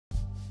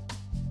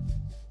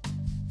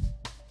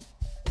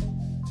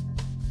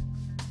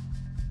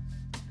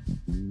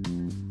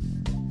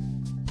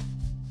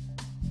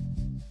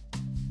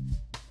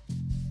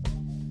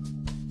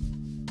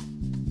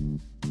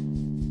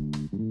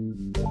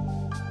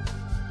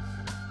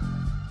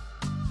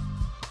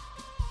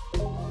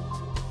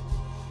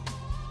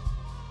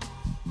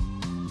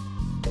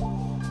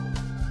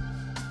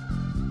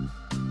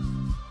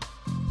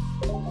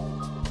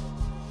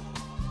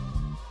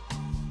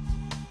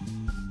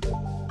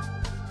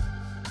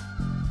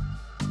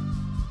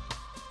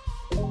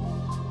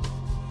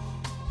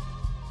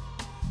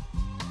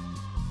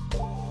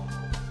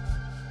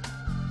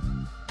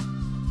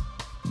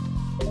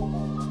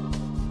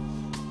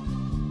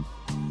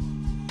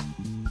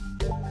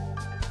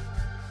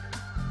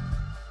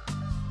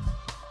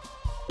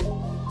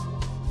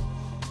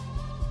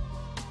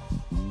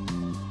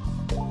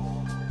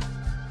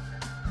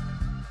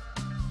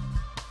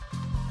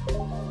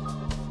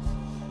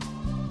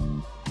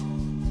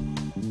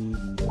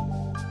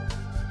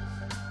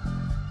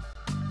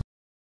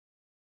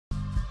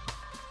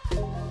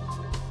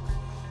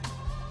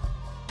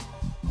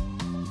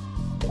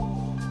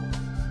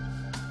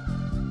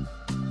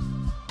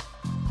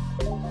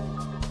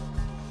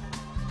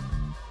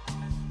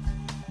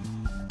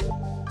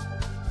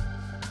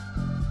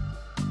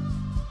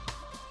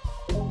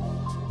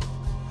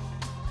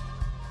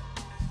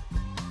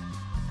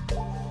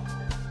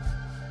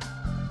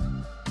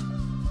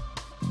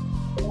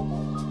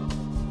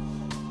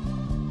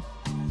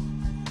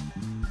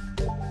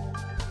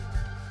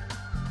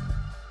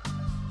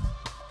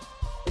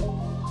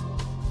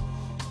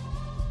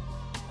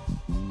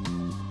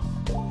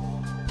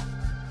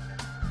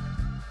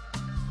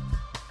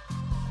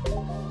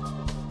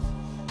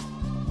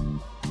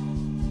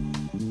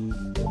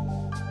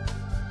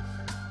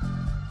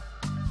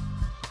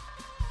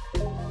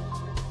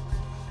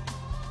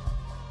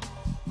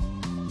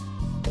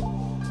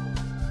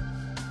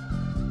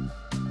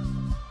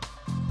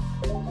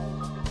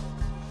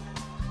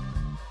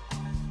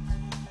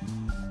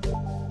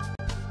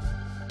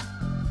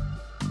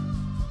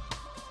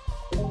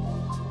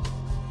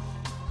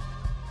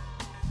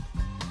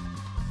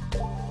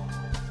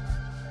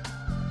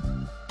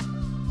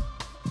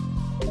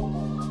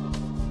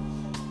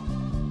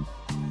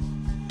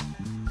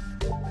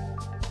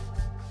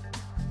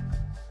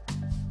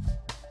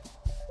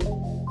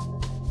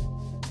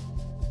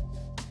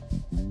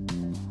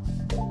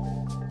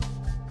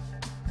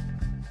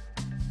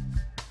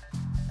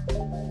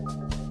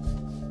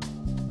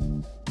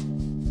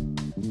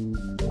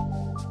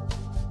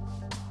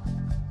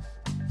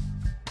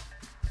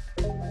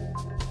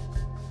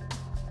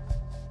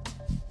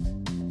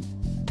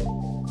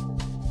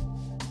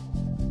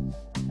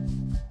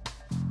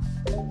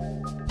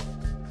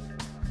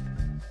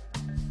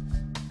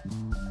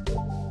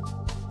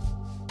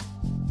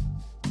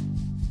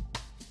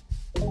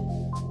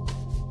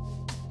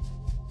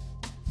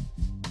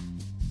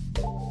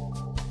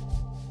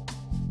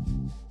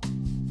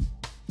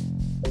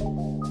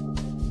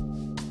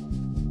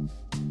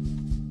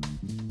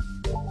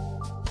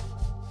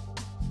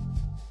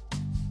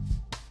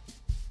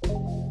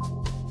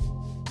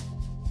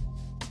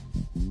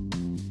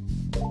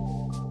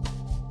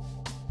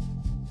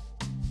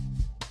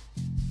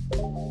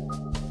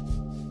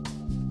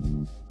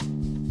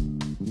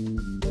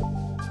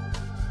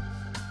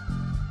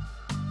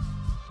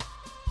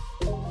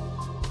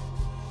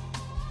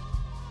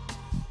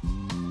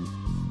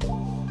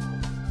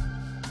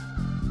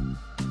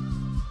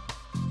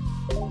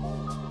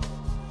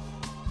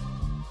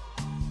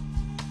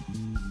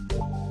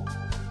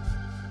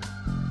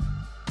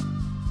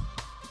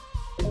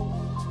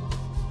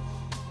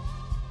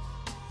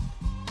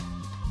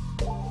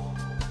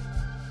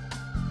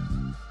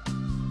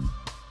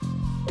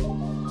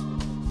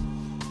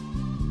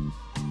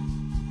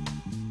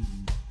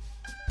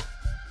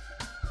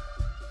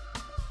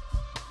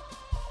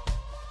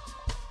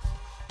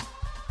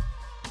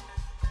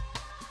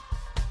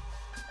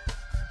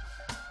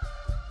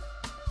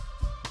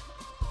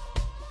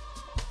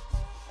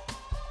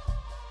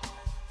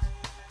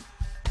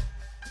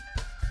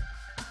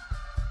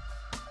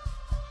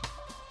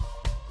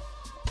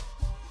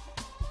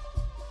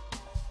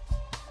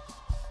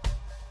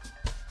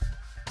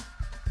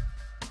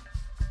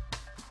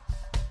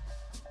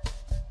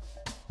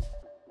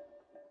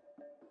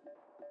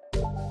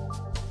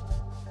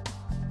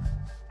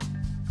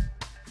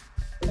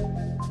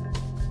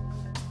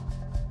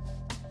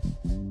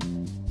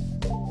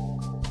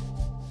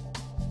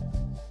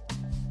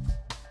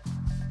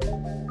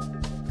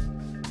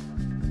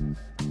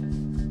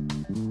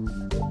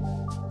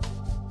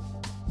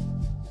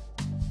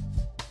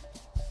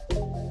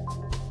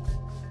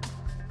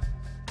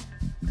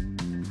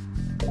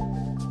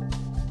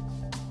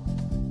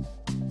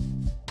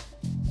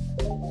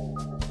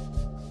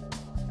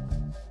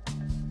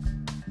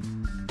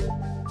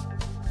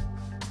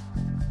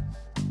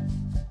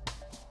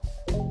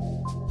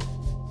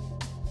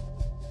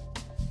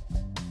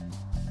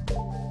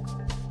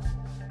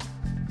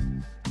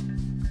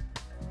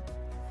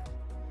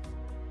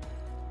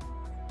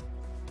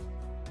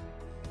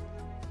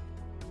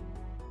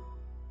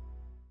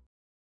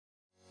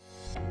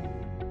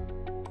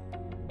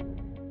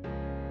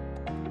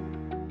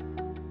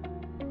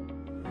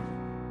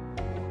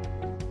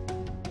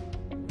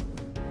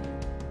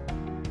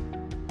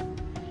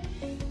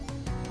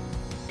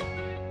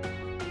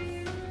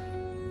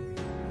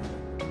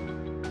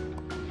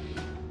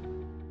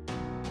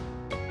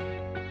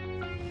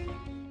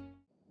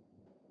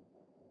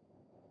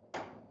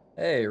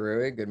Hey,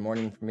 Rui. Good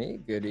morning for me.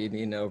 Good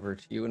evening over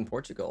to you in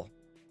Portugal.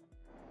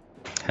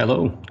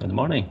 Hello, good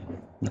morning.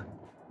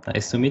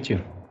 Nice to meet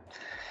you.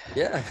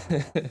 Yeah.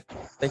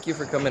 Thank you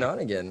for coming on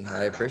again.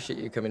 I appreciate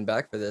you coming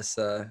back for this.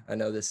 I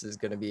know this is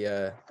going to be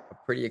a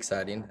pretty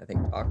exciting, I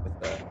think, talk with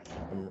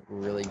some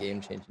really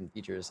game-changing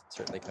features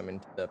certainly coming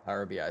to the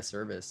Power BI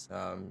service.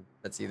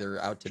 That's either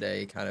out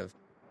today, kind of,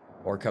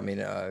 or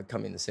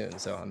coming soon.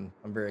 So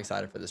I'm very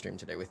excited for the stream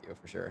today with you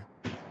for sure.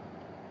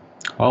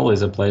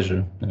 Always a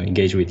pleasure to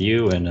engage with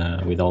you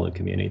and with all the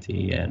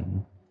community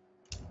and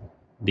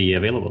be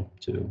available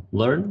to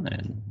learn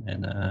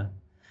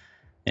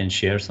and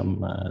share some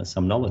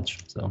knowledge.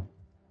 So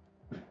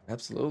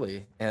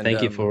Absolutely. And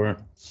thank you for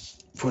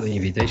the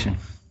invitation.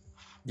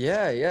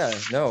 yeah.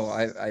 No,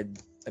 I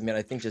mean,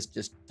 I think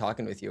just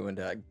talking with you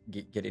and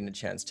getting a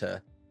chance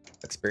to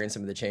experience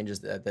some of the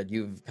changes that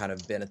you've kind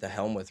of been at the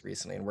helm with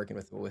recently and working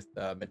with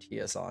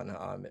Matthias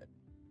on.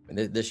 And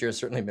this year has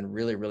certainly been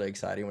really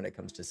exciting when it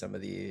comes to some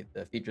of the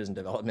features and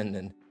development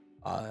and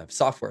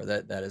software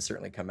that has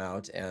certainly come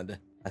out. And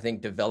I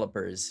think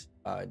developers,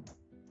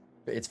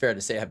 it's fair to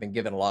say, have been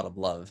given a lot of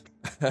love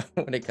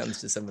when it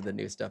comes to some of the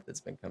new stuff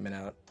that's been coming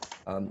out.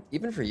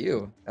 Even for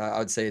you, I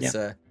would say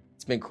Yeah.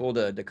 it's been cool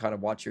to kind of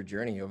watch your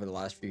journey over the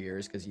last few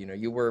years because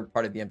you were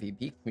part of the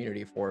MVP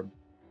community for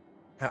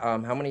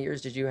how many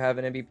years did you have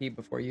an MVP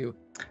before you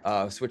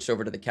switched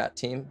over to the cat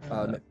team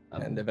I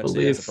and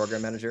eventually as believe a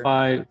program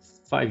manager?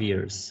 five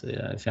years,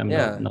 if I'm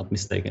Yeah. not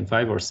mistaken,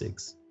 5 or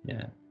 6.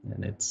 Yeah,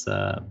 and it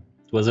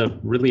was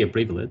really a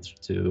privilege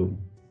to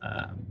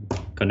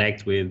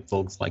connect with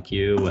folks like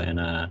you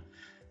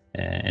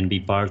and be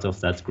part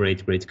of that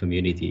great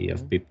community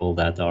of Mhm. people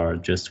that are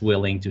just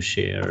willing to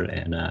share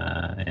and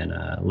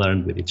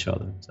learn with each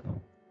other.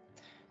 So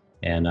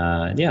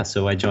yeah,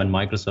 so I joined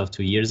Microsoft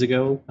 2 years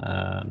ago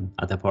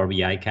at the Power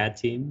BI CAD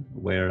team,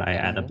 where I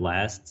had a Mhm.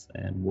 blast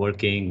and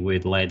working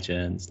with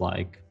legends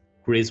like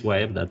Chris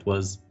Webb. That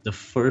was the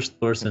first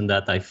person Mhm.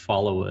 that I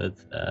followed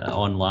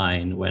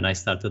online when I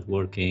started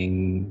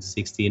working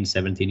 16,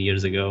 17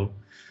 years ago.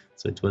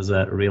 So it was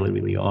a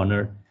really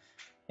honor.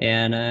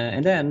 And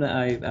then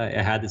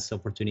I had this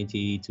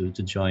opportunity to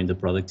join the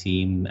product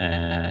team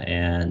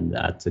and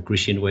at the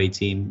Christian Way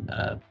team,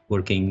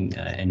 working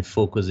and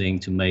focusing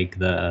to make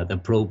the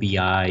Pro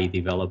BI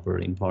developer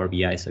in Power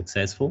BI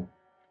successful.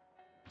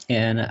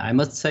 And I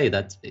must say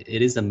that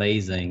it is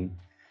amazing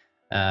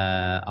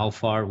how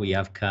far we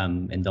have come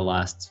in the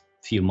last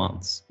few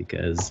months.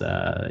 Because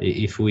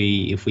if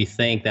we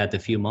think that a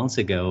few months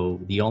ago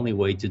the only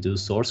way to do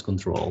source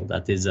control,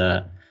 that is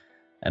a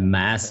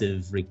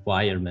massive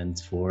requirement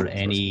for Source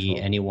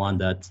control. anyone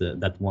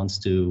that wants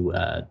to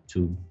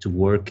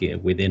work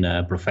within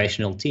a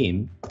professional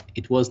team.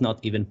 It was not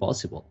even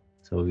possible.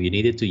 So you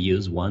needed to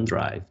use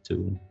OneDrive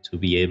to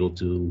be able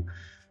to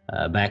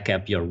back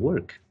up your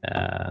work.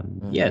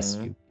 Yes,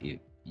 Hmm.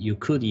 you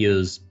could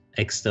use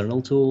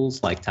external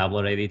tools like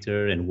Tabular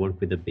Editor and work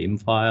with a BIM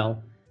file,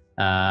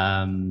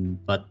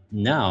 but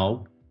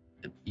now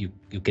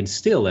you can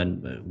still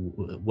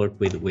work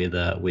with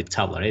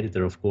Tabular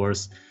Editor, of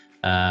course,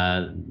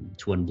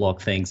 to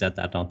unblock things that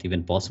are not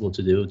even possible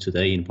to do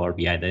today in Power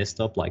BI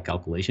Desktop, like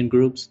calculation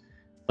groups.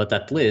 But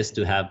at least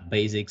to have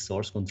basic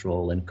source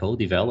control and code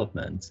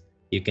development,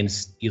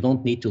 you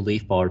don't need to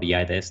leave Power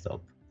BI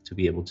Desktop to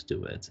be able to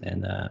do it.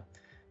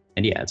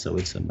 And yeah, so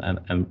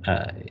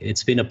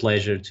it's been a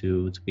pleasure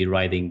to be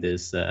writing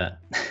these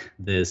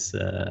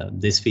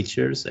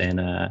features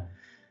and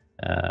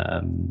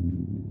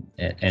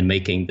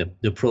making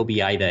the Pro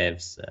BI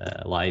devs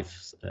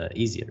life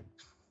easier.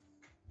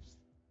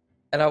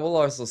 And I will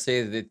also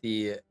say that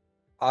the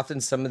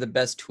often some of the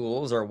best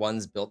tools are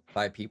ones built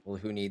by people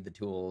who need the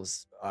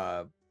tools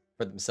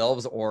for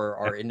themselves or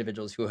Yeah, are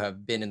individuals who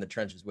have been in the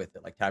trenches with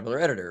it, like Tabular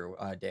Editor.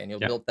 Daniel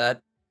yeah, built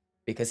that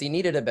because he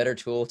needed a better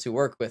tool to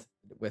work with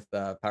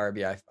Power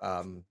BI,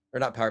 or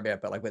not Power BI,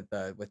 but like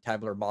with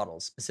tabular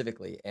models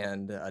specifically,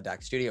 and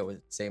DAX Studio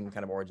with same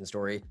kind of origin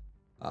story.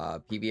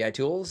 PBI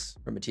tools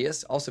from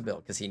Matthias also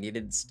built because he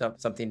needed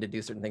something to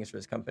do certain things for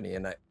his company,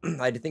 and I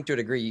I think to a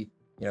degree,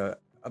 you know,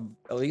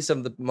 at least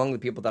among the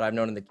people that I've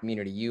known in the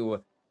community,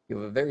 you have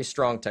a very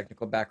strong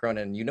technical background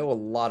and you know a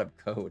lot of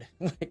code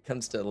when it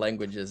comes to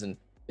languages and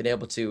been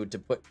able to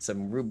put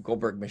some Rube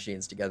Goldberg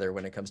machines together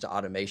when it comes to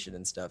automation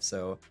and stuff.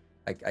 So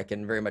I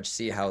can very much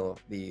see how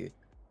the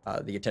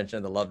attention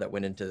and the love that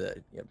went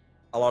into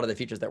a lot of the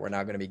features that we're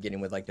now going to be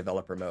getting with like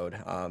developer mode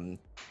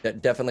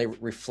that definitely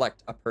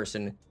reflect a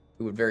person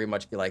who would very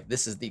much be like,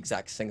 this is the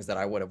exact things that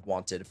I would have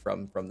wanted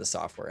from the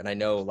software. And I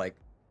know like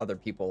other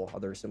people,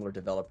 other similar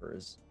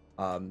developers,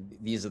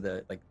 these are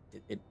the like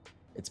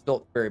it's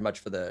built very much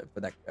for that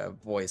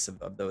voice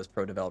of those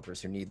pro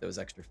developers who need those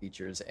extra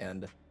features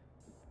and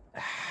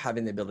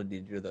having the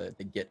ability to do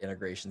the Git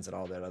integrations and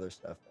all that other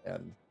stuff.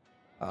 And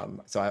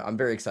so I'm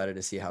very excited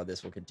to see how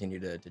this will continue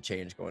to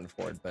change going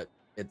forward. But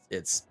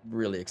it's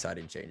really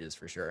exciting changes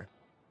for sure.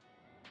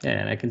 yeah,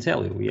 and I can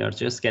tell you, we are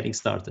just getting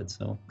started.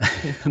 So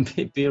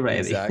be ready.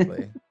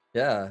 Exactly.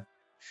 Yeah.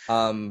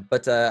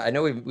 But I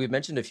know we've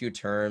mentioned a few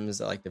terms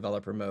like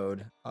developer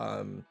mode,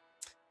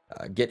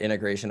 Git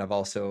integration. I've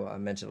also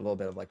mentioned a little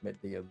bit of like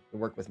the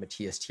work with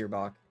Matthias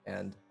Tierbach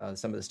and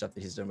some of the stuff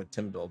that he's done with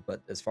Timdal.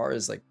 But as far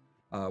as like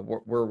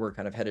where we're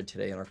kind of headed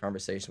today in our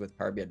conversation with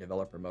Power BI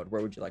developer mode,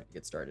 where would you like to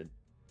get started?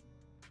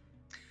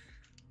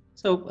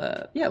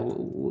 So yeah,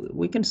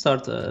 we can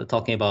start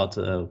talking about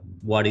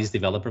what is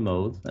developer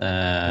mode,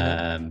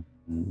 and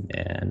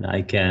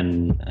I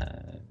can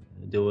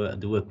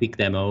do a quick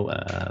demo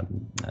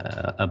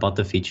about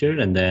the feature,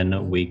 and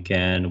then we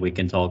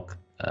can talk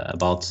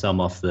about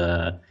some of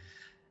the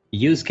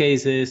use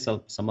cases,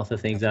 some of the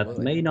things that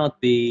may not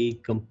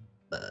be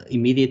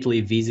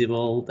immediately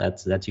visible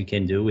that you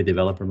can do with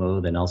developer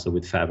mode and also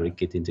with Fabric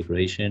Kit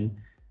integration.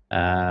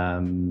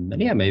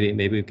 And yeah,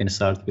 maybe we can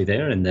start with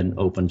there and then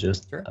open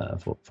just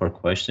for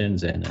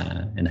questions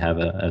and have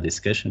a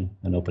discussion,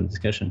 an open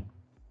discussion.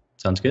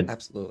 Sounds good?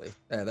 Absolutely.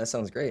 That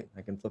sounds great.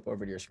 I can flip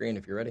over to your screen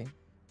if you're ready.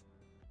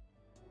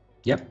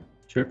 Yep,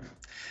 sure.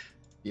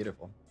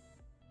 Beautiful.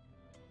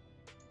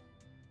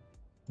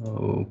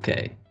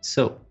 Okay,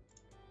 so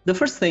the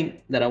first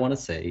thing that I want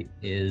to say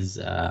is,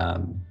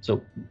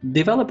 so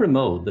developer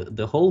mode,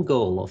 the whole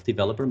goal of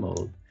developer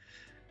mode,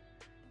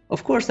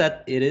 of course,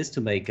 that it is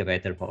to make a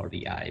better Power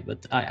BI,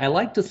 but I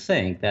like to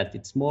think that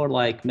it's more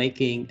like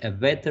making a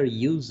better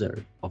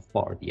user of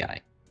Power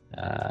BI,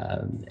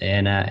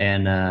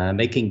 and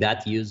making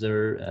that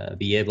user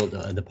be able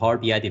to, the Power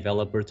BI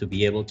developer, to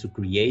be able to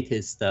create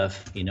his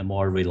stuff in a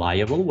more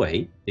reliable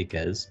way,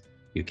 because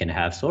you can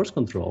have source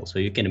control, so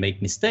you can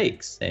make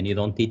mistakes and you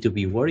don't need to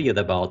be worried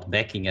about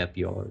backing up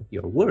your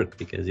work,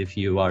 because if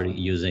you are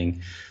using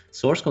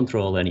source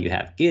control and you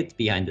have Git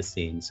behind the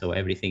scenes, so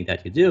everything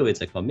that you do,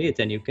 it's a commit,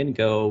 and you can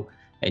go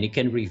and you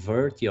can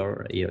revert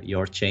your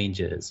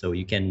changes, so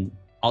you can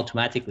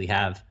automatically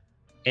have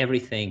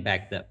everything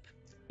backed up,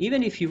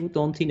 even if you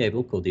don't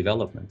enable code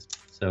development.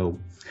 So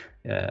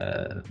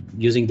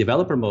using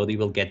developer mode, you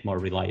will get more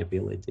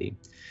reliability.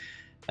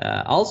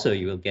 Also,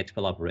 you will get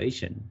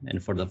collaboration.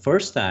 And for the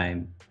first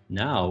time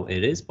now,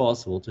 it is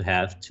possible to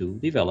have two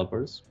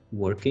developers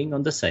working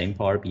on the same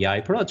Power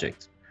BI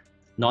project,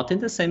 not in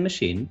the same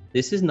machine.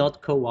 This is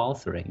not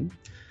co-authoring.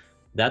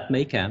 That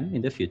may come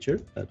in the future,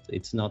 but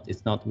it's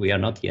not. We are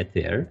not yet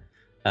there.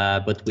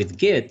 But with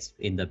Git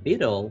in the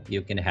middle,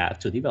 you can have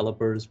two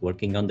developers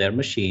working on their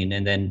machine,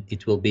 and then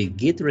it will be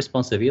Git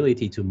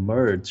responsibility to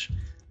merge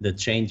the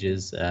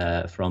changes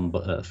from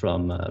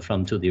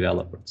two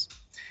developers.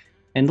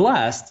 And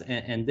last,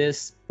 and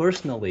this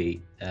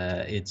personally,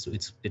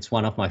 it's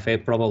one of my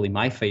probably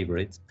my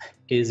favorite,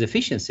 is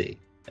efficiency.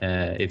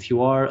 If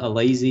you are a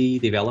lazy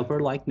developer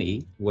like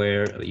me,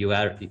 where you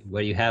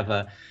have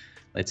a,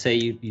 let's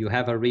say you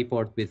have a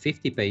report with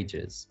 50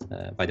 pages.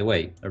 By the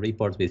way, a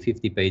report with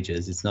 50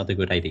 pages is not a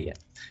good idea.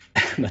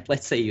 But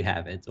let's say you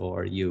have it,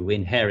 or you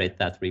inherit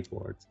that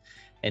report,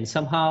 and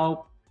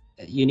somehow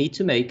you need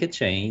to make a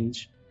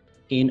change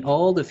in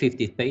all the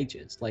 50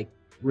 pages, like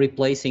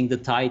replacing the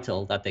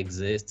title that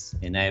exists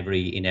in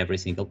every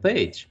single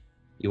page.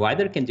 You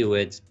either can do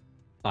it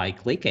by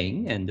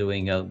clicking and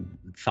doing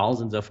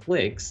thousands of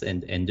clicks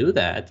and do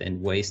that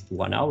and waste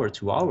 1 hour,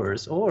 2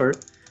 hours, or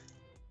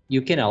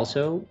you can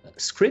also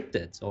script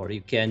it, or you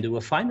can do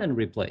a find and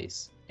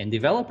replace. In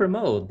developer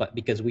mode, but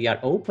because we are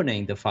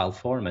opening the file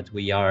format,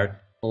 we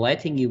are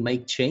letting you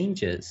make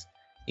changes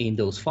in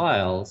those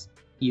files,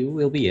 you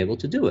will be able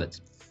to do it.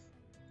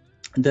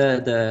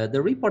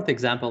 The report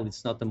example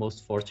is not the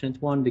most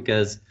fortunate one,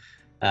 because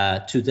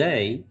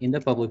today in the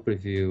public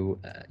preview,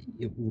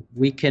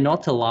 we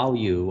cannot allow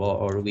you,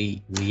 or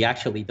we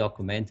actually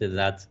documented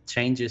that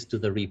changes to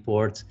the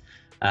report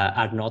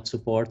are not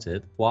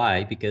supported.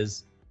 Why?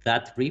 Because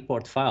that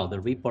report file, the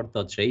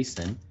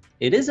report.json,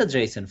 it is a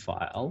JSON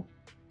file.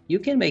 You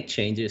can make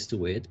changes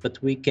to it,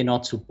 but we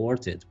cannot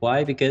support it.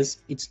 Why? Because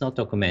it's not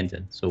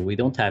documented. So we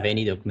don't have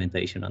any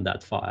documentation on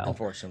that file.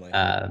 Unfortunately.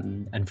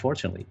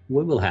 Unfortunately,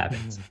 we will have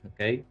it.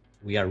 Okay,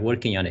 we are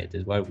working on it.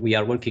 We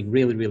are working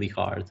really, really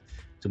hard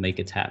to make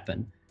it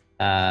happen.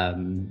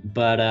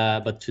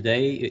 But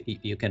today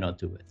you cannot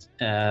do it.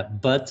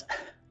 But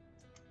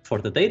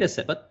for the data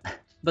set,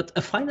 but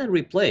a find and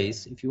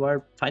replace, if you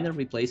are find and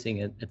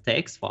replacing a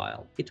text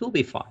file, it will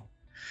be fine.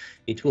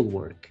 It will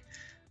work.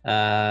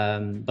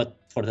 But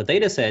for the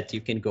data set, you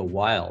can go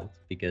wild,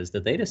 because the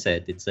data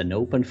set, it's an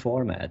open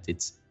format.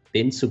 It's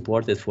been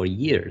supported for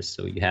years.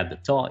 So you have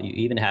you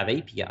even have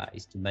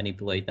APIs to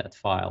manipulate that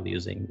file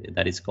using,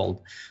 that is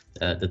called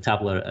the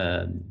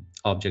tabular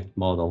object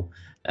model,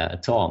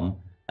 TOM.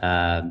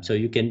 So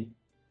you can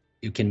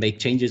make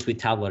changes with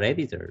tabular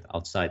editor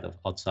outside of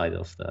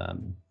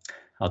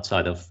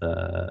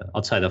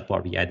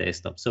Power BI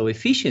desktop. So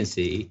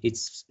efficiency,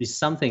 is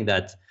something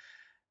that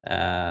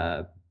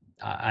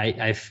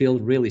I feel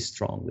really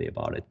strongly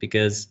about it,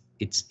 because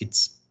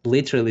it's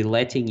literally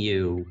letting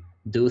you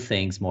do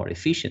things more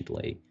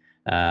efficiently.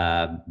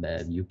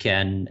 You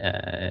can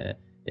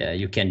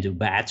do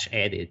batch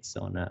edits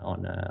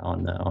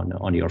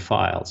on your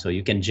file, so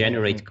you can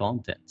generate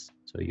content.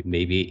 So you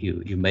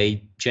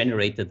may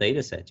generate the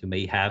data set. You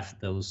may have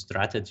those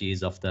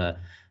strategies of the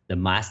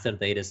master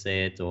data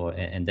set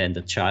and then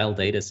the child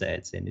data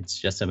sets, and it's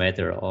just a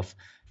matter of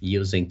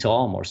using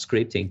Tom or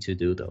scripting to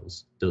do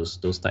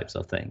those types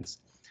of things.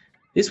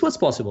 This was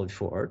possible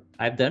before.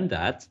 I've done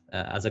that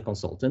as a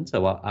consultant,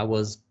 so I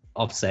was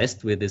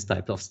obsessed with this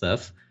type of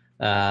stuff,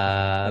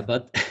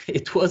 but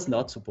it was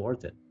not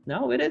supported.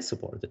 Now it is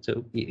supported.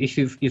 So if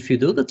you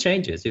do the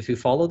changes, if you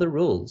follow the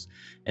rules,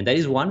 and that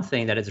is one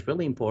thing that is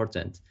really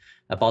important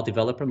about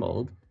developer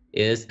mode,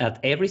 is that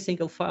every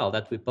single file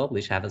that we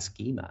publish have a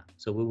schema.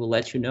 So we will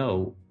let you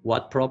know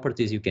what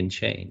properties you can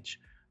change,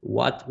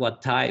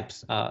 what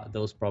types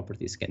those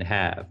properties can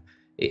have.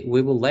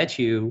 We will let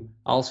you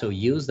also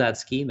use that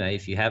schema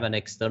if you have an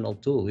external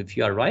tool. If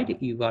you are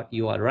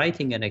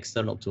writing an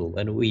external tool,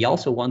 and we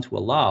also want to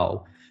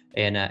allow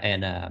and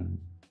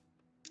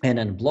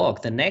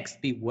unblock the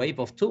next big wave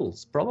of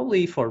tools,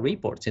 probably for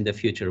reports in the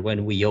future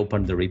when we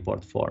open the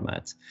report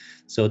format.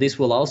 So this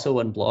will also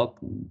unblock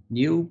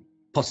new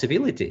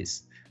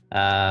possibilities.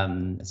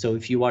 So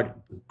if you are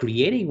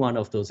creating one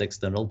of those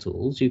external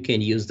tools, you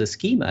can use the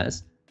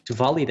schemas to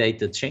validate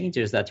the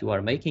changes that you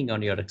are making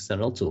on your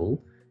external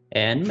tool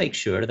and make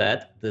sure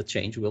that the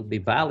change will be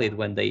valid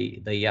when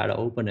they are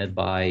opened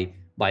by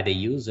the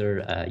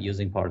user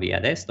using Power BI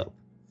Desktop.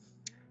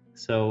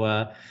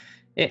 So,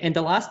 and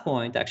the last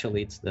point,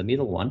 actually, it's the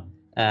middle one.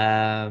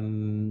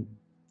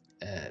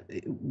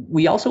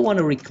 We also want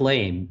to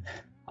reclaim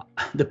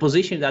the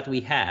position that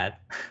we had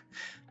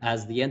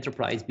as the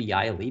enterprise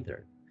BI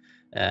leader,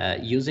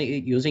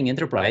 using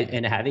enterprise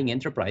and having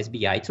enterprise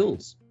BI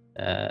tools.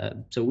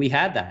 So we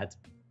had that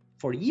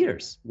for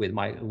years with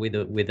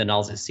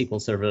analysis,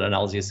 SQL Server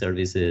analysis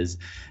services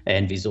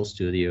and Visual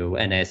Studio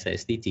and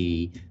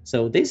SSTT.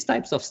 So these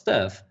types of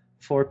stuff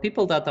for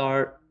people that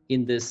are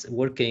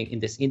working in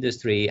this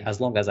industry as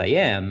long as I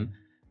am,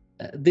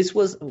 this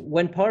was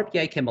when Power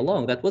BI came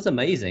along. That was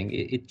amazing.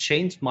 It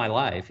changed my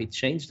life. It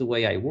changed the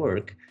way I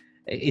work.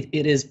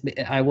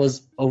 I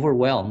was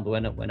overwhelmed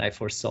when I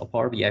first saw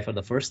Power BI for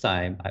the first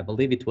time. I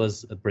believe it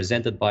was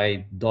presented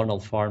by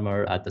Donald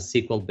Farmer at the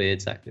SQL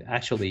Bits.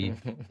 Actually,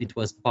 it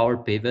was Power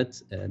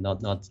Pivot,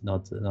 not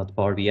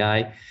Power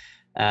BI.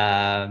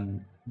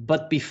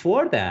 But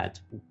before that,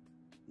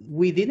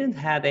 we didn't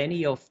have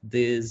any of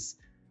these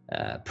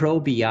Pro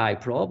BI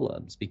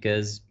problems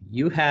because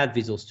you had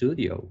Visual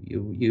Studio,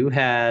 you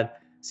had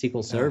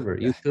SQL Server,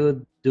 you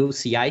could do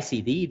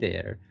CI/CD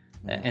there,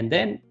 and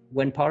then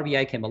when Power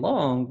BI came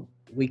along,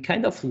 we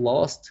kind of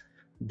lost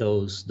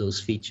those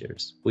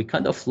features. We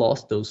kind of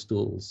lost those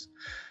tools.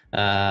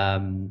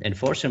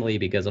 Unfortunately,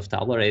 because of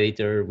Tabular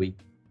Editor,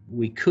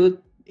 we could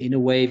in a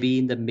way be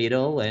in the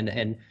middle.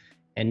 And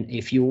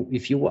if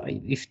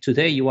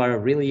today you are a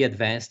really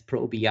advanced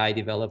Pro BI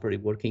developer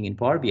working in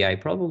Power BI,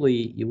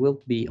 probably you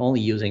will be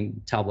only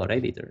using Tabular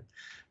Editor.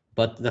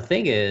 But the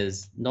thing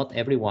is, not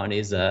everyone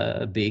is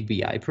a big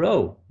BI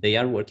pro. They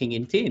are working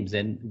in teams,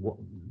 and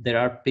there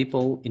are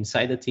people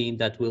inside the team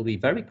that will be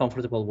very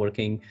comfortable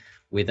working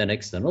with an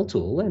external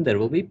tool, and there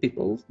will be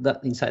people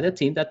that inside the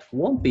team that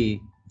won't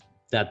be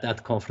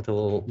that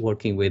comfortable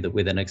working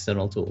with an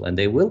external tool, and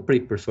they will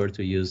prefer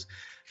to use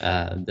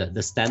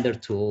the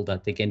standard tool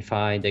that they can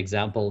find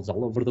examples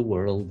all over the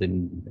world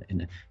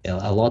and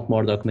a lot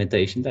more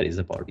documentation that is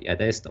a Power BI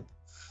Desktop.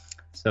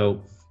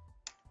 So.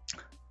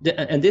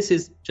 And this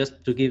is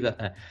just to give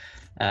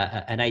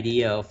an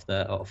idea of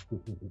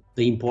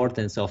the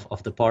importance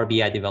of the Power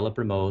BI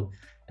developer mode,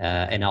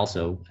 and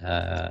also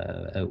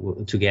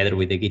together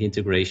with the Git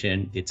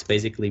integration, it's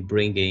basically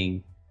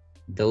bringing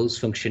those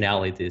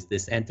functionalities,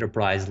 this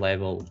enterprise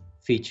level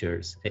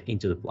features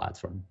into the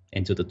platform,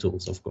 into the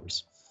tools, of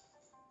course.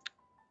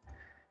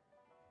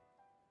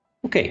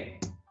 Okay.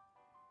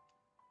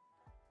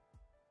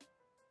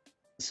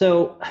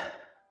 So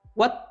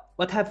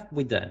what have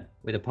we done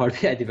with the Power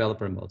BI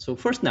developer mode? So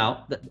first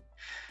now,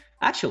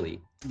 actually,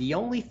 the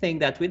only thing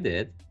that we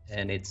did,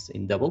 and it's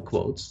in double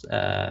quotes,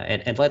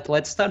 and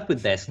let's start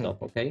with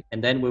desktop, okay?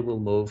 And then we will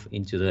move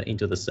into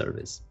the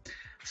service.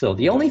 So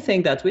the only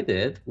thing that we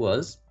did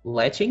was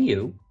letting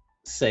you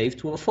save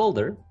to a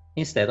folder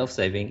instead of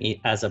saving it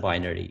as a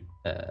binary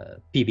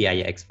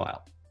PBIX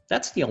file.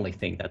 That's the only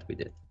thing that we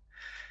did.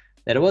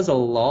 There was a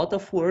lot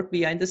of work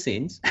behind the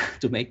scenes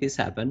to make this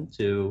happen,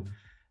 to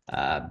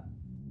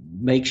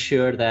make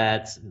sure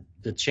that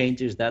the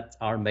changes that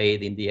are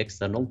made in the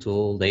external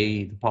tool,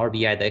 the Power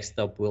BI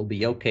Desktop will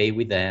be okay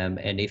with them.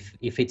 And if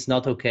it's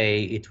not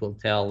okay, it will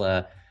tell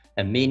a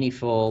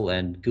meaningful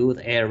and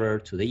good error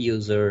to the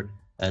user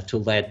to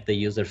let the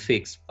user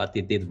fix what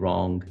it did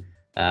wrong.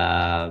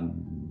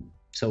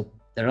 So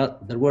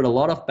there were a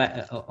lot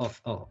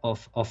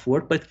of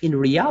work, but in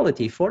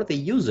reality, for the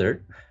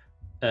user,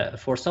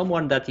 for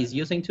someone that is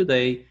using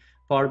today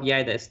Power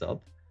BI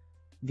Desktop,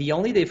 the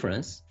only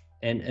difference,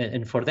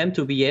 and for them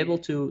to be able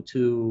to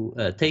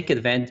take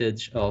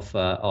advantage of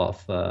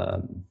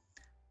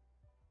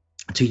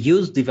to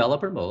use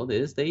developer mode,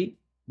 is the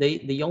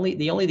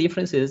only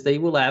difference is they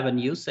will have a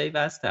new save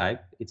as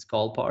type. It's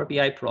called Power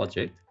BI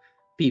Project,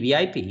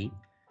 PBIP,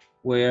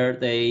 where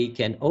they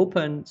can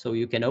open, so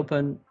you can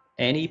open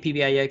any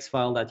PBIX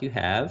file that you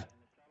have,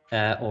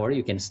 or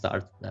you can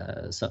start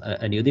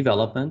a new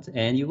development,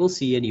 and you will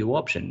see a new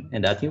option,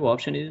 and that new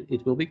option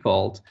it will be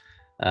called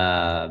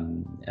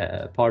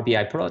Power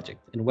BI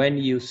project. And when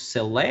you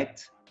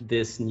select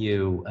this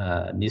new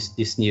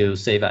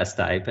save as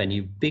type and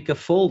you pick a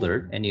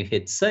folder and you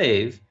hit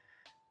save,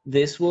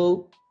 this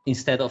will,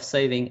 instead of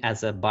saving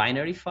as a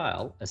binary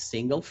file, a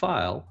single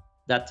file,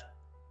 that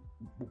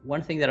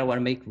one thing that I want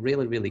to make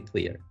really, really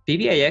clear,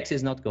 PBIX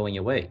is not going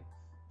away.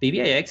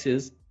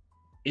 PBIX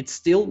it's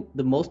still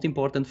the most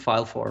important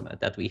file format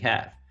that we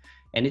have.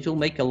 And it will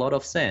make a lot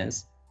of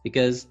sense,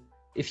 because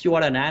if you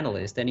are an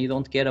analyst and you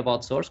don't care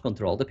about source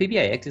control, the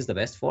PBIX is the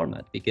best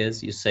format,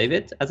 because you save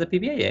it as a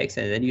PBIX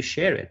and then you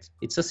share it.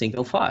 It's a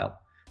single file.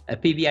 A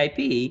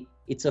PBIP,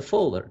 it's a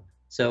folder.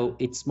 So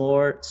it's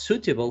more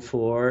suitable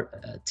for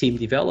team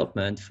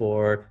development,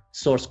 for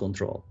source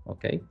control,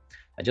 okay?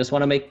 I just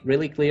want to make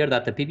really clear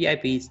that the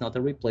PBIP is not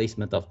a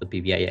replacement of the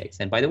PBIX.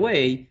 And by the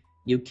way,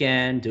 you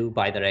can do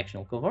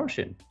bidirectional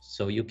conversion.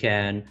 So you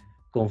can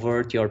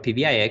convert your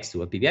PBIX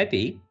to a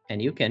PBIP,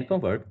 and you can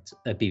convert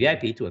a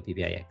PBIP to a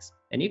PBIX.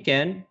 And you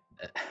can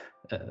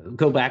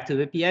go back to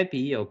the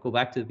PBIP or go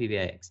back to the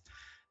PBIX.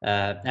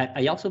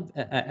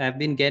 I've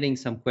been getting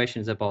some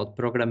questions about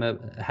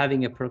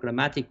having a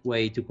programmatic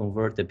way to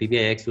convert the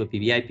PBIX to a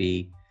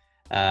PBIP.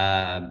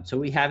 So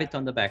we have it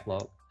on the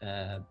backlog.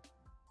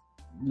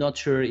 Not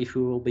sure if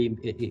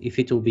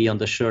it will be on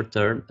the short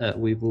term.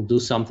 We will do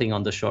something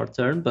on the short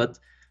term, but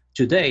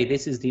today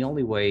this is the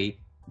only way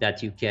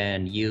that you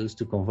can use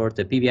to convert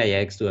a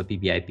PBIX to a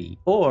PBIP.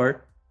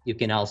 Or you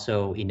can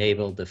also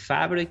enable the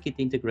Fabric Git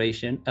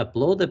integration,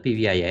 upload the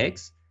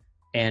PBIX,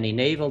 and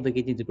enable the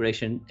Git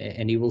integration,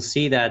 and you will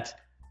see that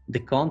the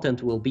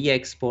content will be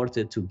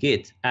exported to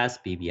Git as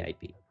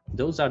PBIP.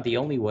 Those are the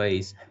only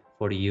ways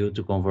for you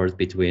to convert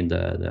between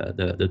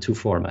the two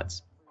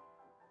formats.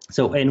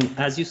 So, and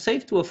as you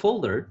save to a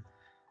folder,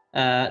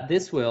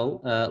 this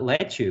will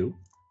let you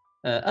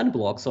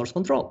unblock source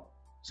control.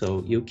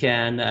 So you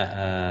can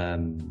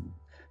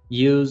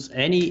use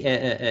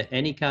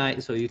any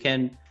kind. So you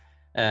can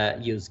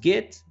use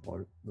Git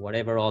or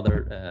whatever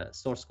other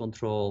source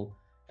control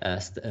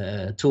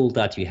tool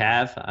that you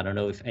have. I don't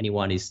know if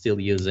anyone is still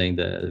using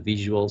the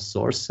Visual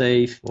Source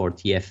Safe or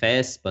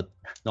TFS, but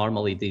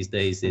normally these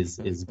days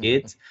is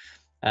Git.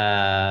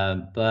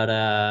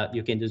 But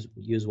you can just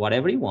use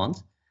whatever you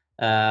want.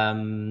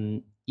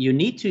 You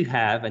need to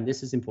have, and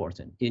this is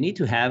important, you need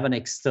to have an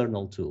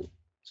external tool.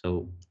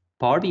 So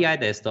Power BI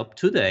Desktop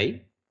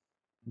today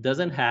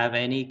doesn't have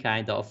any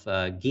kind of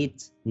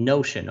Git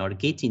notion or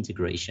Git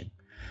integration.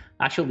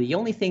 Actually, the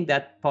only thing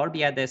that Power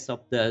BI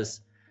Desktop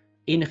does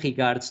in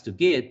regards to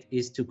Git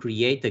is to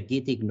create a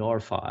git ignore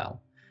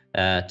file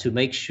to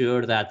make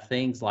sure that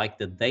things like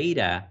the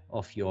data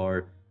of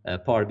your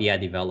Power BI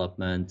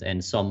development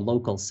and some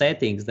local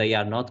settings, they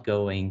are not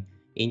going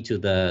into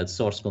the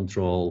source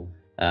control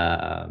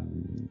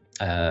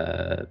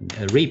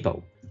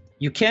repo.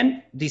 You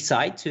can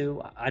decide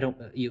to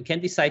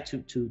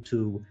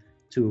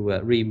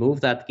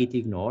remove that git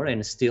ignore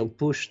and still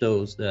push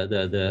those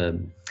the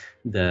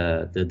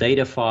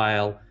data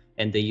file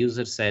and the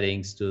user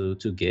settings to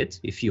Git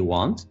if you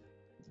want.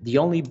 The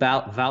only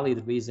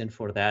valid reason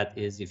for that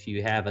is if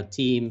you have a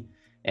team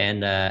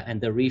and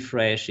the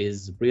refresh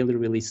is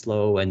really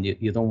slow, and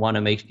you don't want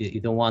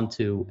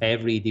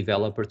every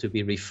developer to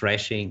be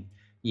refreshing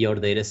your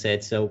data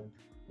set. So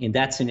in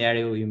that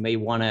scenario, you may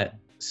want to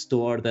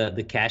store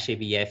the cache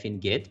ABF in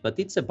Git, but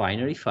it's a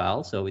binary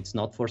file, so it's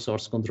not for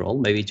source control,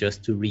 maybe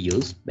just to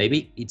reuse.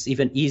 Maybe it's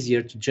even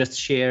easier to just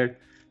share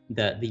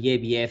the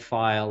ABF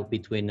file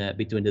between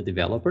the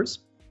developers.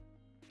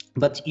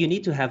 But you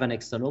need to have an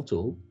external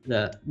tool.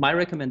 My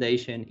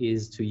recommendation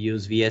is to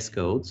use VS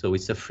Code. So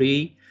it's a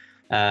free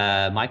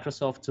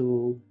Microsoft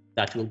tool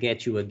that will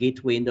get you a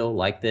Git window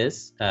like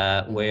this,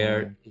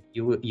 where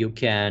you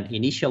can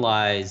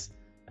initialize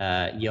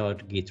your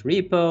Git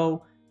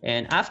repo,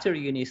 and after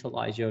you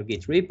initialize your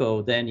Git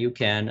repo, then you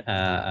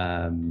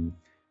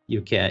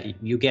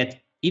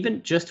get,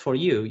 even just for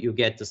you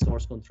get the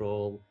source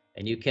control,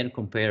 and you can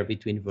compare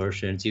between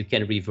versions. You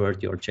can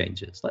revert your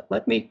changes.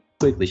 Let me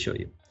quickly show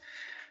you.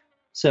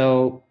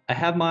 So I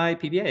have my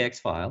PBIX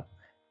file,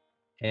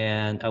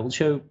 and I will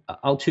show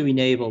how to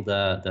enable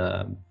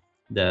the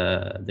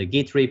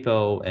Git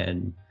repo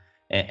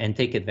and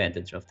take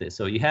advantage of this.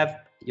 So you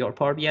have your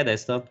Power BI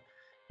Desktop.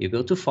 You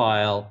go to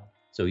File.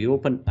 So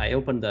I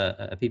open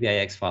the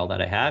PBIX file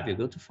that I have. You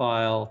go to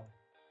File,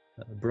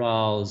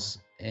 Browse,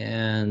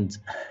 and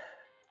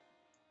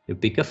you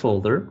pick a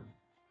folder.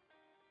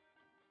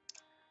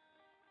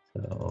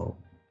 So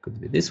could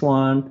be this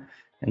one,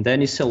 and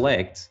then you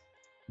select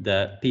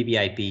the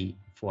PBIP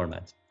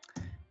format.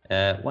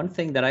 One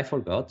thing that I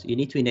forgot, you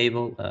need to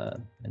enable,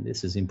 and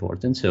this is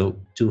important. So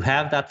to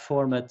have that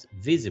format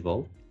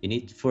visible, you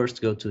need to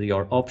first go to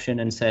your option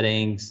and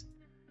settings,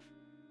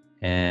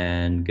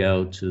 and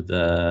go to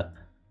the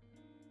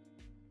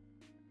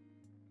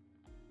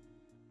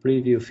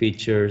preview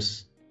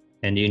features,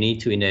 and you need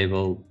to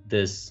enable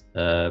this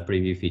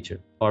preview feature,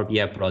 Power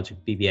BI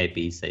project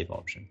PBIP save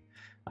option.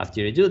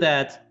 After you do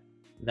that,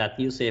 that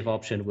new save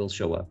option will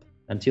show up.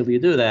 Until you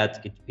do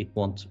that, it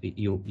won't.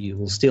 You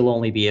will still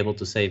only be able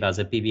to save as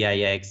a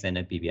PBIX and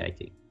a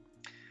PBIT.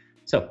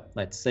 So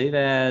let's save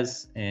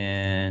as,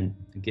 and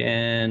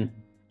again,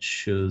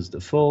 choose the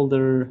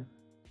folder.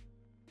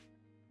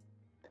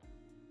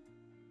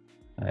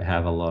 I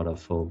have a lot of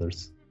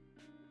folders.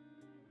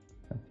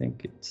 I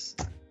think it's,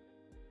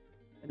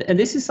 and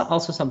this is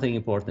also something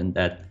important,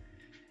 that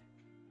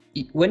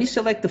when you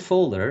select the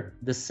folder,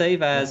 the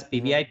save as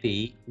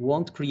PBIP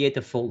won't create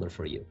a folder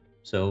for you.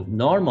 So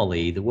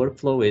normally the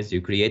workflow is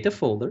you create a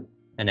folder,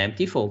 an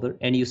empty folder,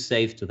 and you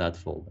save to that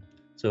folder.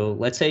 So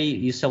let's say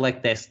you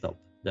select desktop,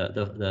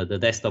 the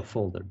desktop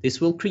folder.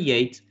 This will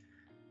create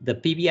the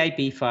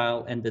PBIP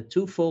file and the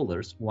two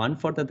folders, one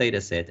for the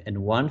dataset and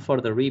one for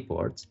the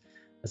reports.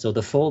 So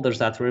the folders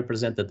that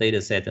represent the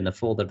dataset and the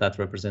folder that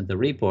represent the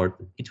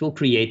report, it will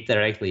create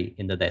directly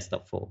in the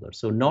desktop folder.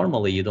 So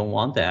normally you don't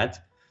want that.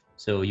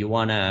 So you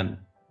wanna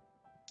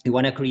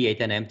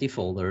create an empty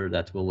folder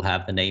that will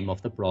have the name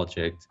of the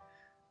project.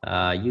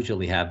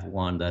 Usually have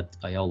one that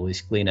I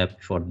always clean up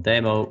before the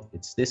demo.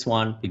 It's this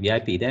one,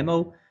 PBIP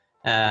demo.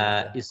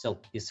 You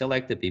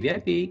select the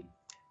PBIP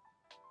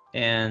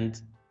and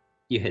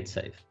you hit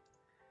save.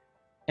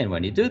 And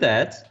when you do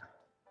that,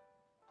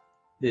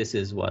 this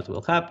is what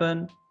will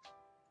happen.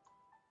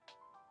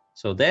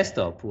 So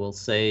desktop will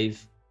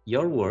save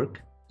your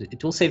work.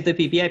 It will save the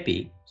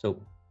PBIP. So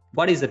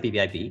what is the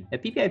PBIP? A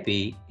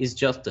PBIP is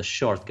just a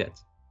shortcut.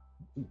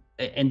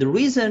 And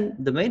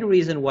the main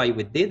reason why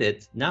we did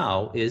it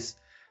now is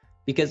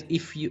because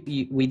if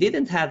we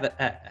didn't have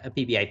a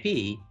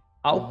PBIP,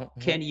 how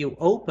can you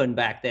open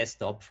back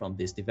desktop from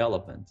this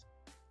development?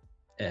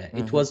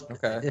 It was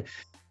okay.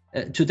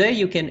 Today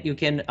you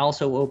can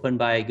also open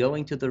by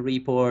going to the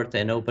report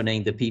and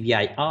opening the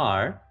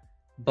PBIR,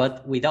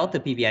 but without the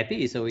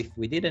PBIP. So if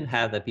we didn't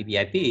have the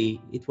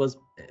PBIP, it was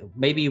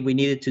maybe we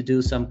needed to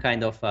do some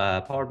kind of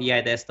Power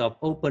BI desktop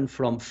open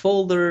from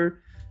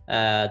folder.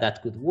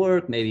 That could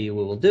work. Maybe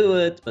we will do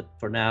it, but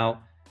for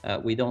now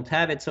we don't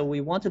have it. So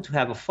we wanted to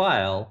have a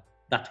file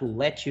that will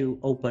let you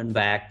open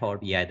back Power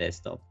BI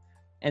desktop.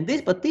 And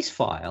this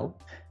file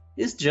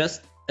is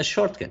just a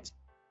shortcut.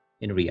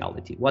 In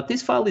reality, what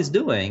this file is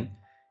doing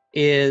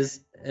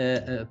is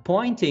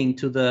pointing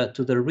to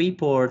the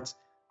report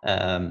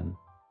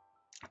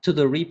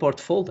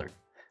folder,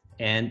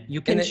 and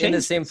you can change in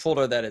the same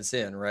folder that it's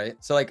in, right?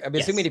 So like I'm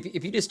assuming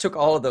if you just took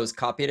all of those,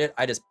 copied it,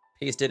 I just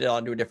pasted it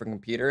onto a different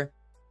computer,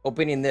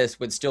 opening this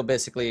would still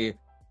basically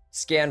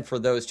scan for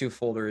those two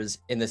folders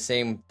in the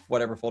same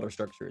whatever folder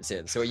structure it's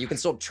in. So you can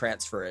still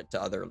transfer it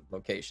to other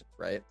locations,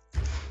 right?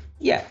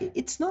 Yeah,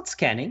 it's not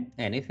scanning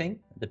anything,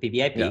 the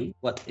PBIP. Yeah.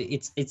 What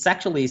it's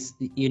actually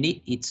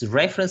it's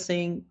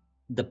referencing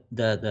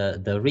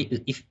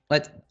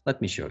let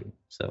me show you.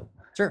 So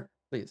sure,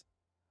 please.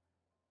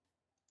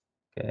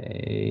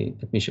 Okay,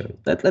 let me show you.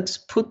 Let's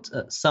put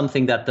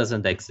something that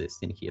doesn't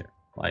exist in here,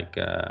 like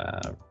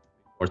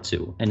or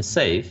two, and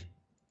save.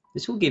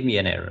 This will give me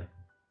an error.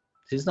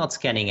 This is not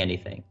scanning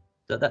anything.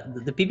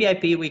 The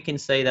PBIP, we can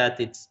say that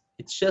it's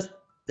just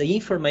the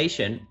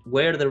information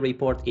where the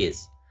report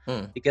is.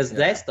 Because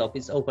desktop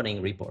is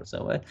opening reports.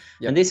 So,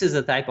 and this is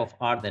the type of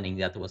hardening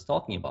that I was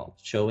talking about,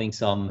 showing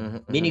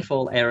some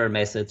meaningful error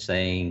message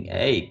saying,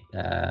 hey,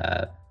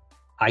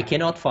 I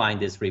cannot find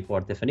this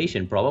report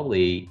definition.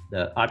 Probably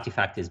the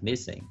artifact is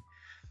missing.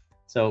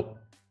 So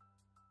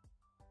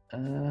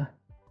go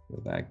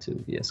back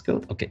to VS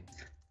Code. Okay.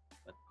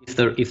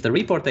 But if the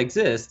report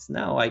exists,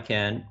 now I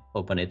can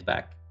open it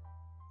back.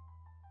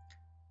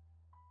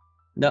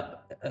 Now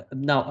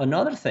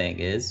another thing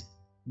is,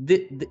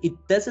 it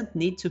doesn't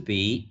need to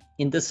be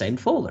in the same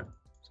folder.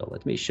 So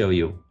let me show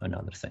you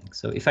another thing.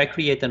 So if I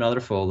create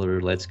another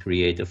folder, let's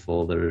create a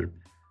folder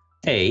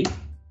A,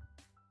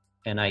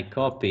 and I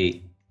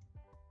copy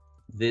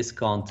this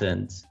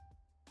content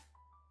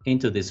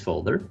into this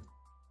folder,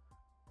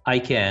 I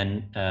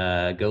can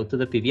go to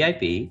the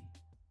PBIP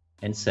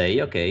and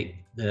say,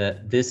 okay,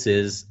 this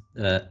is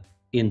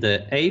in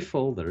the A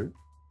folder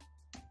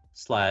 /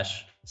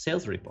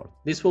 sales report.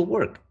 This will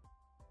work.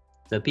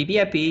 The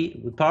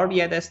PBIP with Power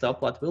BI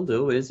Desktop, what we'll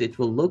do is it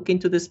will look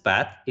into this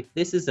path. If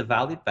this is a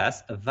valid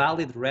path, a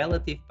valid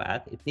relative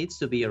path, it needs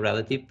to be a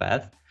relative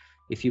path.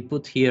 If you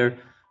put here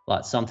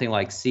something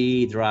like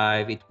C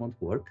drive, it won't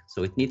work.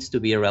 So it needs to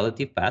be a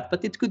relative path,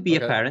 but it could be a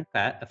parent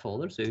path, a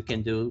folder. So you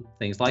can do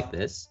things like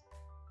this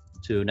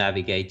to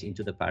navigate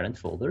into the parent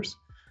folders.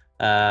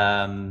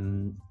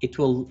 It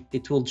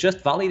will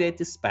just validate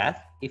this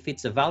path. If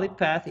it's a valid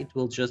path, it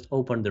will just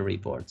open the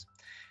report.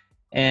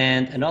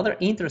 And another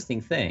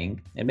interesting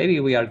thing, and maybe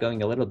we are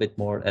going a little bit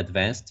more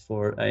advanced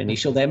for an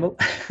initial demo.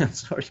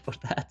 Sorry for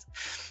that.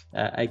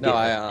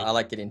 I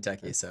like getting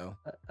techie, so.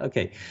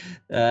 Okay.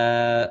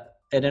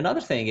 And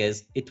another thing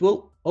is it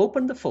will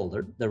open the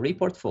folder, the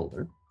report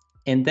folder,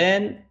 and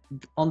then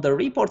on the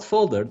report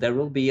folder, there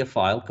will be a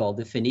file called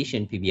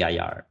definition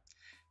PBIR.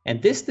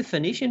 And this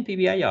definition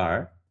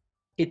PBIR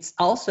it's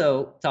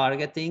also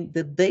targeting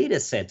the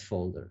dataset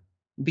folder,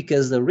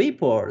 because the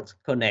report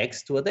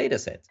connects to a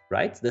dataset,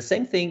 right? The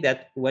same thing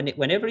that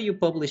whenever you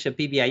publish a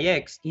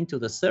PBIX into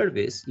the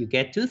service, you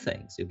get two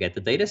things. You get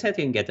the dataset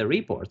and get a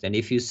report. And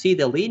if you see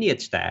the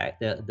lineage tag,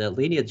 the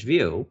lineage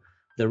view,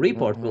 the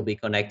report will be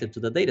connected to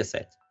the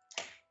dataset.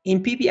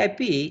 In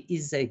PBIP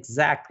is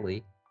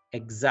exactly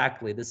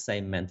the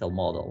same mental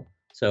model.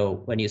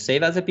 So when you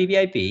save as a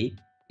PBIP,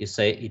 you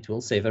say it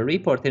will save a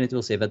report and it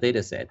will save a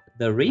dataset.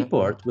 The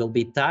report will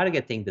be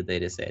targeting the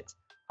dataset.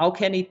 How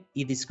can it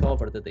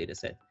discover the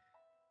dataset?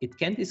 It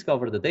can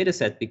discover the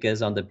dataset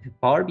because on the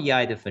Power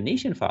BI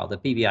definition file, the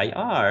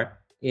PBIR,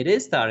 it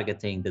is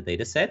targeting the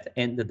dataset,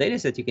 and the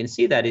dataset, you can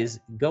see that is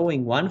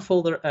going one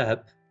folder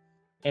up,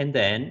 and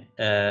then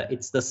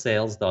it's the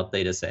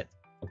sales.dataset.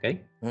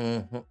 Okay.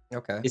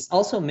 Okay. This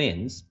also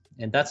means,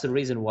 and that's the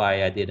reason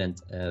why I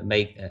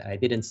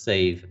didn't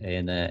save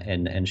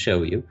and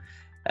show you.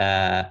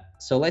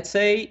 So let's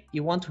say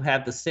you want to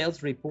have the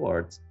sales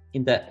report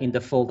in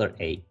the folder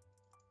A.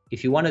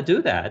 If you want to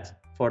do that,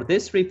 for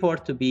this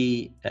report to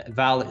be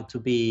valid,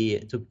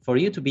 for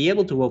you to be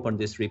able to open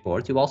this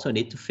report, you also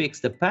need to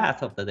fix the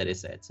path of the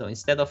dataset. So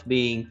instead of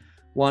being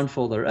one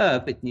folder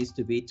up, it needs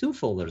to be two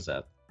folders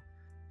up.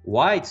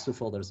 Why it's two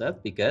folders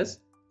up? Because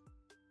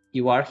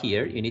you are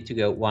here, you need to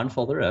go one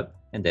folder up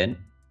and then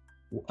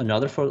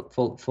another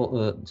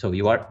so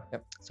you are,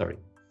 sorry.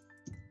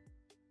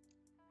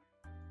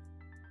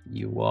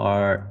 You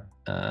are,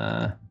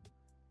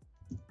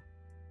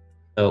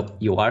 so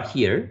you are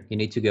here, you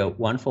need to go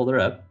one folder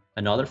up,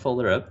 another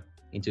folder up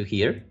into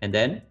here, and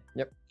then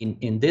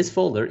in this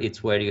folder,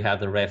 it's where you have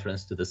the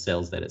reference to the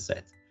sales data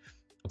set.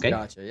 Okay.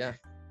 Gotcha. Yeah.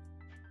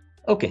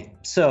 Okay.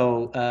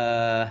 So,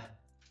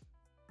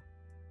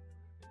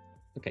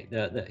 okay,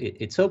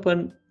 it's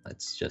open.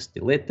 Let's just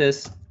delete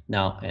this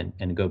now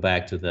and go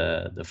back to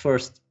the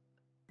first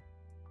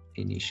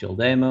initial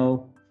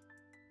demo.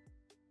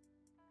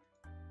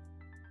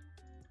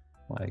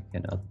 Why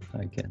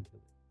I can't.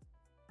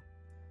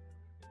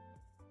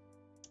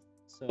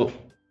 So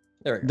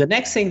the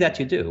next thing that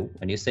you do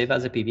when you save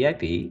as a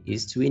PBIP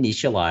is to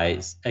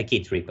initialize a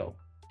Git repo.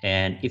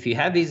 And if you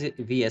have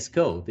VS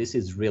Code, this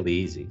is really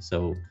easy.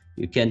 So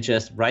you can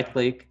just right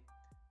click,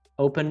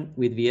 open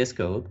with VS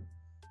Code.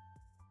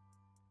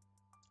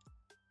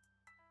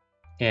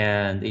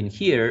 And in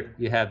here,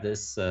 you have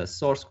this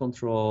source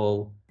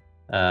control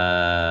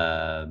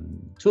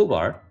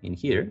toolbar in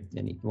here.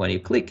 And when you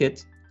click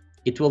it,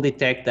 it will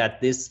detect that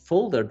this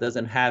folder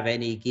doesn't have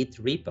any Git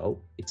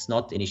repo. It's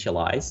not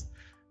initialized.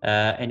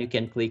 And you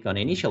can click on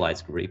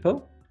initialize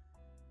repo.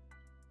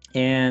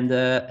 And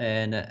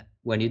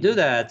when you do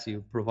that,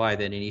 you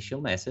provide an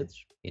initial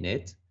message in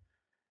it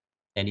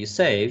and you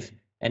save.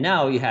 And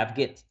now you have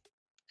Git.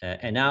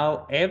 And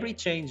now every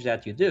change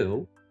that you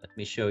do, let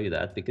me show you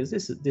that, because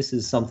this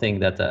is something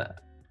that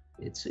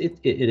it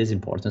is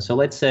important. So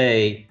let's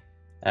say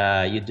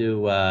you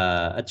do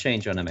a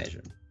change on a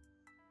measure.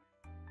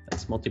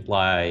 Let's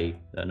multiply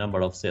the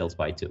number of sales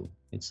by 2.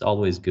 It's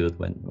always good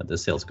when the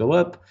sales go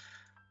up.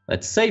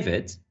 Let's save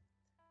it.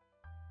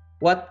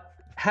 What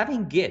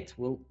having Git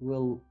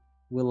will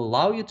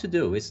allow you to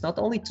do is not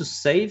only to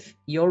save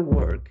your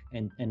work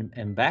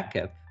and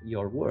backup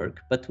your work,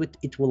 but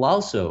it will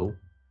also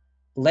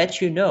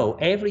let you know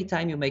every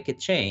time you make a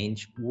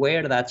change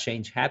where that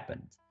change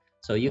happened.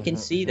 So you can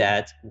see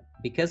that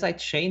because I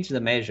changed the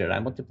measure, I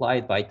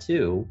multiplied by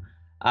 2,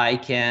 I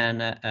can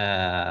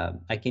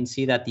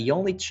see that the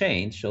only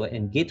change,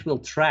 and Git will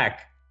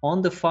track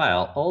on the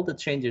file all the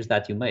changes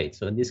that you made.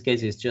 So in this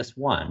case, it's just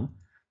one.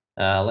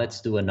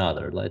 Let's do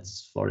another.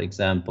 Let's, for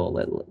example,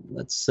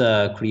 let's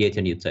create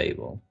a new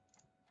table.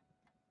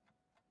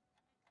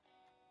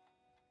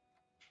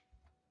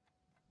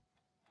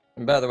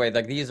 And by the way,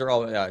 like these are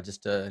all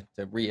just to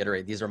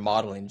reiterate, these are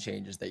modeling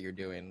changes that you're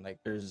doing. Like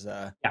there's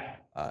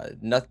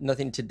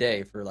nothing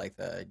today for like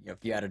the, you know,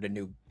 if you added a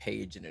new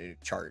page and a new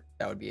chart,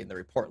 that would be in the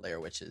report layer,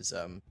 which is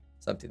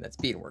something that's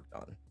being worked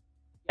on.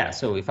 Yeah,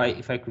 so if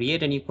I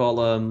create a new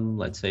column,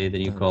 let's say the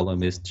new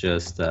column is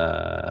just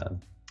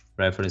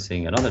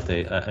referencing another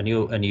a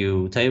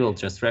new table,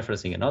 just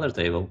referencing another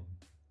table,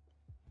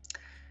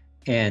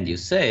 and you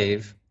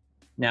save.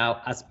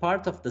 Now, as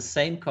part of the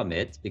same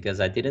commit,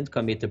 because I didn't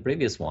commit the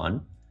previous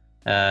one,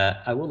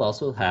 I will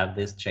also have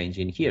this change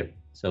in here.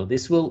 So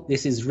this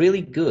is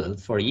really good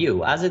for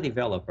you as a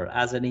developer,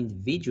 as an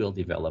individual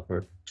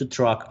developer, to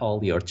track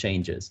all your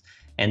changes.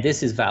 And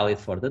this is valid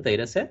for the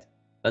dataset,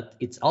 but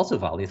it's also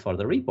valid for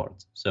the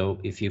report. So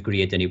if you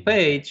create a new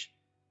page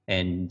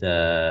and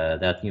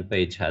that new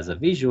page has a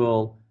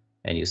visual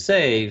and you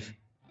save,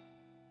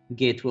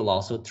 Git will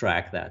also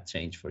track that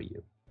change for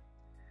you.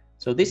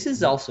 So this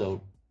is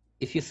also,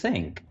 if you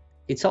think,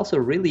 it's also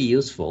really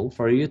useful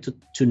for you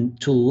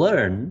to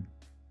learn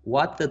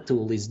what the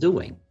tool is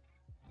doing,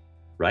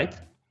 right?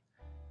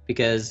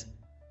 Because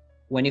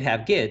when you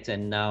have Git,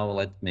 and now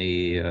let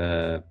me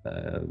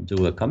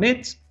do a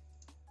commit,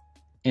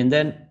 and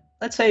then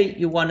let's say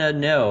you want to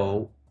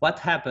know what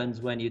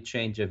happens when you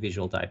change a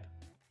visual type.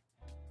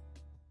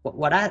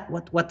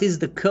 what is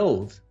the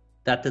code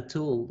that the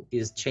tool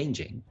is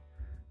changing.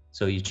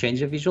 So you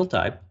change the visual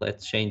type.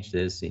 Let's change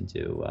this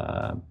into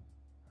I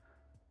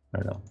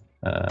don't know,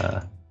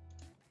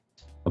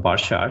 a bar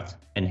chart,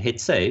 and hit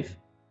save.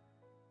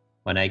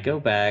 When I go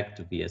back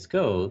to VS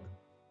Code,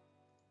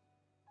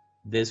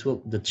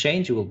 the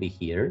change will be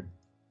here.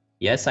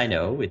 Yes, I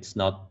know it's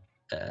not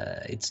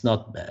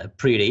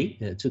pretty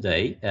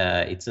today.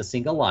 It's a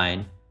single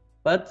line,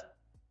 but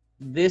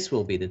this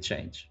will be the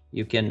change.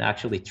 You can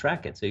actually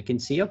track it, so you can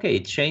see, okay,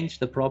 it changed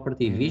the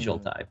property visual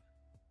type.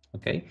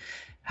 Okay,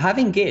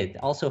 having Git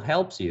also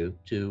helps you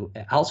to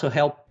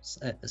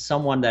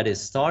someone that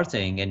is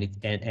starting,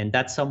 and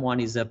that someone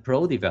is a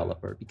pro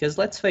developer, because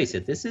let's face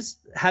it, this is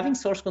having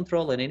source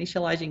control and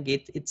initializing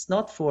Git. It's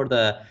not for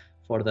the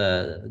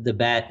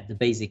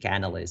basic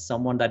analyst,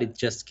 someone that it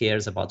just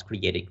cares about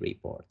creating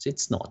reports.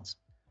 It's not.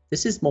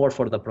 This is more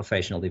for the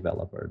professional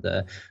developer,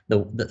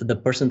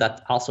 the person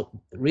that also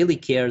really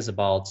cares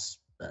about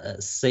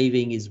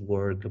saving his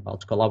work,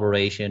 about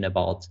collaboration,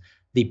 about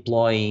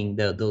deploying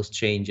those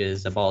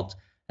changes, about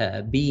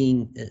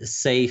being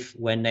safe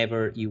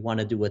whenever you want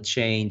to do a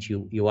change.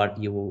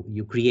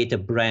 You create a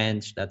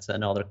branch. That's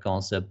another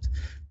concept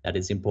that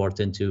is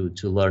important to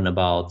learn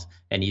about,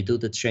 and you do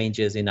the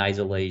changes in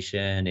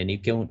isolation, and you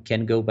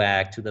can go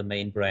back to the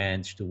main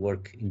branch to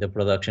work in the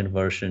production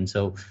version.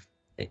 So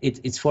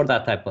it's for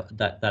that type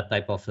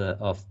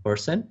of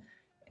person,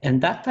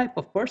 and that type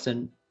of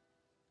person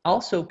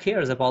also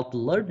cares about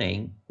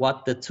learning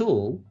what the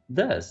tool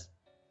does.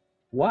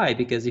 Why?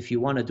 Because if you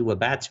want to do a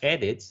batch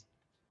edit,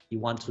 you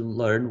want to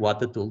learn what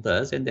the tool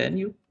does, and then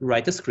you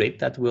write a script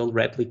that will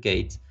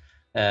replicate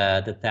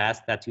the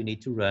task that you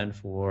need to run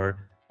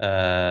for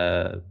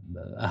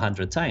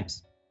 100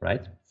 times,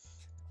 right?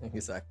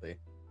 Exactly.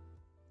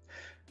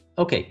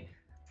 Okay,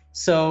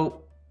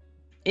 so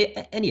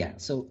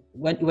so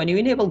when you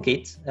enable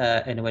Git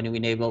and when you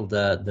enable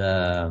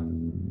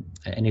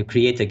and you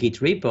create a Git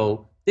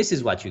repo, this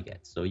is what you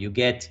get. So you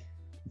get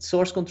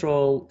source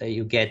control,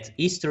 you get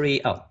history.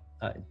 I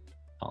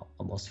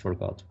almost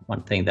forgot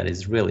one thing that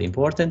is really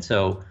important.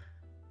 So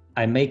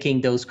I'm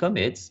making those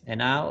commits, and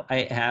now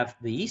I have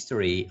the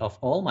history of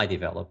all my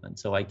development.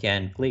 So I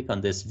can click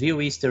on this view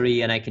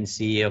history, and I can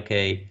see,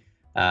 okay,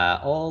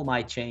 all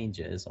my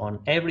changes. On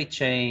every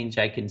change,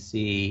 I can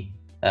see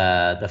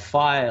the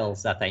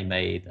files that I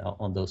made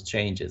on those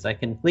changes. I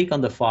can click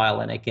on the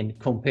file and I can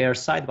compare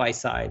side by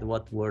side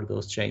what were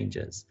those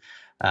changes.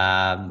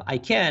 I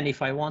can,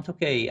 if I want,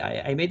 okay,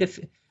 I made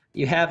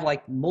you have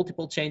like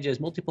multiple changes,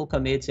 multiple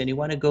commits, and you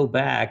want to go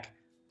back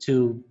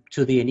to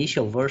the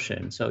initial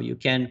version. So you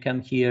can come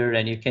here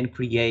and you can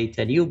create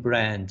a new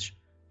branch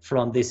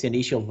from this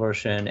initial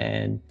version,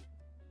 and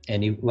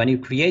when you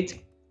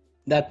create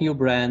that new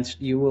branch,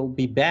 you will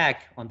be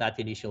back on that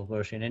initial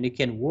version, and you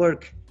can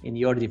work in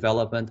your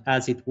development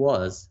as it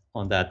was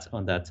on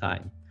that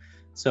time.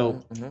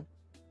 So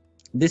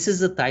this is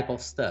the type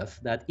of stuff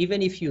that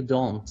even if you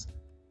don't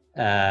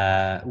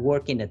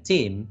work in a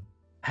team,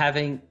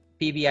 having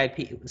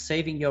PBIP,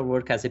 saving your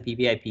work as a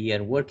PBIP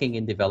and working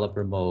in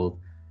developer mode,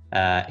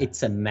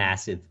 it's a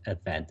massive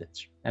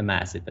advantage.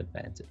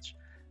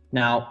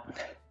 Now,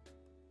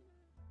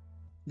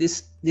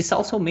 this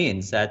also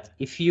means that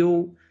if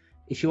you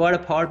are a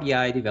Power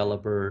BI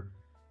developer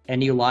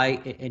and you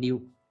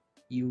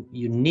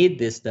need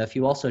this stuff,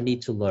 you also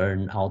need to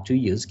learn how to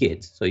use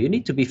Git. So you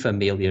need to be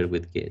familiar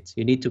with Git.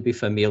 You need to be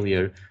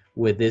familiar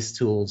with these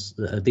tools,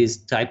 these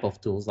type of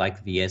tools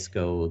like VS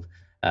Code,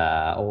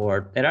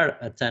 or there are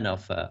a ton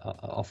of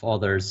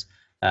others.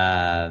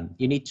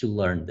 You need to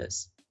learn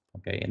this,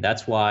 okay? And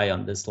that's why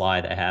on this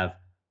slide I have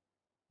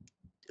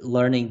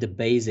learning the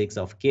basics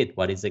of Git.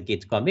 What is a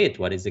Git commit?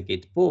 What is a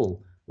Git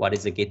pull? What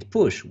is a Git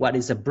push? What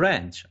is a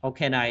branch? How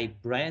can I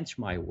branch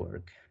my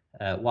work?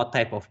 What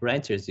type of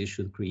branches you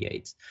should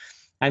create?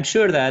 I'm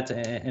sure that,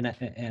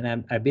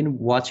 I've been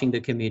watching the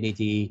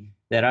community.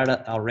 There are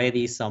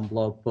already some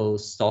blog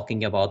posts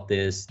talking about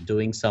this,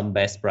 doing some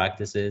best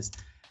practices.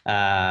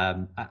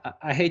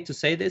 I hate to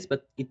say this,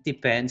 but it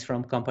depends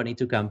from company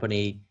to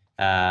company.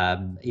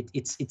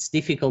 It's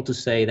difficult to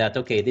say that,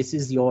 okay, this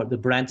is the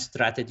brand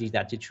strategy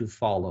that you should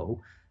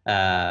follow.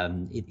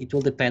 It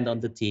will depend on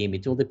the team.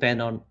 It will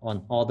depend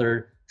on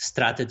other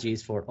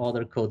strategies for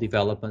other code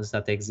developments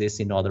that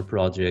exist in other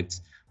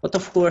projects. But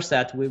of course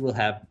that we will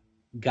have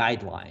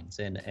guidelines,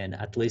 and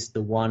at least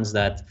the ones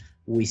that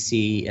we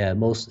see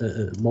most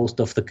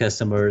of the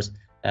customers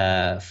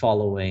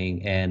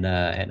following, and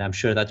I'm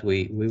sure that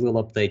we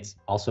will update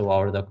also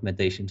our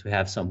documentation to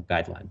have some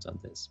guidelines on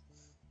this.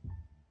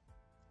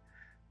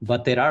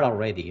 But there are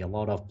already a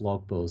lot of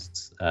blog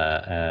posts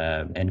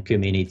and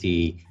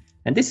community,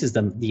 and this is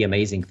the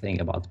amazing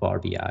thing about Power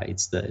BI.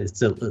 It's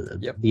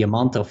the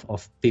amount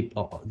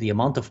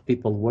of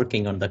people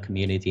working on the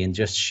community and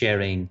just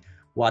sharing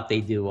what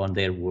they do on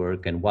their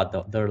work and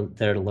what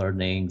their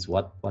learnings,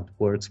 what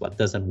works, what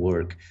doesn't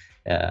work.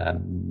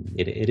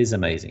 It is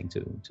amazing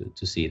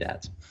to see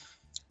that.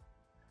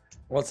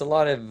 Well, it's a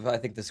lot of, I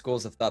think, the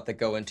schools of thought that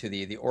go into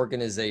the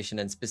organization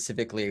and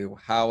specifically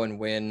how and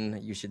when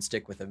you should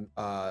stick with the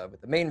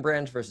main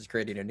branch versus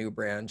creating a new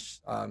branch.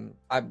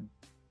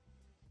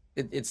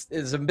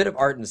 It's a bit of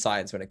art and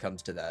science when it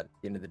comes to that at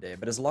the end of the day.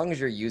 But as long as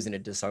you're using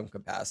it to some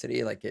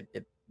capacity, like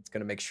it's going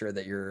to make sure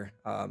that you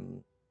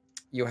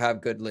have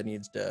good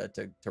lineage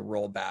to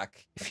roll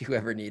back if you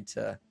ever need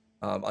to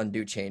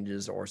undo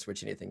changes or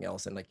switch anything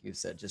else. And like you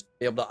said, just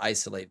be able to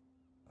isolate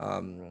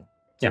Yeah.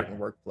 certain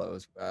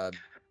workflows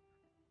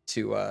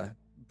to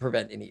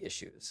prevent any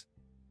issues.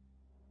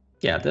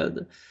 Yeah,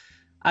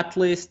 at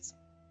least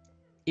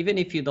even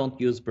if you don't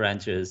use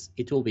branches,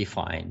 it will be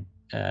fine.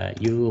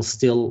 You will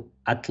still,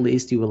 at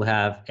least you will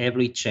have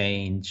every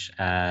change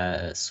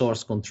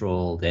source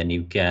control, then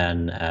you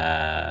can,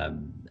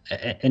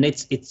 and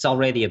it's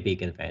already a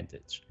big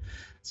advantage.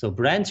 So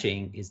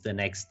branching is the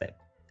next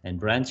step. And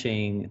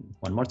branching,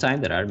 one more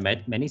time, there are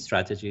many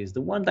strategies.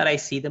 The one that I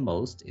see the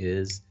most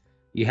is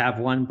you have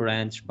one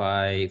branch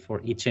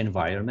for each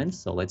environment.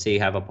 So let's say you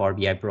have a Power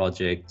BI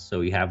project. So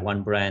you have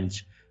one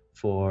branch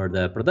for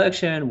the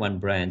production, one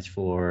branch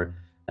for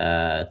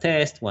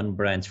test, one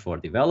branch for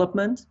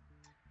development.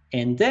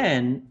 And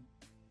then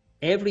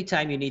every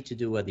time you need to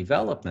do a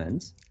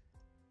development,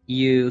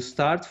 you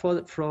start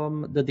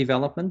from the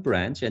development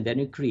branch, and then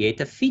you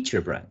create a feature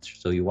branch.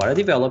 So you are a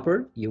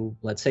developer.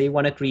 Let's say you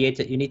want to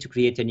you need to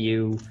create a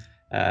new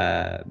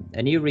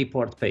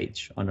report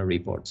page on a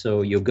report.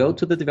 So you go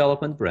to the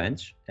development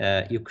branch,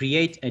 you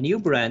create a new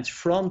branch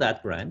from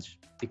that branch,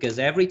 because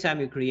every time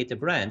you create a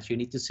branch, you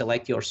need to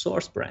select your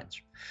source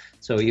branch.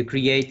 So you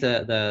create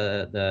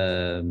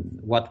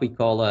what we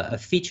call a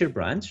feature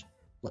branch,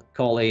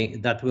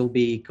 that will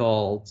be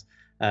called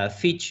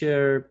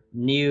feature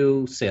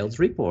new sales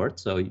report.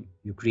 So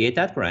you create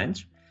that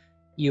branch,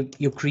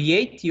 you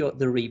create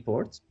the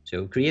report.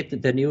 So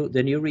create the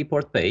new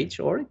report page,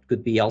 or it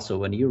could be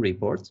also a new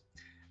report.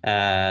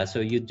 So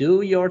you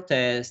do your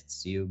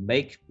tests, you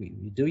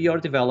do your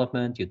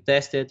development, you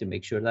test it, you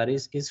make sure that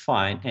is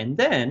fine, and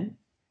then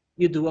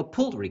you do a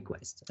pull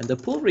request. And the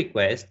pull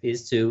request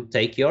is to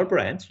take your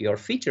branch, your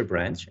feature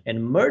branch,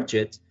 and merge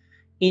it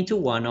into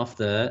one of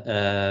the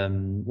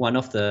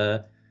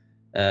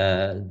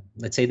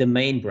let's say the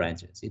main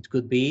branches. It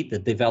could be the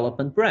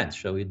development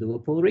branch. So you do a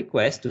pull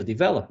request to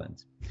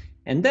development,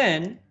 and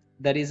then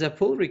there is a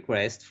pull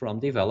request from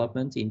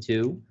development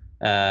into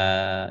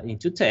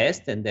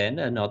test, and then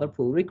another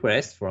pull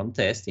request from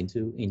test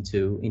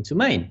into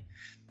main.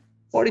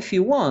 Or if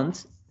you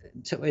want,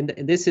 and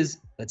this is,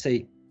 let's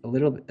say, a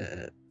little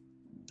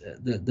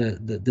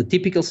the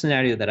typical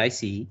scenario that I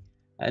see.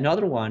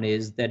 Another one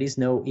is there is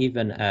no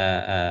even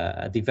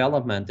a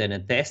development and a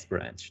test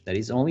branch. There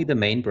is only the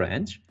main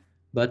branch,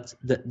 but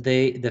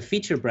the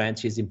feature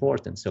branch is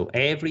important. So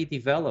every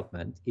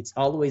development, it's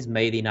always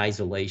made in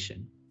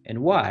isolation.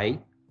 And why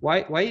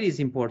it is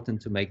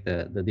important to make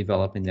the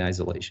development in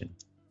isolation?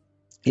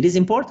 It is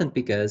important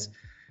because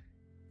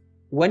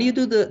when you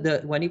do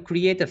when you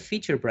create a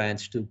feature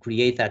branch to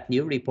create that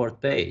new report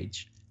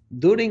page,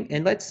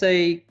 and let's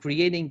say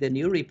creating the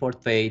new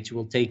report page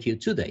will take you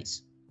 2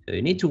 days. So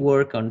you need to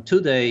work on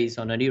 2 days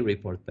on a new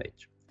report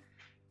page.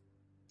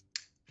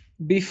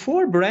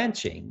 Before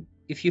branching,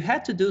 if you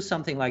had to do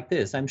something like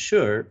this, I'm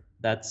sure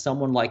that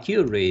someone like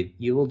you, Reed,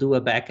 you will do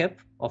a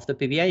backup of the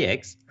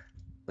PBIX.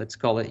 Let's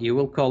call it, you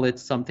will call it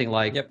something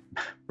like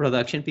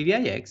production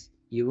PBIX.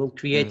 You will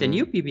create a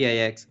new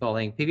PBIX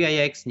calling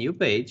PBIX new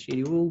page, and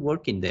you will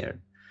work in there.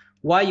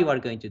 Why you are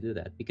going to do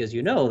that? Because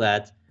you know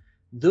that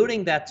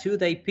during that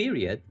 2-day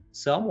period,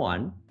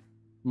 someone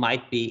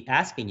might be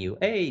asking you,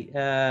 hey,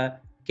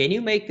 can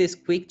you make this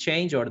quick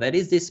change, or there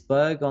is this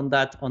bug on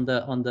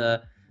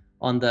the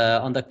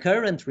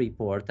current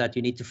report that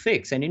you need to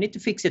fix, and you need to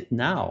fix it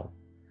now.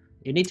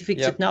 You need to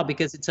fix it now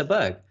because it's a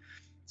bug.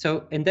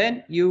 So, and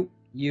then you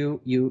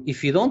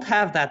if you don't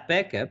have that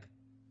backup,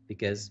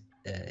 because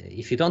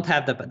if you don't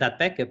have that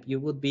backup, you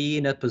would be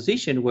in a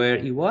position where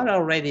you are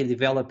already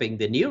developing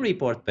the new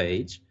report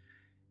page,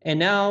 and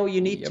now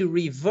you need to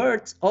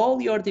revert all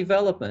your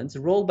developments,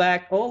 roll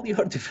back all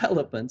your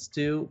developments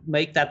to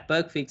make that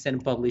bug fix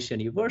and publish a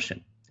new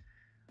version.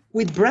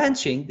 With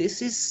branching,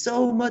 this is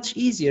so much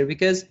easier,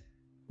 because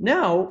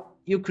now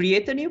you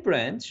create a new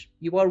branch,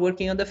 you are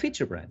working on the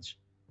feature branch.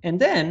 And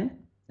then,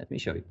 let me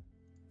show you.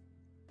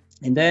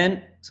 And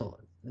then, so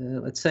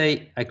let's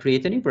say I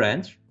create a new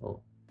branch.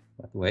 Oh,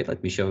 wait,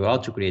 let me show you how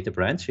to create a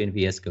branch in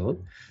VS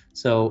Code.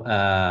 So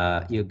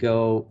you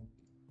go,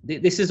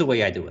 this is the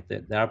way I do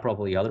it. There are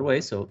probably other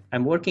ways. So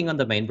I'm working on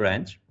the main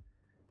branch.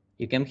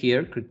 You come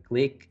here,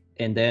 click,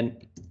 and then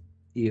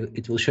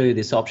it will show you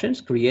these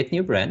options, create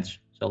new branch.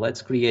 So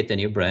let's create a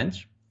new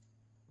branch.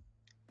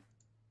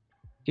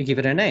 You give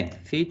it a name,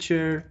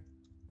 feature,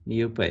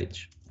 new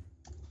page.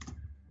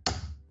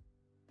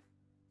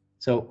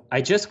 So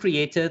I just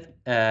created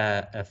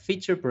a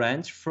feature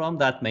branch from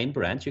that main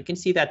branch. You can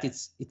see that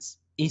it's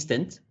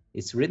instant,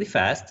 it's really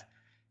fast.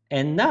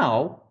 And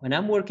now, when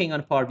I'm working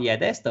on Power BI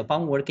Desktop,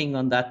 I'm working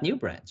on that new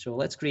branch. So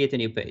let's create a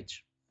new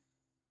page.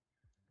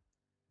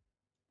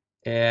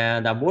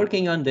 And I'm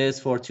working on this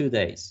for 2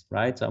 days,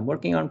 right? So I'm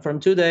working on from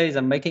 2 days,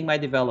 I'm making my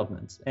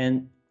developments.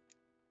 And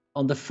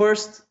on the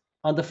first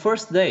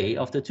day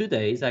of the 2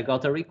 days, I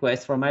got a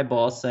request from my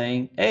boss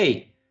saying,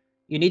 hey,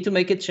 you need to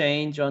make a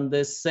change on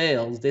this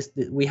sales.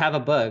 We have a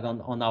bug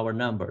on our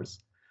numbers.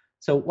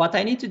 So what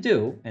I need to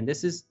do, and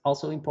this is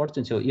also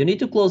important, so you need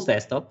to close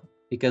desktop,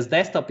 because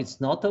desktop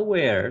is not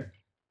aware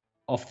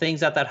of things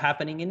that are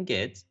happening in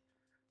Git.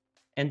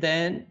 And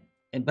then,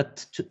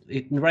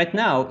 right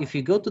now, if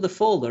you go to the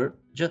folder,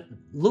 just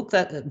look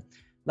at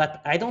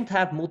that I don't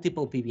have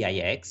multiple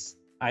PBIX.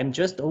 I'm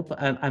just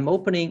I'm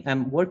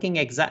working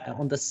exactly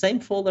on the same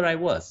folder I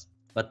was,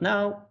 but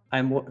now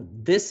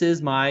this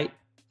is my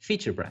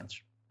feature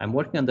branch. I'm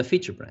working on the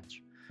feature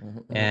branch.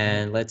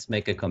 And let's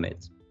make a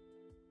commit.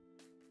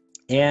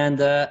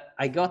 And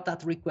I got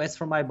that request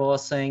from my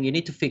boss saying you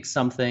need to fix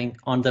something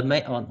on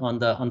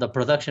the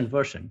production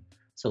version.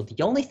 So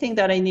the only thing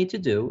that I need to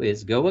do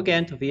is go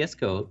again to VS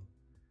Code,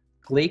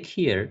 click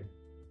here,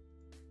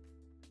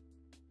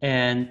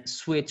 and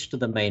switch to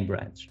the main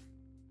branch.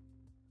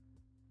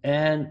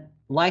 And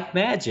like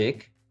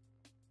magic,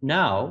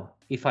 now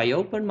if I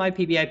open my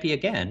PBIP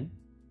again,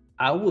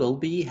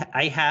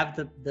 I have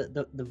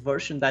the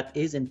version that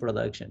is in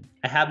production.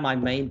 I have my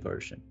main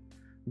version.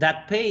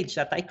 That page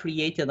that I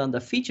created on the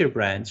feature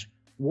branch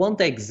won't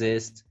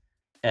exist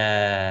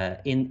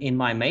in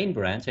my main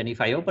branch, and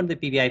if I open the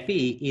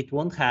PBIP, it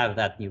won't have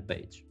that new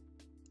page.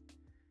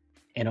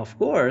 And of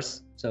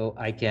course, so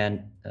I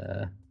can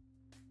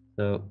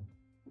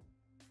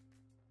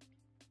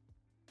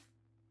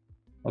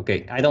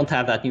okay, I don't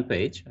have that new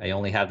page. I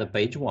only have the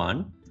page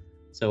 1.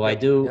 So I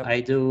do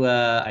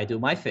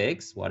my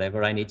fix,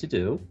 whatever I need to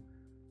do.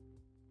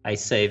 I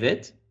save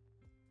it.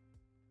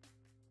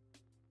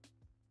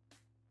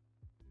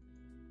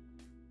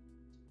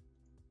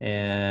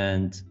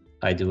 And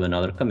I do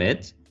another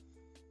commit.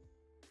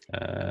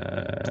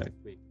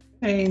 Quick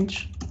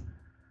change.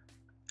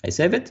 I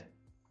save it.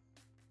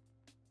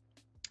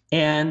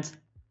 And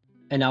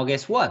now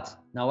guess what?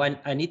 Now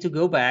I need to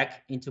go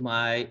back into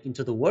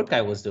the work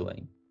I was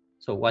doing.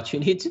 So what you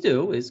need to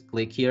do is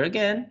click here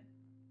again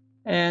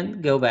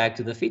and go back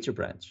to the feature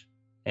branch.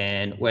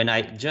 And when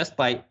just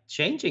by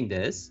changing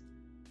this,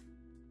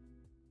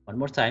 one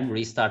more time,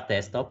 restart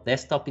desktop.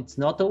 Desktop, it's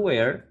not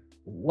aware.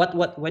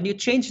 When you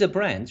change the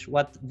branch,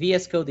 what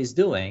VS Code is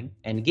doing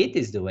and Git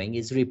is doing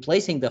is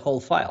replacing the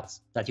whole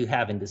files that you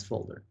have in this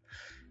folder.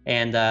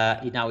 And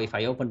now if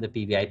I open the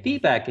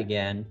PBIP back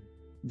again,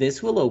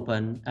 this will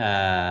open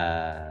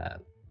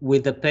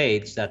with the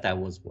page that I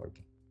was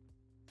working.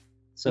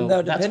 So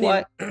now, that's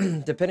why,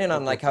 depending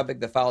on like how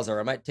big the files are,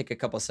 it might take a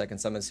couple of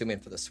seconds, I'm assuming,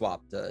 for the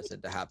swap to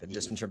happen,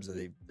 just in terms of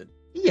the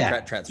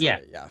transfer.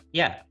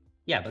 Yeah.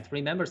 But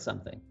remember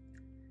something.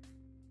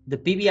 The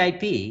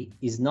PBIP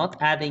is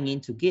not adding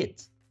into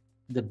Git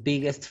the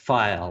biggest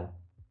file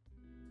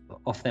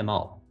of them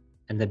all.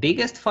 And the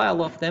biggest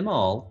file of them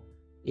all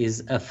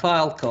is a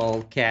file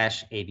called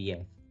cache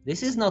ABF.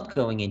 This is not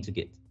going into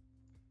Git.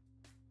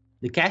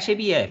 The cache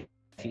ABF,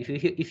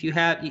 if you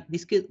have,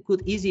 this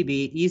could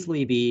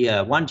easily be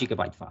a 1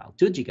 GB file,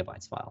 2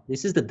 GB file.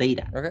 This is the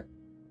data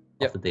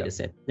of the data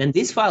set. Then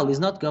this file is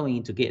not going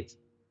into Git,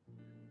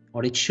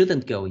 or it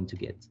shouldn't go into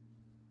Git.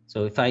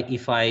 So if I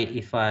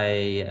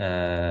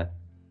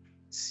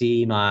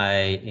see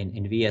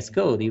in VS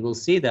Code, you will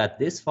see that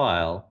this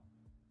file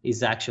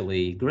is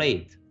actually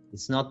great.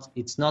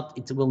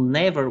 It will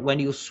never, when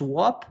you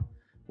swap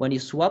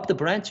the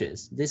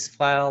branches, this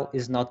file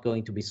is not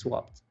going to be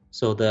swapped.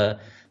 So the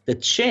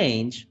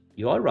change,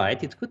 you are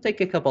right, it could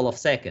take a couple of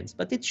seconds,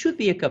 but it should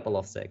be a couple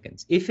of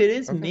seconds. If it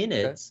is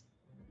minutes,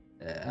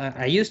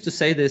 I used to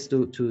say this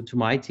to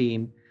my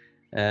team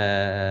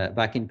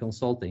back in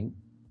consulting.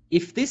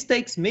 If this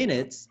takes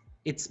minutes,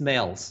 it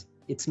smells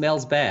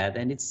bad,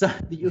 and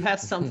you have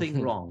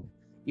something wrong.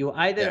 You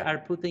either are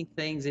putting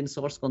things in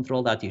source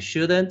control that you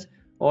shouldn't,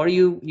 or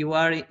you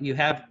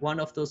have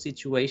one of those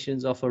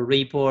situations of a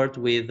report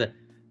with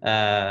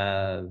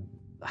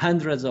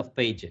hundreds of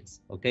pages.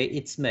 Okay,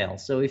 it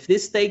smells. So if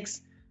this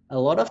takes a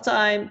lot of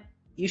time,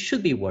 you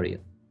should be worried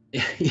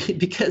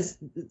because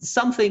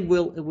something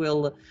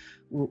will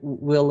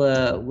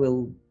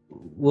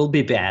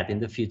be bad in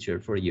the future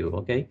for you.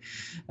 Okay,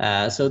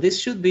 so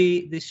this should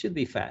be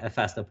a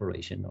fast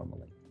operation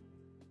normally.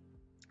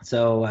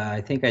 So I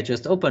think I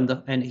just opened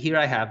and here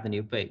I have the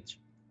new page.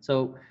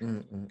 So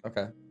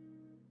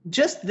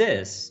just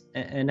this,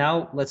 and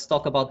now let's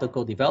talk about the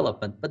code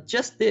development. But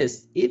just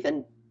this,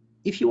 even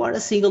if you are a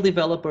single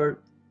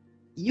developer,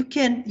 you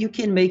can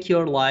make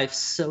your life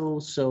so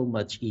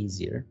much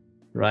easier,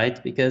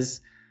 right?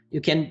 Because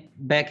you can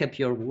back up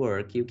your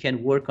work, you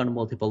can work on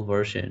multiple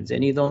versions,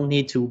 and you don't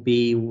need to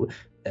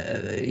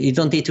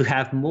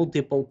have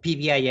multiple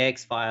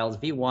PBIX files,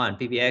 V1,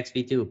 PBX,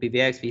 V2,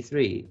 PBX,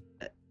 V3.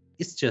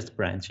 It's just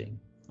branching,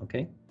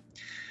 okay?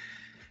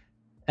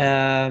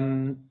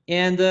 And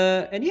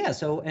yeah,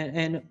 so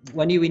and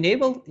when you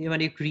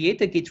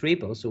create a Git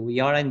repo, so we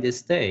are in this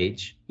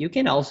stage, you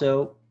can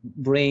also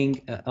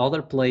bring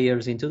other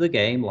players into the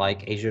game,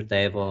 like Azure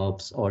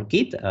DevOps or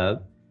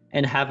GitHub,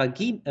 and have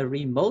a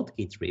remote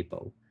Git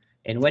repo.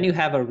 And when you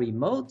have a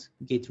remote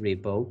Git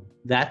repo,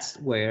 that's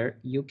where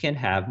you can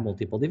have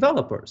multiple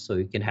developers. So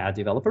you can have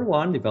developer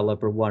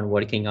one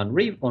working on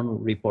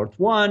report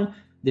one,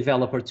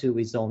 developer two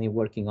is only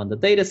working on the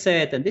data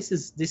set. And this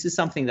is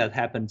something that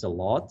happens a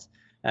lot.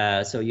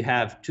 So you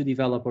have two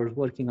developers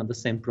working on the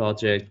same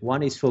project.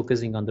 One is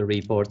focusing on the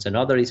reports,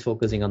 another is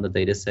focusing on the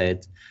data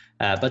set,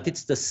 but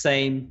it's the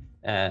same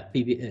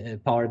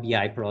Power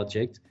BI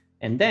project.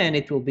 And then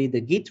it will be the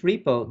Git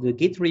repo, the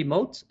Git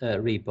remote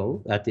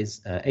repo, that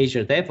is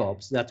Azure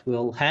DevOps, that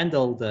will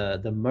handle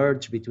the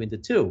merge between the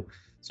two.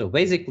 So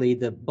basically,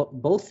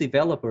 both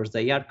developers,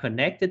 they are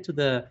connected to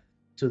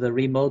the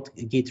remote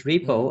Git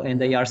repo,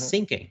 and they are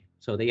syncing.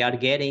 So they are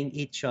getting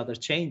each other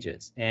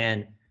changes.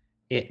 And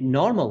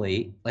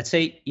normally, let's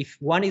say if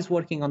one is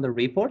working on the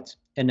report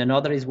and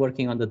another is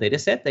working on the data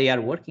set, they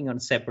are working on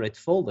separate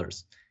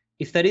folders.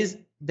 If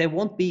there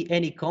won't be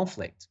any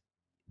conflict,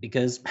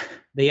 because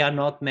they are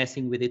not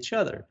messing with each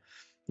other.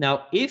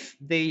 Now, if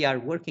they are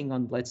working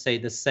on, let's say,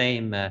 the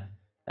same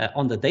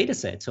on the data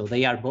set, so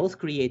they are both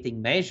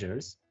creating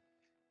measures,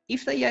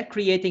 if they are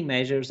creating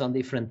measures on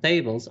different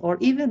tables or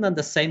even on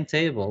the same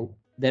table,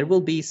 there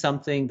will be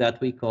something that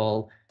we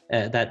call,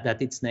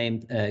 that it's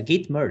named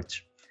Git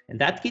merge. And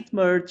that Git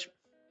merge,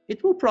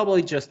 it will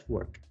probably just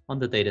work on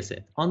the data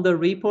set. On the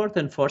report,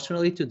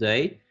 unfortunately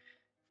today,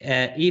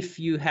 if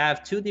you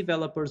have two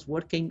developers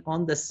working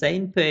on the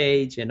same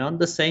page and on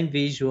the same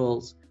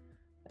visuals,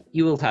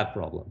 you will have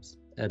problems.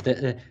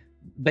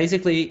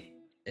 Basically,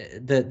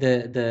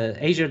 the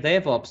Azure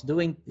DevOps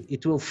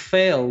it will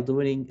fail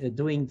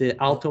doing the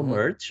auto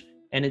merge,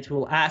 and it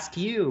will ask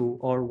you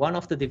or one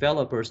of the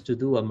developers to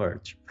do a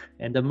merge.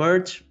 And the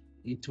merge,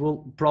 it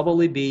will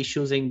probably be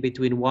choosing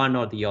between one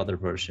or the other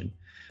version.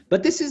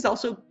 But this is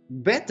also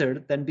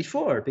better than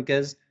before,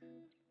 because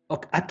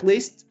at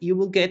least you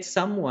will get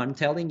someone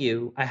telling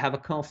you, I have a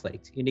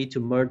conflict. You need to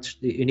merge,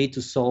 you need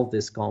to solve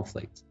this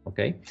conflict,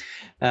 okay?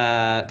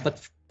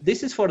 But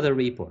this is for the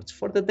reports.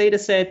 For the data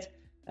set,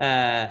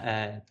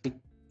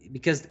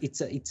 because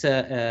it's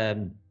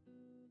a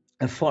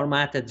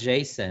formatted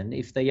JSON,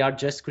 if they are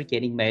just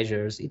creating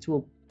measures, it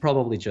will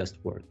probably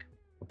just work,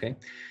 okay?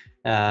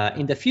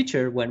 In the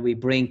future, when we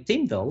bring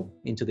Tyndall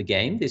into the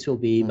game, this will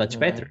be much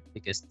better,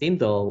 because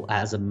Tyndall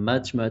has a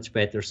much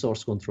better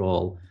source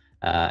control,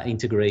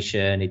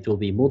 integration. It will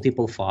be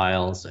multiple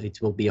files. It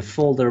will be a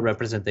folder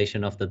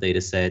representation of the data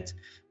set.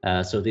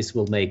 So this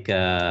will make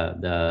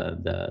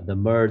the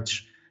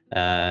merge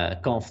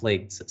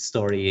conflict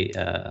story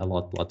a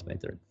lot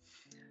better.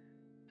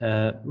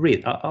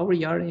 Reed, are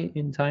we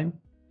in time?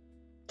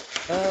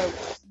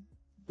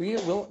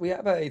 We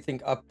have, I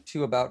think, up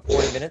to about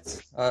 40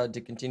 minutes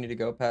to continue to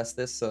go past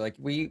this. So like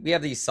we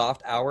have the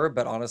soft hour,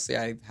 but honestly,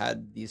 I've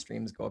had these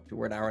streams go up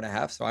to an hour and a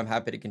half. So I'm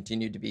happy to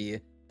continue to be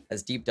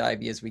as deep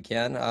divey as we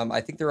can.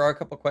 I think there are a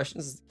couple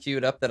questions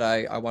queued up that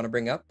I want to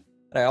bring up.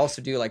 And I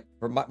also do like,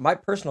 for my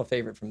personal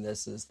favorite from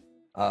this is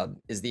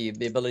the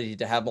ability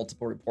to have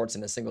multiple reports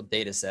in a single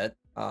data set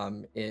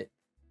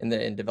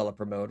in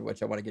developer mode,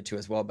 which I want to get to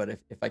as well. But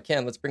if I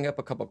can, let's bring up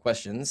a couple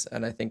questions,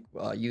 and I think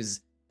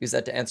use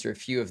that to answer a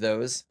few of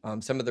those.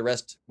 Some of the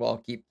rest, I'll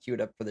keep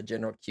queued up for the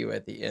general queue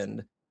at the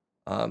end.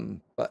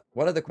 But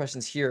one of the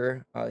questions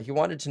here, he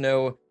wanted to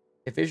know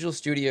if Visual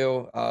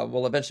Studio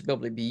will eventually be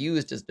able to be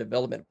used as a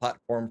development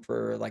platform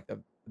for like the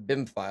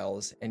BIM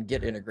files and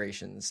Git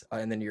integrations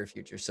in the near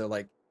future. So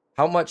like,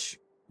 how much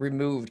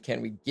removed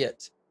can we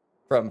get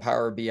from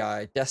Power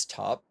BI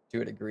desktop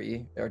to a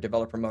degree, or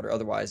developer mode or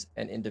otherwise,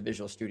 and into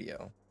Visual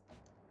Studio?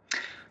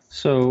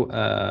 So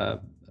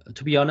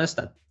to be honest,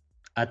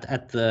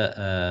 at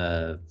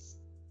the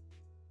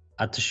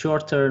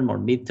short term or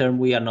midterm,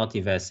 we are not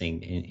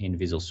investing in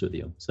Visual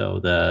Studio. So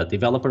the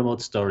developer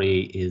mode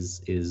story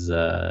is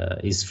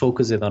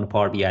focused on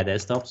Power BI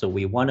desktop. So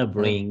we want to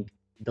bring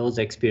those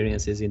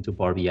experiences into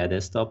Power BI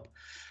desktop.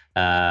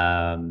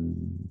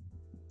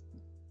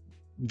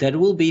 There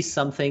will be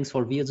some things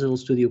for Visual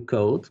Studio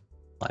Code,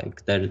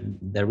 like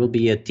there will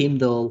be a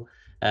Tyndall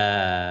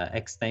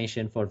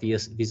extension for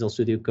Visual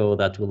Studio Code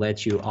that will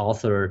let you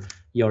author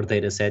your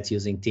data sets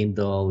using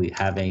Tyndall,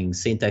 having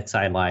syntax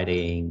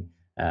highlighting,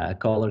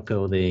 color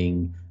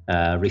coding,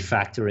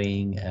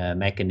 refactoring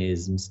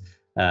mechanisms.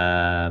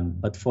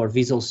 But for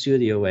Visual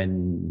Studio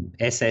and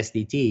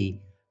SSDT,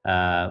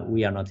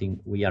 we are not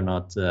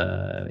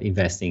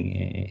investing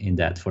in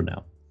that for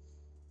now.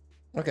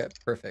 Okay,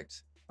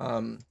 perfect.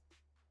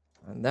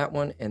 On that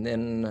one, and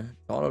then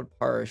Donald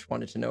Parrish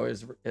wanted to know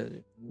is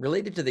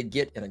related to the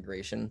Git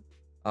integration.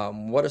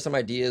 What are some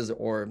ideas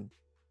or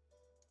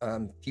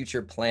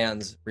future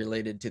plans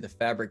related to the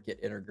Fabric Git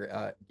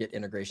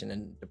integration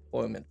and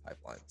deployment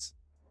pipelines?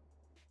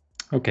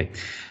 Okay,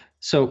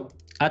 so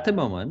at the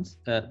moment,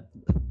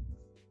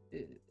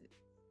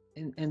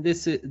 and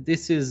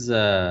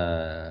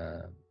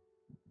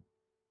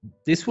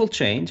this will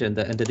change, and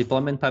the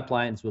deployment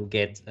pipelines will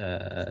get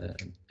a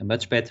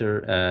much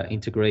better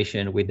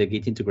integration with the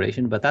Git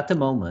integration. But at the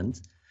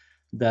moment,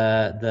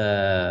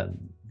 the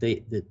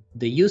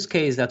use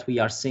case that we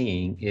are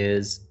seeing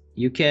is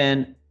you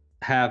can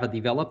have a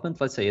development,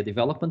 let's say a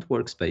development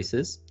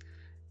workspaces,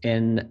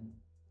 and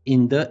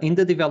in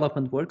the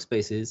development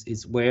workspaces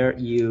is where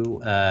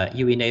you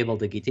you enable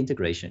the Git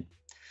integration,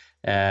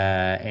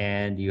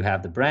 and you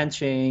have the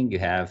branching, you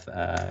have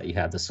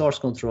the source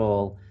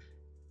control.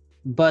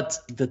 But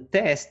the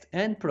test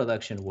and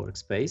production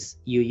workspace,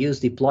 you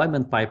use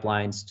deployment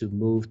pipelines to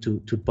move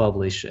to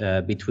publish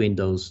between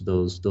those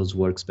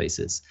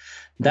workspaces.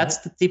 That's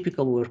the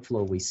typical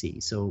workflow we see.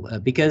 So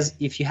because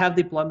if you have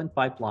deployment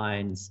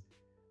pipelines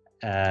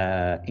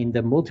in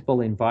the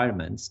multiple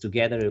environments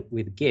together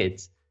with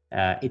Git,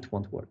 it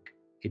won't work.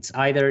 It's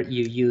either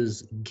you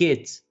use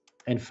Git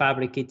and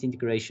Fabric Git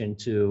integration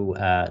to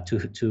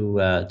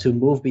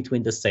move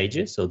between the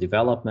stages, so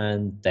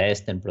development,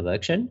 test, and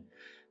production.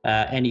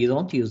 And you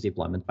don't use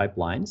deployment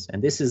pipelines,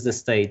 and this is the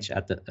stage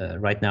at the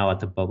right now at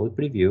the public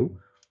preview.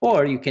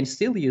 Or you can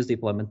still use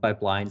deployment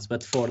pipelines,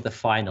 but for the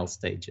final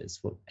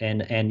stages,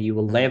 and you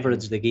will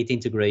leverage the Git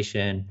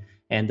integration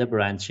and the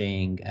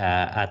branching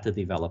at the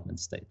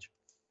development stage.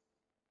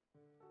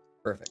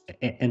 Perfect.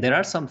 And there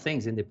are some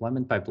things in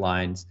deployment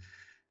pipelines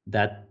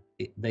that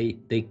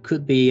they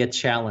could be a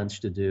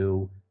challenge to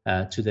do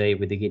today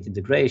with the Git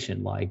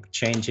integration, like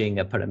changing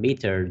a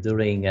parameter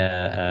during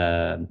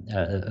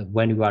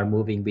when you are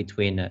moving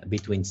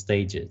between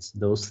stages.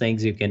 Those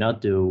things you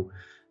cannot do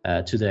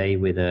today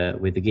with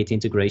the Git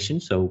integration.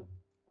 So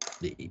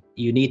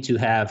you need to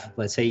have,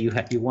 let's say you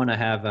want to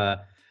have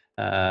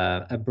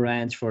a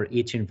branch for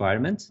each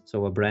environment,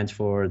 so a branch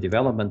for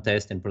development,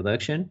 test, and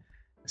production.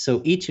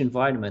 So each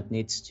environment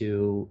needs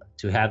to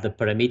have the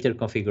parameter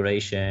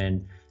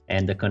configuration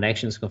and the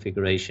connections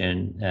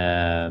configuration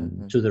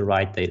to the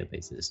right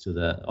databases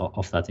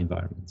of that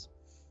environment.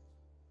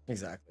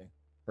 Exactly.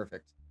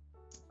 Perfect.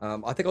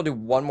 I think I'll do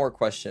one more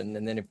question,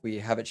 and then if we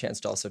have a chance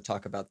to also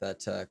talk about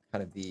that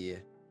kind of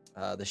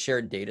the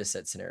shared data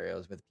set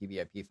scenarios with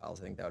PBIP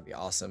files, I think that would be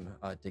awesome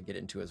to get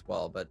into as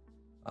well. But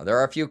there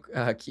are a few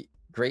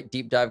great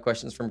deep dive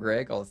questions from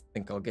Greg. I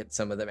think I'll get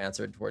some of them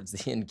answered towards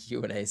the end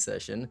Q&A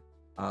session.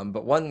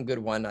 But one good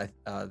one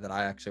that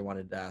I actually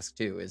wanted to ask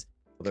too is,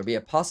 will there be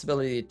a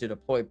possibility to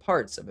deploy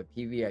parts of a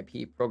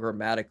PBIP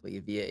programmatically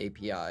via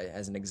API,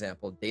 as an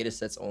example,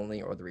 datasets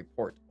only or the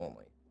report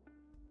only?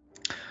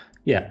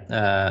 Yeah,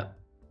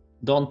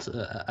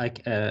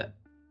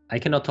 I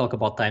cannot talk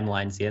about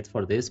timelines yet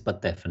for this,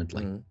 but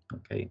definitely.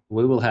 Okay,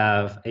 we will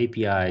have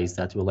APIs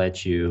that will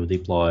let you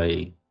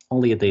deploy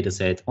only a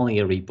dataset, only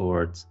a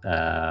report,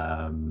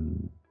 a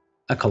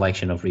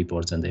collection of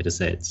reports and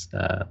datasets.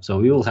 So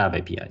we will have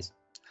APIs.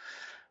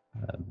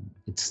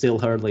 It's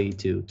still early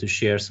to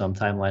share some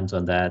timelines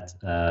on that,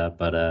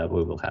 but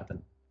we will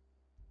happen.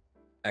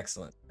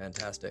 Excellent,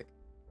 fantastic.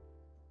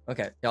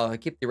 Okay, I'll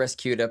keep the rest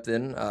queued up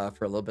then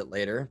for a little bit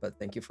later. But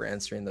thank you for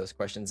answering those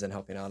questions and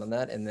helping out on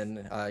that. And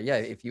then, yeah,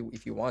 if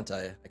you want,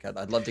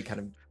 I'd love to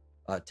kind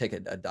of take a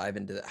dive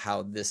into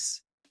how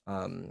this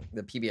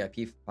the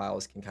PBIP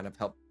files can kind of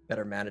help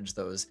better manage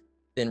those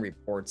thin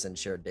reports and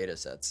shared data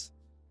sets.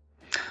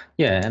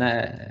 Yeah, and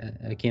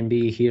I can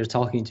be here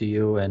talking to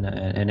you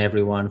and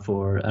everyone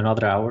for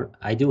another hour.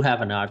 I do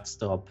have an hard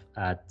stop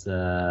at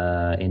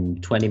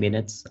in 20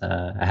 minutes.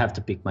 I have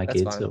to pick my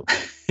kids. So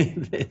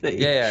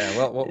yeah.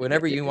 Well,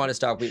 whenever you want to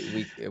stop,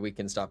 we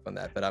can stop on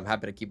that. But I'm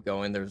happy to keep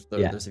going. There's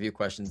a few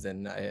questions,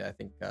 and I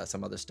think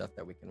some other stuff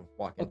that we can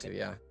walk into.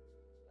 Yeah.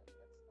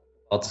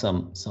 About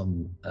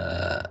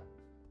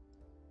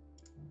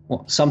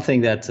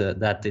something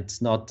that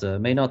it's not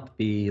may not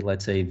be,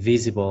 let's say,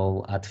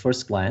 visible at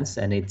first glance,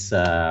 and it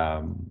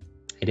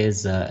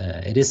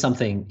is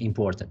something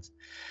important.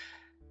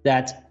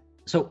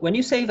 So when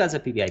you save as a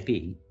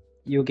PBIP,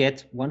 you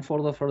get one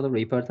folder for the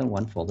report and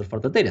one folder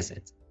for the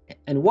dataset.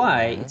 And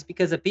why? It's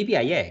because a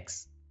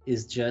PBIX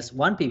is just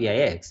one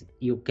PBIX.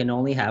 You can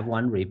only have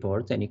one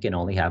report and you can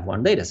only have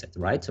one dataset,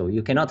 right? So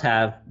you cannot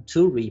have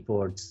two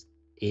reports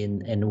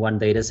in one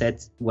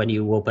dataset when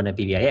you open a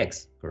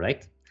PBIX,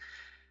 correct?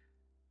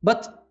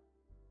 But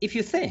if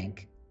you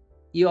think,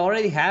 you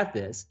already have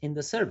this in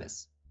the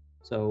service.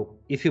 So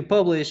if you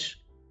publish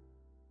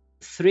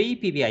 3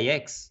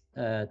 PBIX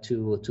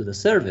to the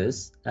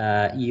service,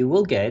 you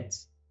will get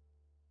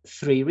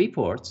 3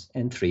 reports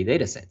and 3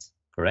 datasets,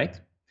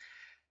 correct?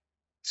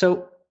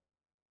 So,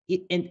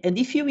 and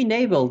if you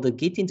enable the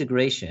Git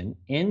integration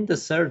in the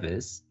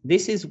service,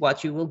 this is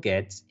what you will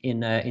get in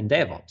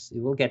DevOps.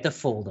 You will get a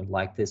folder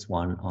like this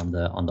one on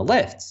the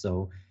left.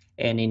 So,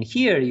 and in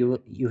here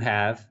you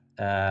have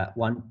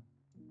one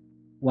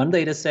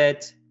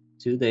dataset,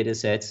 2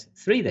 datasets,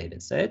 3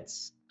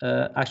 datasets.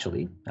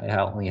 Actually, I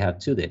only have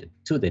 2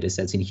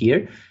 datasets in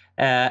here,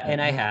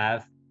 and I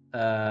have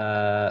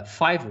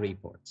 5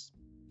 reports.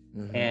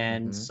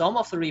 And some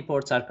of the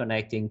reports are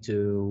connecting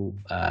to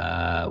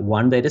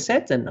one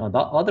dataset, and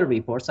other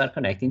reports are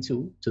connecting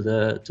to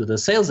the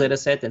sales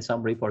dataset, and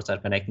some reports are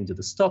connecting to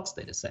the stocks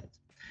dataset.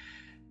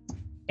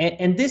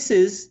 And this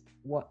is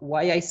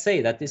why I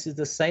say that this is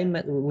the same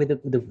with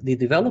the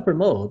developer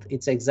mode.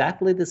 It's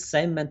exactly the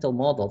same mental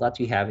model that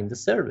you have in the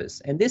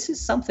service. And this is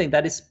something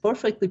that is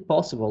perfectly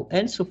possible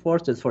and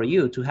supported for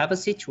you to have a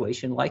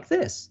situation like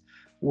this,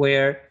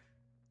 where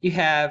you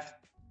have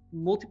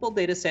multiple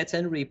data sets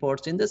and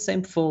reports in the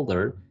same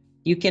folder.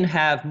 You can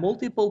have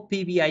multiple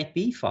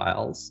PBIP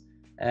files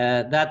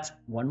that,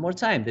 one more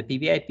time, the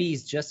PBIP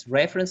is just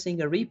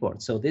referencing a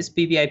report. So this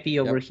PBIP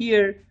over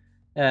here,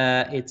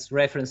 it's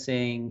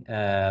referencing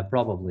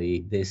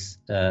probably this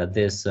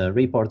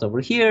report over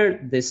here,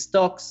 this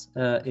stocks,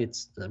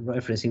 it's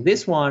referencing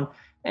this one.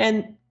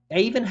 And I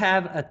even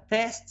have a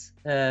test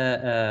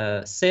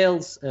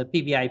sales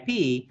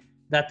PBIP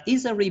that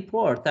is a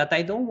report that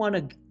I don't want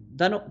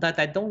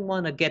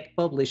to get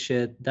published,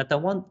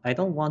 I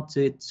don't want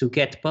to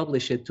get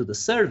published to the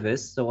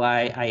service. So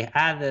I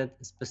added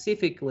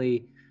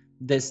specifically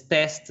this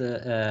test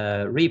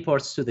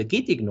reports to the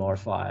gitignore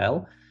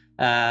file,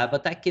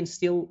 but I can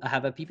still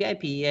have a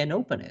PBIP and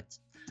open it.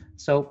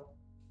 So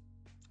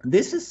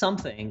this is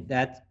something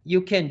that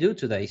you can do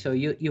today. So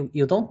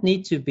you don't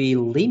need to be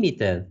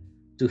limited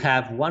to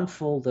have one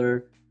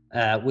folder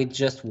with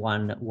just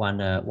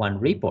one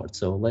report.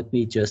 So let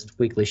me just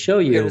quickly show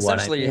you what I mean.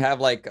 Essentially, you have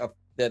like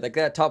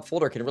that top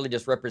folder can really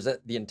just represent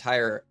the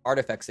entire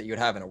artifacts that you'd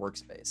have in a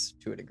workspace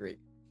to a degree.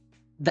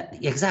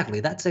 Exactly,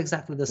 that's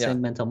exactly the same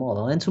mental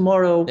model. And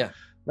tomorrow,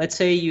 let's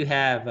say you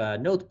have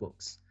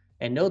notebooks,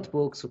 and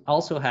notebooks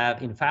also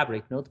have, in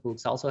Fabric,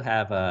 notebooks also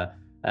have a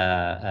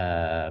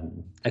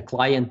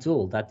client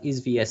tool that is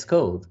VS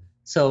Code.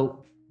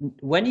 So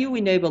when you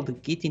enable the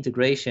Git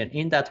integration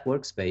in that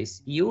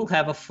workspace, you will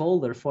have a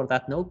folder for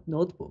that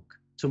notebook.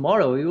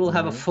 Tomorrow, you will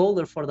have a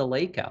folder for the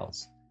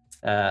lakehouse.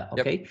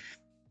 Okay,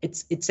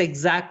 it's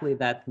exactly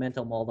that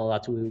mental model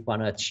that we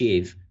want to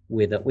achieve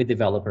with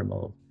developer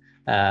mode.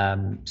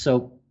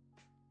 So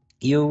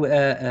you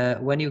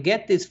when you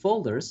get these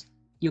folders,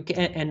 you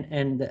can,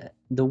 and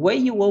the way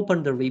you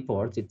open the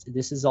report,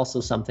 this is also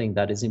something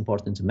that is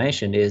important to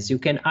mention, is you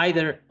can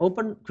either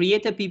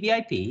create a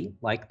PBIP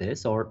like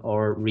this,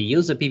 or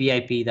reuse a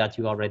PBIP that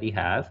you already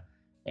have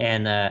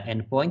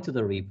and point to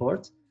the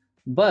report.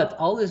 But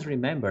always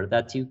remember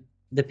that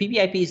the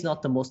PBIP is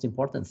not the most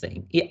important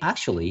thing.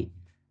 Actually,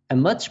 a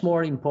much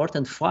more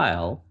important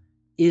file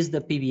is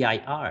the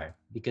PBIR,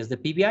 because the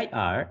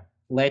PBIR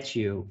lets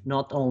you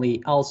not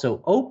only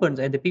also open,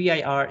 and the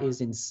PBIR is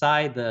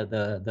inside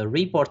the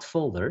report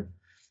folder.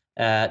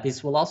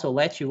 This will also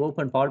let you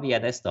open Power BI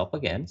Desktop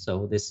again.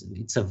 So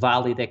it's a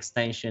valid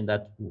extension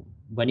that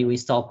when you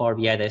install Power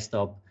BI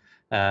Desktop,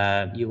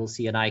 you will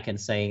see an icon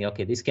saying,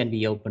 okay, this can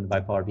be opened by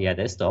Power BI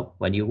Desktop.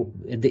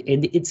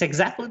 It's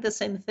exactly the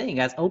same thing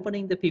as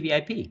opening the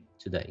PBIP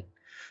today.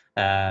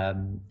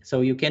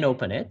 So you can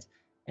open it,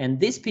 and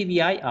this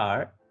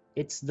PBIR,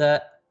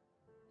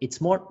 it's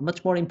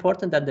much more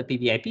important than the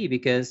PBIP,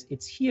 because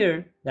it's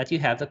here that you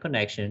have the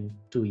connection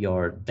to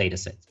your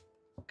dataset.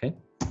 Okay.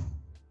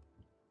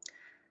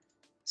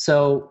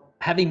 So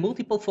having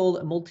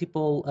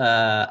multiple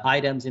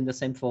items in the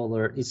same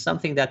folder is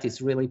something that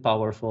is really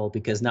powerful,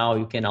 because now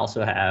you can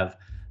also have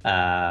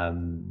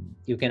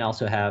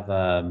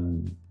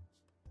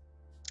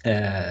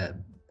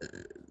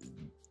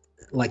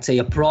like say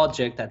a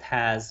project that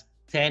has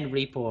 10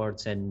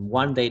 reports and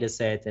one data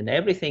set, and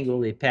everything will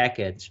be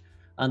packaged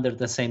under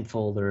the same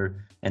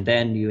folder, and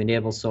then you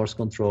enable source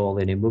control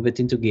and you move it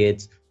into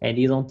Git, and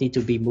you don't need to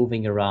be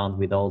moving around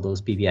with all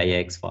those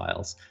PBIX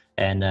files.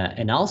 And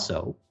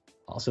also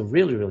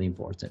really, really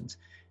important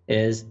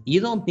is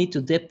you don't need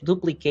to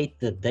duplicate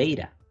the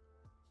data,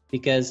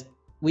 because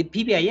with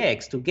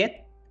PBIX, to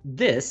get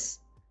this,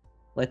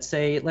 let's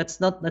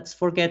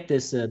forget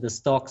this the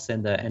stocks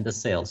and the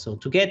sales. So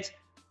to get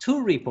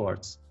two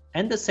reports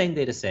and the same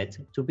data set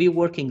to be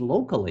working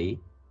locally,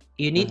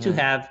 you need to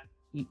have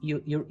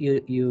you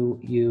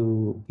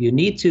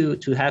need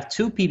to have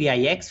two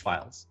PBIX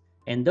files,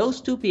 and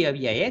those two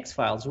PBIX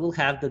files will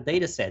have the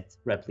data set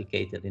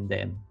replicated in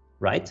them,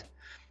 right?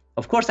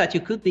 Of course, that you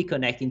could be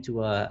connecting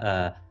to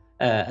a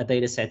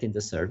data set in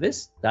the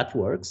service, that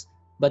works.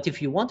 But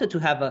if you wanted to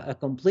have a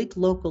complete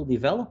local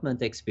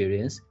development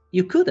experience,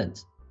 you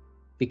couldn't,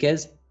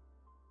 because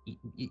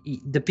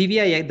both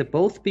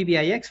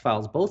PBIX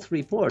files, both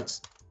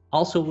reports,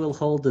 also will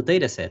hold the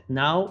data set.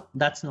 Now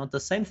that's not the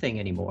same thing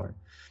anymore.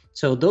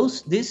 So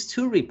these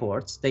two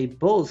reports, they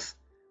both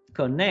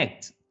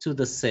connect to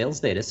the sales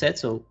data set.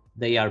 So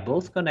they are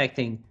both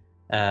connecting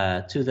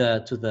to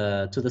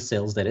the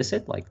sales data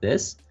set like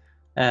this.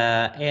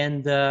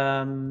 And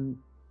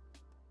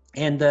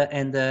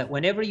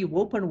whenever you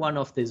open one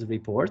of these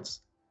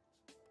reports,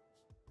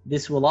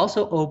 this will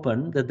also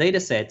open the data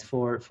set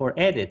for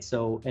edit.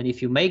 So, and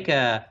if you make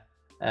a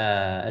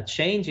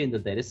change in the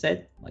data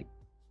set, like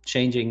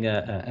changing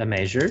a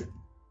measure,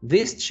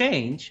 this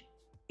change,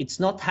 it's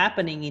not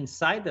happening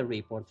inside the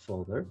report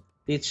folder.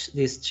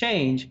 This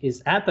change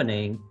is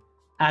happening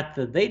at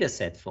the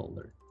dataset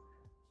folder.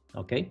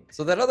 Okay.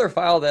 So that other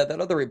file, that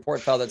other report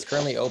file that's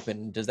currently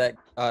open, does that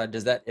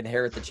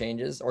inherit the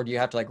changes, or do you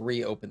have to like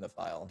reopen the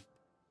file?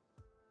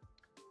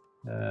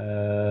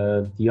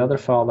 The other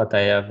file that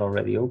I have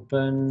already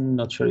opened,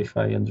 not sure if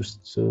I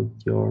understood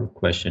your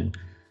question.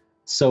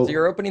 So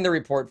you're opening the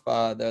report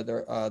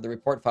the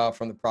report file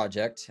from the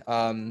project,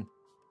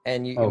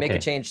 and you make a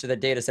change to the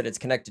data set it's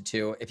connected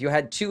to. If you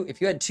had two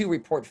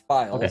report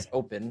files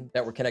open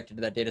that were connected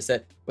to that data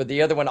set, would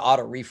the other one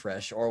auto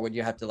refresh, or would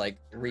you have to like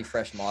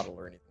refresh model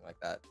or anything like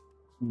that?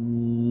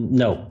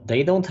 No,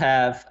 they don't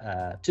have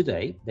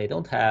today. They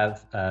don't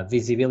have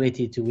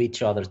visibility to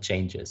each other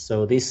changes.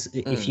 So this,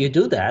 if you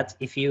do that,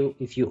 if you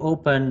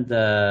open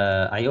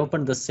I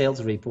opened the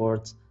sales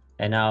report,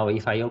 and now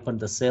if I open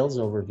the sales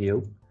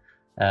overview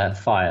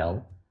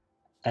file,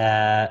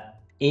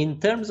 in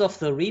terms of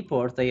the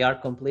report, they are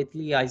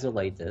completely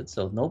isolated,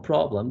 so no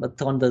problem.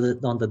 But on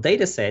the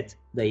data set,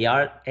 they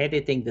are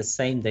editing the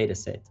same data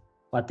set.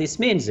 What this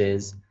means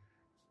is,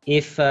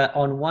 if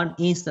on one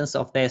instance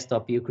of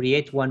desktop you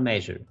create one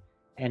measure,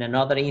 and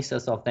another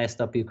instance of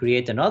desktop you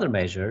create another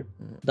measure,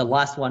 the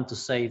last one to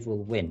save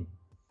will win.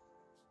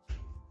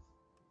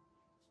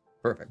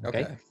 Perfect.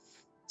 Okay.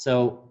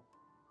 So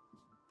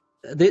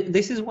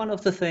this is one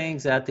of the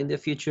things that in the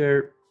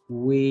future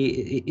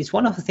it's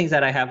one of the things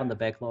that I have on the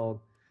backlog,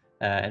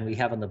 and we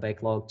have on the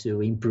backlog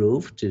to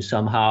improve, to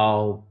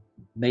somehow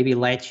maybe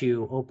let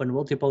you open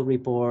multiple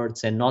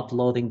reports and not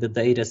loading the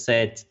data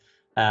set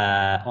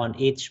on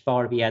each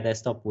Power BI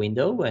desktop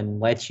window, and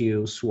let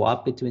you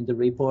swap between the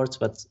reports.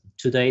 But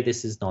today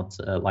this is not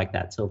like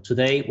that. So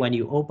today when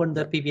you open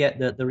the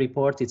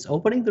report, it's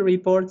opening the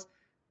report,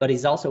 but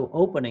it's also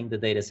opening the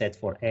data set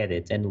for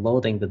edit and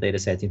loading the data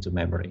set into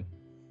memory.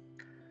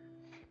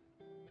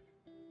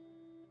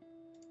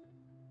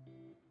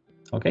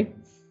 Okay.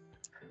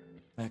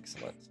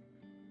 Excellent.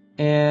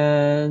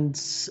 And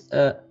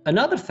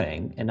another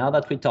thing, and now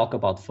that we talk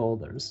about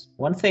folders,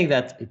 one thing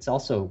that it's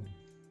also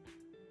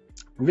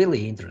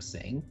really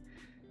interesting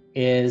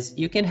is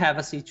you can have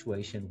a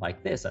situation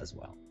like this as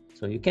well.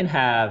 So you can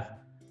have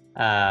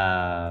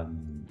a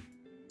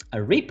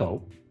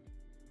repo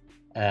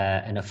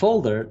and a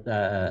folder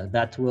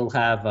that will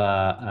have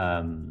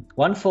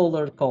one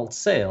folder called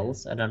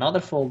sales and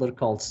another folder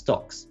called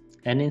stocks.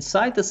 And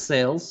inside the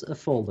sales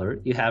folder,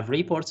 you have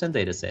reports and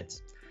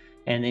datasets.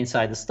 And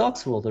inside the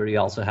stocks folder, you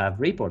also have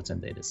reports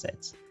and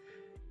datasets.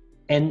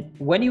 And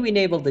when you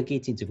enable the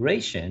Git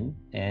integration,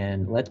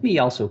 and let me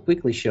also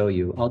quickly show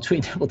you how to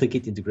enable the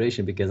Git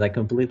integration, because I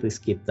completely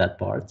skipped that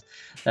part.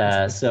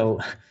 So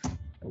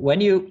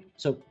when you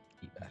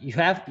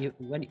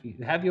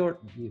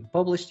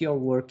published your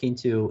work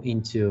into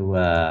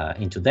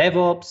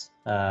DevOps.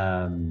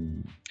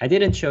 I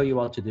didn't show you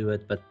how to do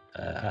it, but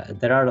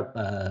there are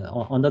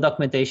on the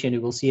documentation you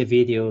will see a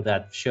video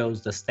that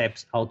shows the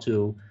steps how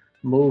to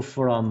move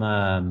from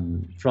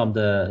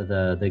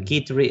the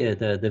Git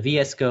the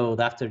VS Code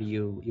after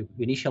you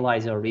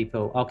initialize your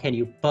repo. How can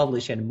you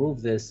publish and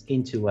move this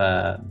into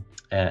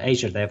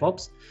Azure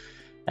DevOps?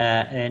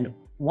 And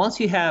once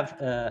you have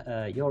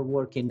your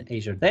work in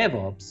Azure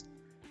DevOps,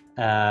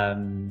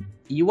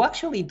 you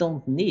actually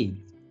don't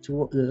need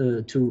to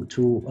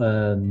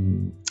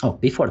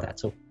before that.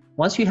 So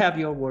once you have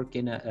your work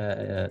in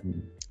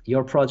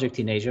your project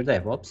in Azure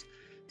DevOps,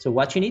 so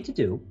what you need to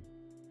do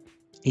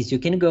is you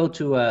can go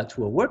to a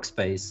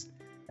workspace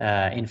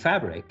in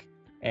Fabric,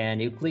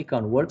 and you click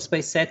on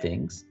workspace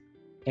settings,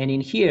 and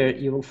in here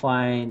you will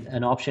find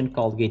an option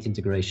called Git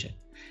integration.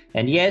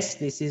 And yes,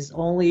 this is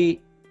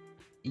only,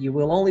 you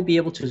will only be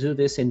able to do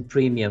this in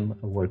premium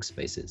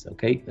workspaces.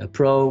 Okay, a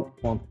pro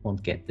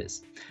won't get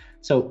this.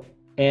 So,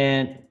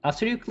 and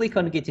after you click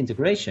on Git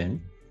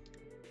integration,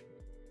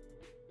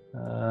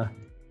 I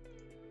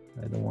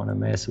don't want to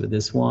mess with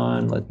this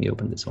one. Let me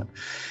open this one.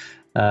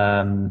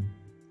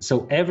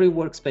 So every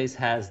workspace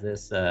has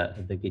this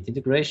the Git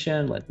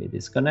integration. Let me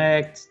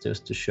disconnect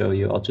just to show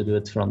you how to do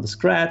it from the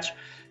scratch.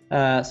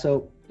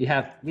 So you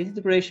have Git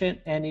integration,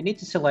 and you need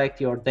to select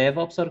your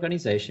DevOps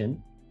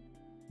organization.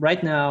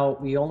 Right now,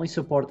 we only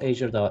support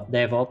Azure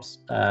DevOps.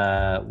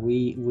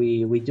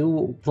 We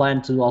do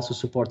plan to also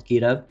support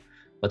GitHub,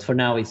 but for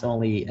now it's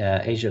only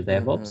Azure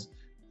DevOps.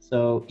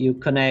 So you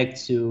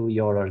connect to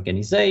your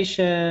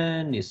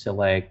organization, you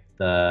select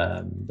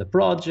the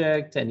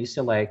project, and you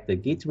select the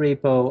Git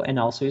repo, and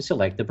also you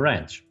select the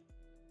branch.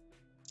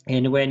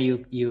 And when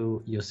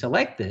you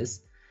select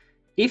this,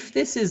 if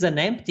this is an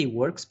empty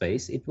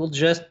workspace, it will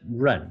just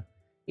run.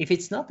 If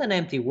it's not an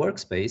empty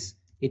workspace,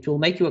 it will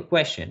make you a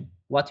question.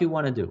 What do you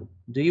want to do?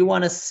 Do you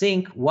want to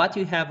sync what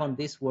you have on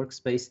this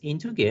workspace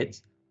into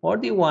Git, or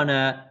do you want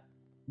to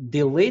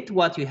delete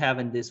what you have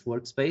in this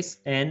workspace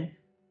and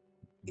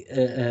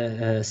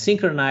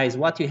synchronize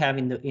what you have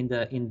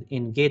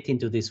in Git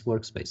into this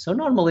workspace? So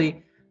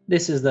normally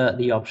this is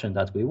the option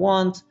that we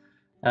want,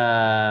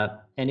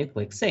 and you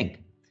click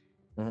sync.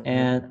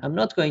 And I'm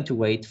not going to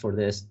wait for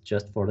this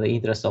just for the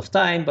interest of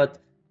time, but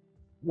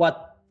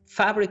what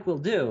Fabric will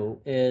do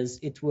is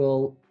it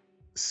will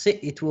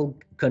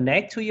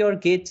connect to your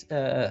Git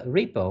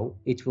repo.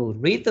 It will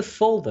read the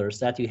folders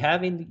that you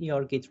have in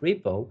your Git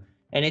repo,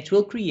 and it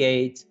will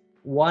create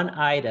one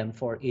item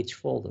for each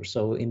folder.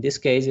 So in this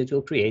case, it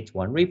will create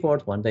one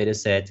report, one data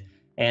set,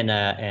 and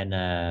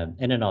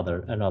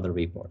another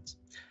report.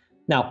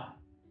 Now,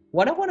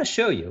 what I want to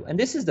show you, and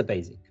this is the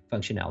basic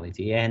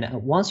functionality, and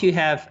once you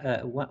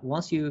have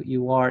once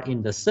you are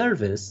in the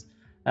service,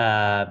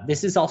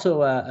 this is also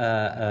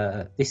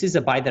this is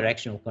a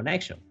bidirectional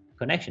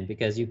connection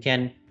because you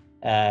can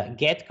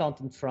get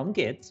content from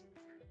Git,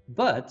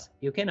 but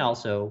you can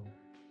also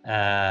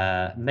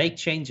make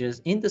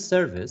changes in the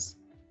service.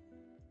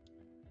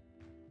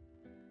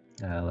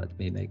 Let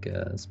me make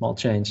a small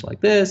change like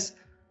this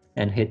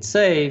and hit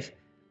save.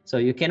 So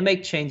you can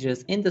make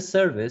changes in the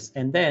service,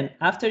 and then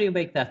after you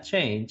make that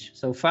change,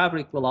 so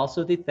Fabric will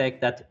also detect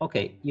that,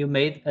 okay, you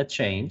made a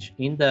change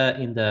in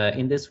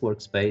this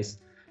workspace,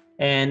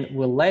 and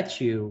will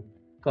let you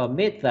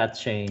commit that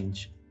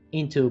change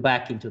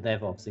back into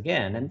DevOps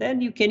again. And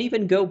then you can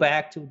even go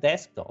back to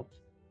desktop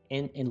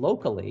and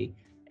locally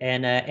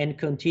and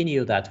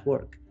continue that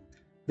work.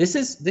 This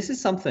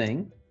is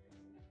something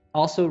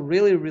also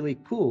really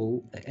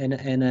cool, and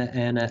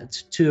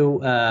to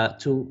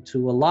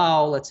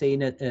allow, let's say,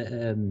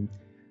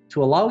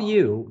 to allow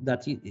you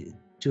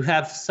to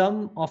have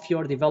some of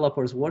your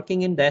developers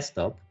working in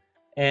desktop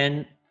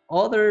and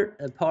other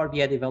Power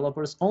BI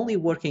developers only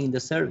working in the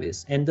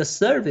service. And the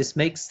service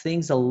makes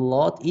things a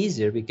lot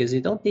easier because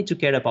you don't need to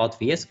care about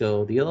VS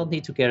Code, you don't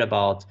need to care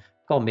about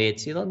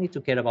commits, you don't need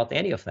to care about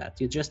any of that.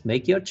 You just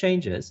make your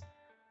changes,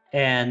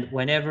 and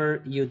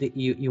whenever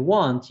you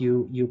want,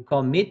 you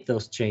commit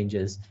those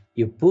changes,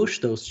 you push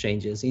those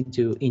changes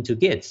into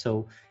Git.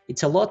 So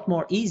it's a lot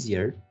more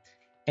easier.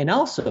 And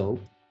also,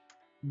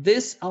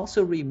 this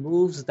also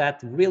removes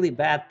that really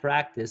bad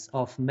practice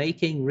of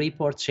making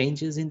report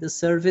changes in the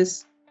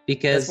service,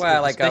 because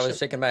that's why I was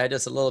shaking my head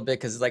just a little bit,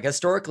 because like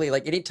historically,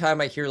 like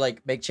anytime I hear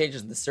like make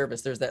changes in the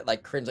service, there's that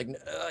like cringe, like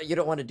you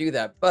don't want to do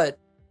that. But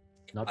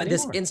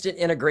this instant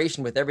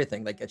integration with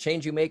everything, like a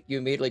change you make, you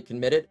immediately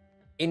commit it.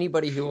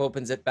 Anybody who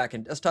opens it back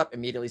in desktop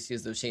immediately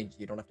sees those changes.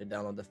 You don't have to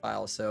download the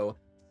file. So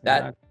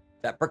that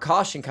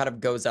precaution kind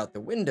of goes out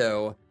the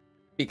window,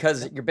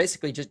 because you're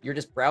basically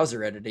just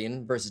browser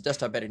editing versus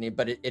desktop editing,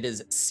 but it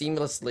is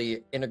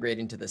seamlessly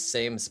integrating to the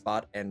same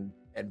spot and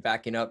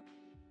backing up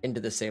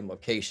into the same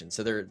location.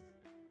 So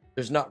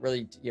there's not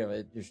really,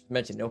 you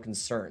mentioned no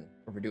concern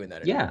over doing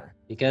that anymore. Yeah,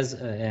 because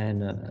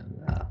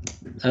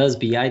us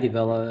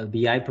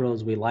BI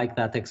pros, we like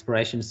that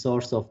expression,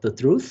 source of the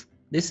truth.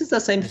 This is the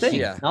same thing.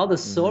 Yeah. Now the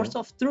source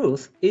of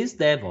truth is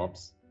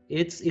DevOps.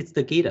 It's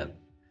the GitHub.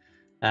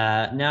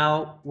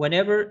 Now,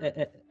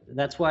 whenever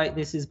that's why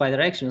this is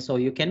bidirectional. So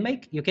you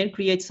can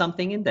create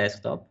something in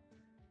desktop.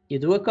 You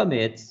do a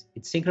commit.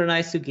 It's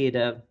synchronized to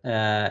GitHub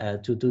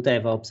to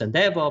DevOps, and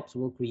DevOps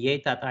will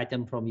create that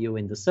item from you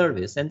in the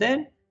service. And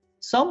then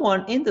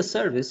someone in the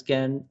service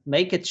can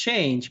make a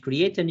change,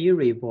 create a new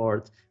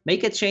report,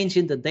 make a change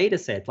in the data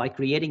set, like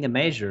creating a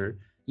measure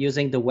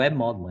using the web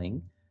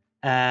modeling.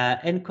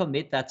 And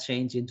commit that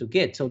change into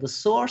Git. So the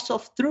source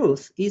of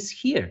truth is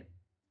here.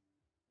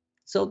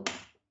 So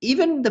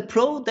even the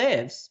pro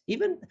devs,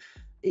 even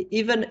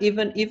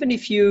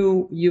if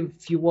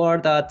you are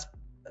that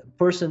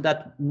person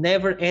that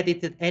never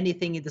edited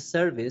anything in the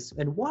service,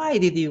 and why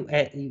did you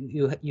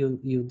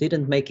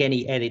didn't make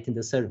any edit in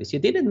the service? You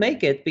didn't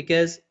make it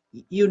because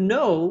you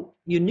knew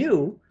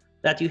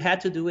that you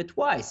had to do it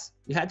twice.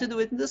 You had to do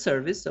it in the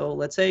service. So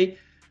let's say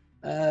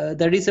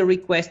there is a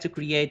request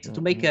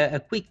to make a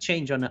quick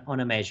change on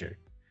a measure.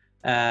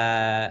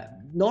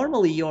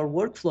 Normally your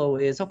workflow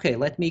is, okay,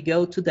 let me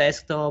go to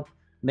desktop,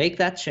 make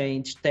that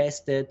change,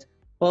 test it,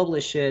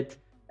 publish it,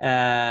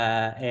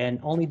 and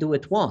only do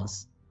it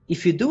once.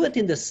 If you do it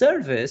in the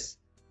service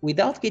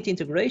without Git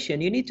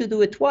integration, you need to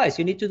do it twice.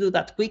 You need to do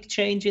that quick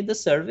change in the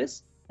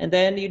service, and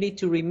then you need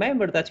to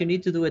remember that you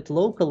need to do it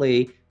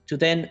locally to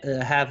then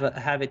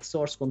have it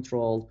source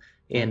control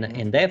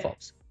in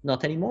DevOps.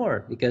 Not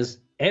anymore, because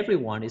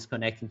everyone is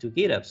connecting to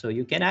GitHub. So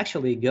you can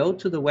actually go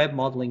to the web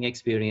modeling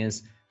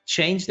experience,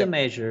 change the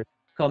measure,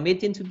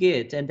 commit into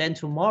Git, and then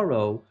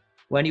tomorrow,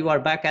 when you are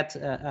back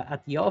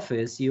at the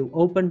office, you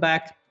open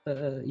back,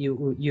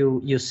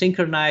 you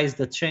synchronize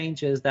the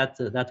changes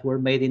that were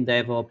made in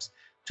DevOps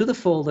to the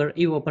folder.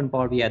 You open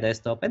Power BI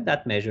Desktop, and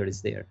that measure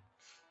is there.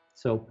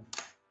 So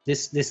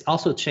this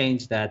also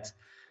changed that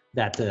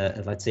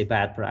let's say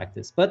bad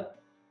practice,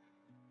 but.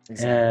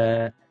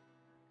 Exactly.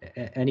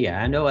 And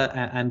yeah, I know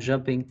I'm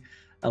jumping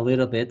a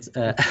little bit,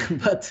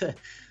 but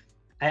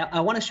I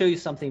want to show you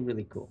something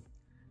really cool.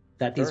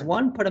 That is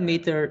one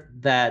parameter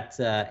that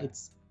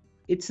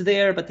it's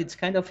there, but it's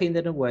kind of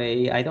hidden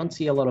away. I don't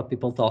see a lot of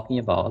people talking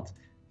about.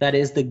 That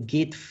is the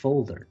Git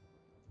folder.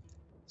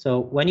 So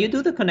when you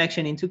do the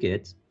connection into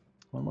Git,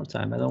 one more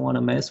time, I don't want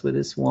to mess with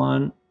this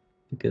one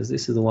because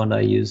this is the one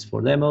I use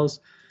for demos.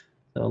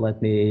 So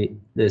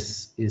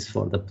this is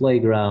for the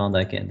playground.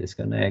 I can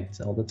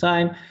disconnect all the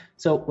time.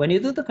 So when you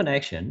do the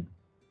connection,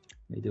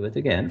 we do it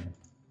again.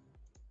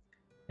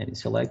 And you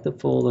select the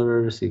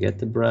folders, you get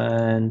the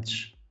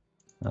branch.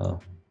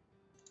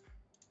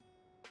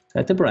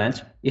 At the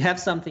branch, you have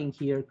something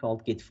here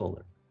called Git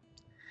folder.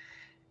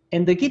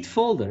 And the Git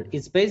folder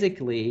is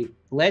basically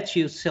lets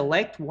you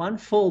select one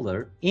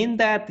folder in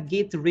that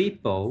Git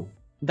repo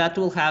that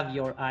will have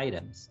your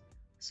items.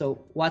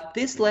 So what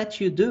this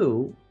lets you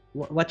do,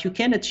 what you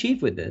can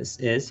achieve with this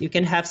is you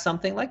can have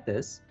something like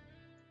this,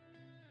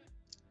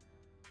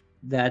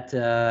 that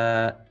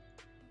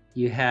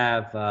you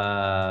have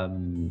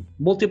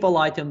multiple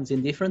items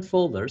in different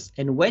folders.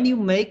 And when you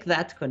make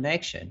that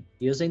connection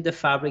using the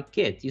Fabric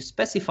Kit, you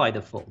specify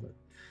the folder.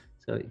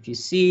 So if you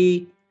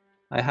see,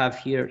 I have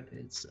here,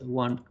 it's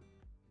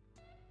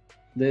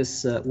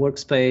this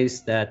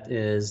workspace that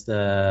is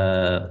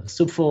the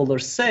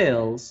subfolder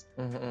sales,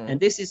 and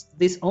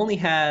this only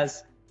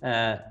has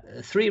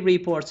 3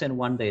 reports and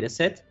 1 data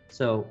set.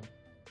 So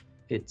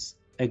it's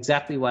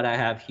exactly what I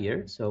have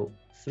here. So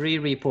 3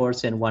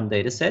 reports and 1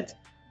 data set,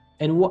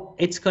 and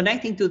it's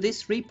connecting to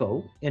this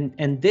repo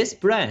and this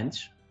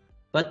branch,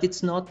 but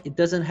it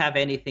doesn't have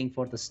anything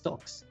for the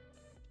stocks.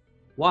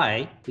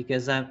 Why?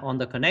 Because I'm on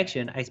the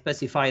connection, I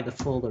specify the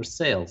folder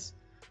sales.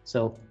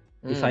 So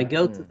if I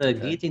go to the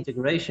Git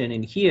integration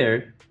in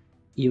here,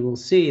 you will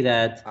see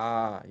that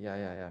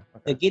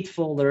the Git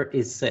folder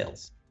is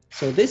sales.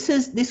 So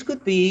this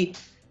could be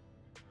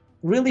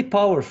really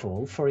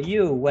powerful for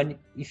you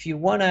if you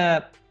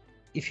wanna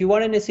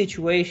in a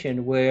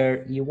situation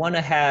where you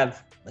wanna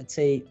have, let's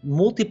say,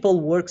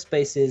 multiple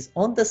workspaces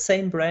on the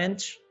same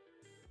branch.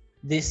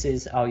 This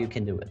is how you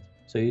can do it.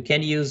 So you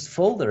can use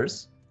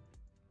folders.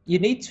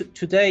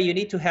 Today you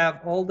need to have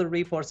all the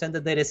reports and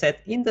the data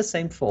set in the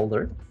same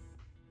folder.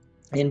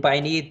 And by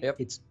need,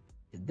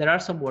 there are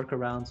some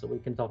workarounds, so we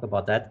can talk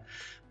about that.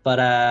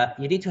 But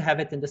you need to have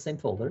it in the same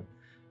folder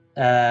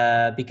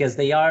because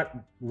they are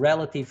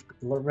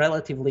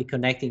relatively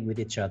connecting with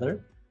each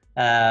other.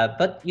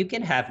 But you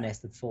can have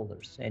nested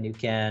folders, and you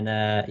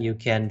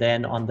can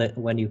then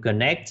when you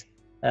connect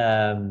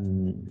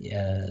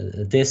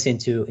this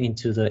into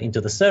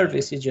the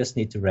service, you just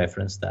need to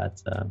reference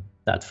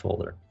that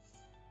folder.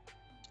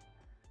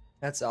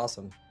 That's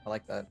awesome. I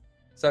like that.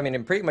 So I mean,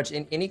 in pretty much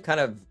in any kind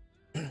of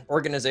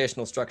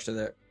organizational structure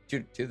that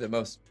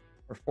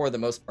for the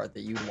most part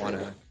that you want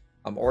to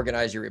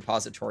organize your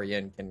repository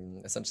in can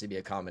essentially be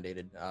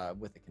accommodated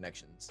with the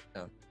connections.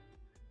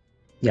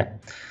 Yeah.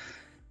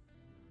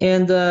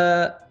 And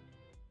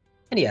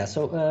yeah,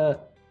 so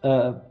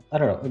I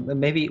don't know,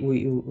 maybe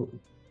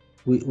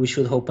we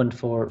should open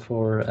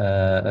for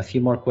a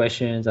few more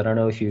questions. I don't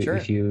know if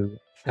you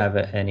have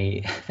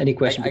any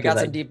question. I got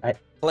some deep.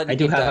 I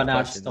do have an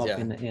hard stop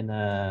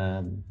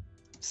in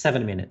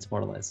 7 minutes,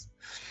 more or less.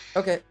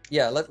 Okay,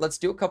 yeah, let's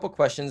do a couple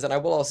questions, and I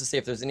will also say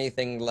if there's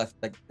anything left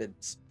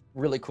that's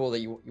really cool that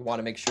you want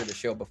to make sure to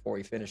show before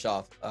we finish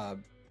off,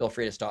 feel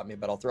free to stop me,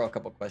 but I'll throw a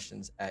couple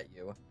questions at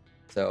you.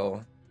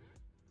 So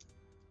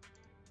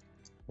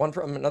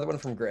another one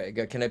from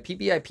Greg. Can a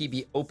PBIP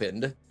be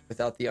opened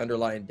without the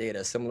underlying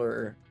data,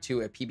 similar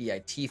to a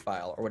PBIT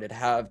file, or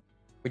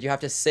would you have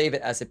to save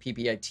it as a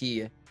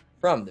PBIT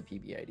from the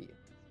PBID?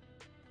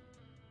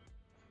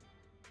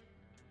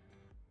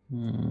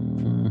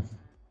 I'm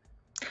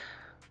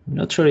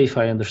not sure if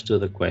I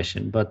understood the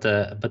question, but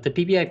the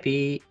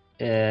PBIP,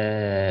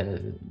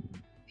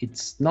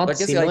 it's not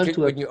similar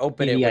to when you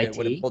open PBIT. it,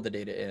 would it pull the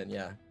data in?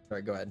 Yeah.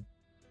 Sorry, go ahead.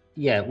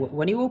 Yeah,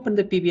 when you open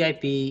the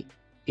PBIP,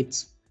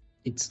 it's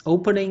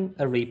opening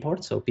a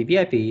report. So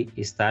PBIP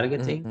is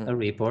targeting a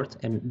report,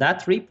 and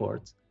that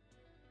report,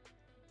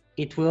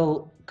 it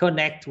will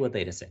connect to a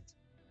data set.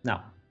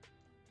 Now,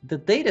 the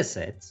data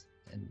set,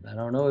 and I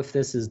don't know if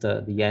this is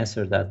the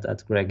answer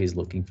that Greg is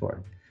looking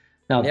for.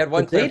 Now, I had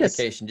one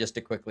clarification just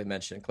to quickly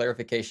mention.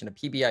 Clarification of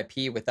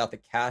PBIP without the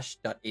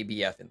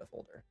cache.abf in the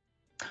folder.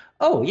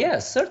 Oh,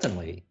 yes,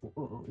 certainly.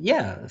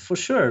 Yeah, for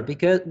sure.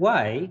 Because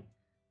why?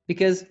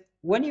 Because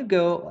when you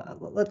go,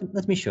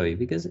 let me show you,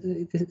 because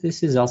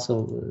this is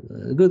also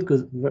a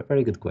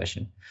very good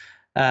question.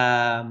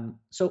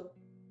 So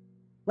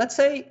let's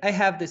say I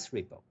have this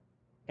repo,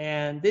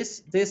 and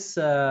this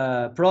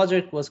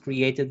project was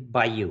created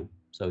by you.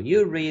 So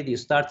you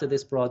started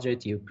this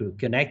project, you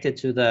connected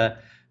to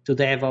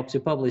DevOps, you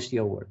published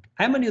your work.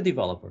 I'm a new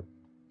developer,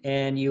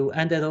 and you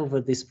handed over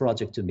this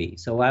project to me.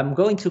 So I'm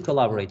going to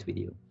collaborate with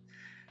you.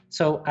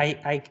 So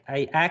I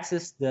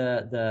access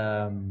the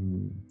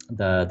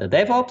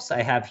DevOps.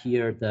 I have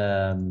here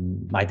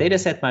my data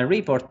set, my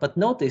report, but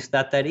notice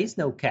that there is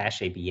no cache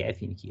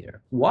ABF in here.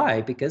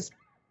 Why? Because,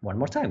 one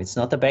more time, it's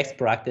not the best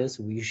practice.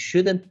 We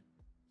shouldn't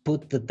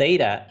put the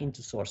data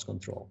into source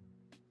control.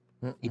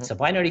 It's a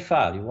binary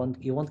file.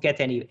 You won't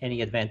get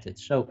any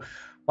advantage. So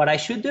what I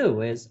should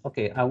do is,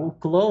 okay, I will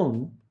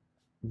clone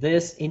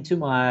this into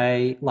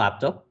my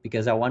laptop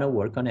because I want to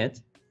work on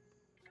it.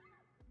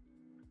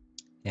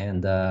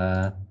 And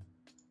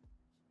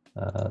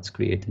let's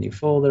create a new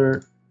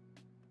folder.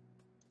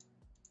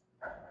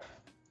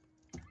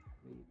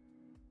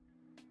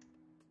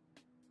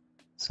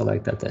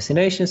 Select that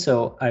destination.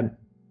 So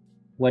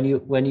when you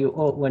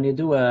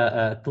do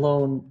a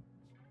clone,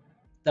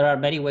 there are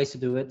many ways to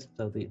do it.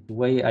 So the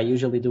way I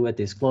usually do it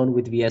is clone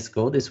with VS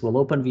Code. This will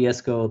open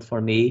VS Code for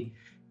me,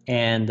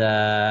 and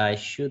I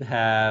should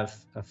have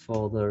a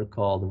folder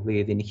called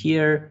read in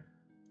here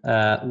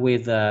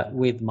with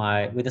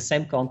the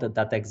same content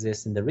that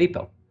exists in the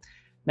repo.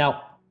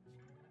 Now,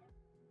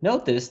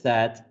 notice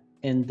that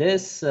in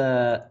this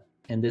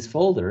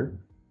folder,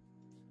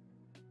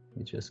 let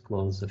me just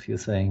close a few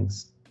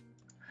things.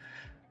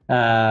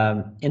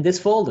 In this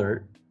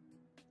folder,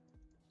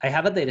 I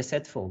have a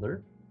dataset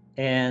folder,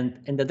 and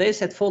in the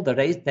dataset folder,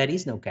 there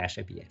is no cache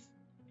ABF.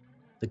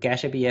 The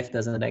cache ABF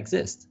doesn't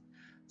exist.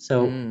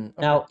 So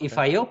now, if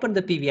I open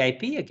the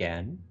PVIP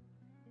again,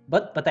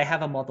 but I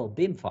have a model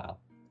BIM file.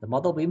 The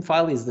model BIM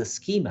file is the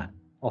schema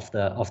of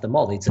the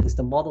model. It's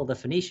the model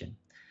definition.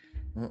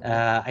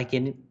 I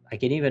can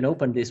even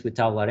open this with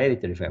Tabular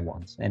Editor if I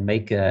want, and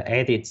make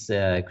edits,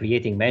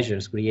 creating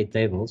measures, create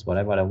tables,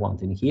 whatever I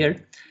want in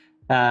here.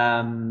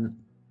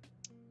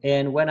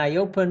 And when I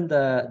open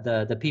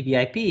the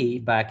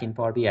PVIP back in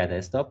Power BI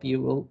Desktop,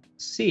 you will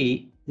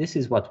see this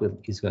is what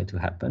is going to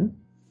happen.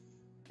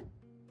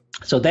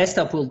 So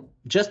Desktop will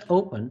just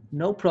open,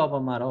 no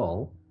problem at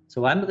all.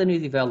 So I'm the new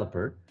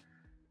developer,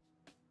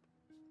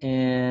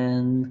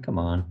 and come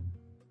on.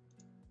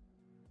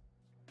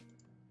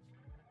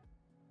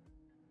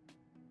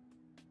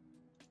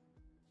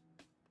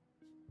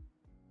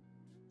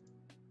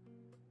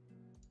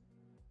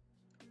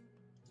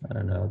 I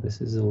don't know,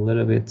 this is a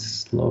little bit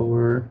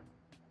slower.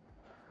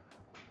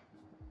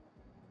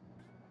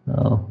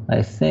 Oh,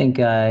 I think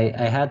I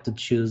had to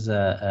choose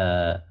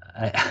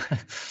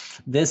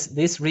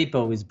this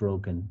repo is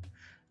broken,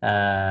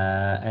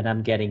 and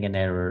I'm getting an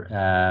error.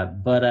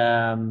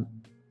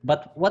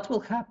 But what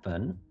will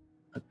happen?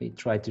 Let me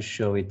try to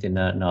show it in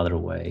another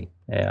way.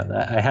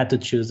 Yeah, I had to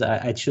choose.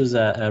 I choose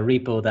a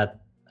repo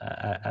that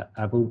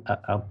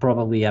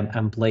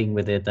I'm playing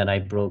with it, and I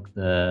broke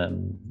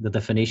the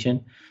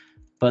definition.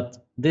 But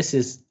this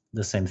is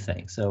the same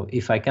thing. So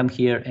if I come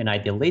here and I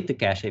delete the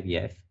cache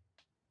ABF,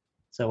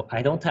 so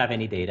I don't have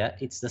any data.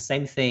 It's the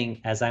same thing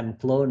as I'm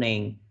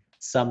cloning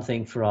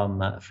something from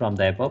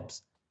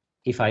DevOps.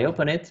 If I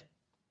open it,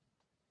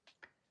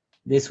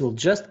 this will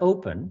just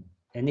open,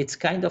 and it's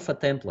kind of a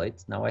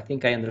template. Now I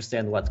think I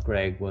understand what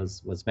Greg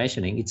was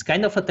mentioning. It's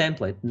kind of a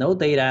template, no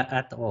data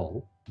at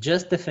all,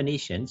 just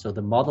definition. So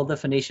the model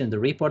definition, the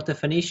report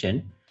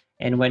definition,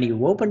 and when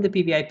you open the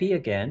PVIP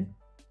again,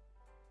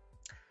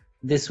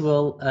 this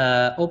will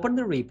open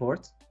the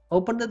report,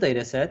 open the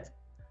dataset.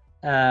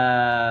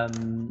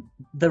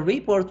 The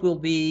report will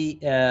be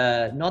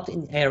not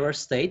in error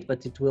state,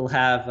 but it will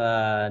have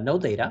no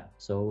data.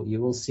 So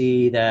you will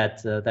see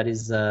that that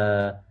is,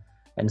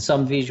 and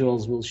some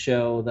visuals will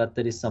show that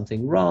there is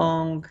something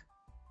wrong.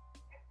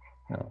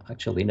 No,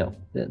 actually, no.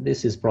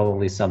 This is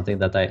probably something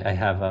that I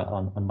have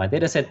on my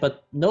dataset,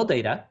 but no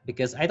data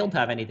because I don't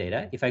have any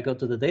data. If I go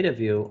to the data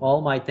view,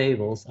 all my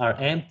tables are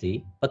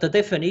empty, but the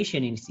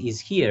definition is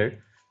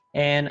here.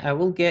 And I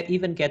will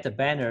even get a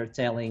banner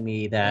telling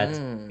me that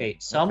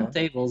some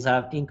tables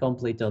have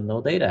incomplete or no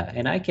data,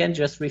 and I can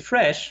just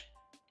refresh.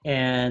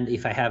 And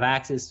if I have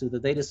access to the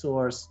data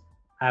source,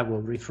 I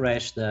will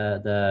refresh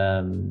the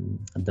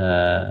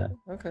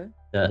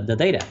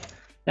data.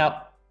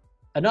 Now,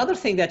 another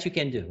thing that you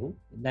can do,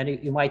 then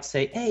you might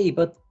say, hey,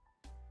 but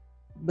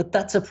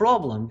that's a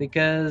problem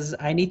because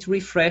I need to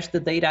refresh the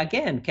data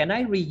again. Can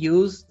I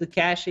reuse the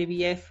cache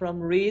ABF from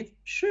read?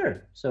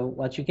 Sure. So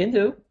what you can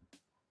do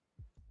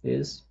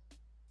is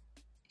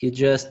you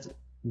just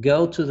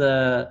go to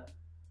the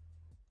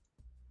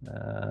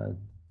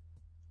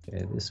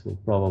okay, this will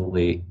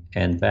probably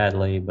end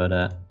badly, but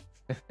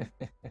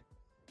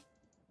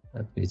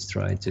let me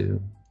try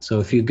to. So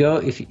if you go,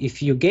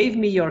 if you gave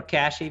me your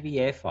cache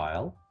ABF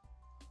file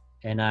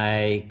and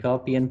I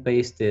copy and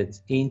paste it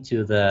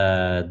into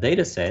the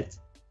data set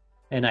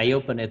and I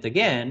open it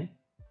again,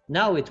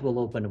 now it will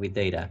open with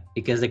data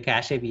because the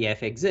cache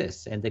ABF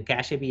exists and the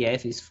cache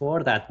ABF is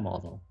for that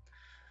model.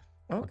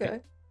 Okay.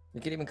 You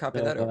can even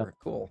copy that over.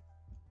 Cool.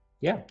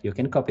 Yeah, you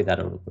can copy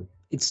that over.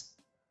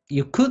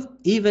 You could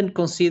even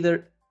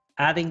consider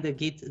adding the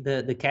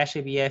cache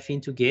ABF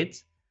into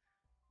Git,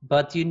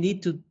 but you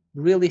need to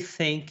really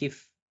think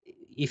if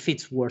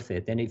it's worth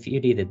it and if you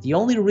need it. The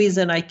only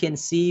reason I can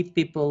see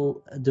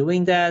people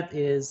doing that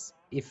is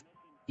if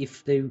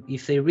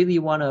they really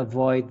want to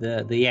avoid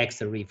the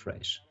extra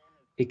refresh,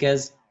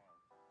 because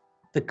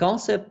the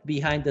concept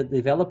behind the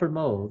developer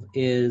mode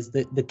is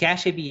the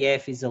cache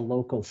ABF is a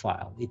local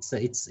file. It's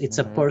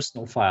a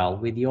personal file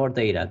with your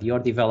data, your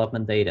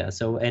development data.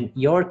 So, and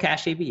your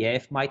cache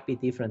ABF might be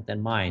different than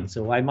mine.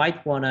 So I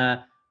might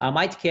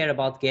care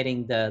about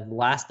getting the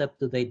last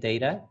up-to-date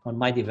data on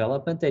my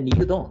development, and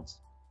you don't.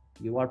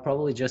 You are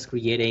probably just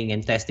creating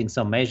and testing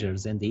some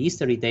measures, and the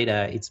history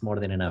data, it's more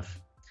than enough.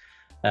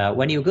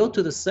 When you go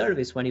to the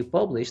service, when you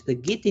publish, the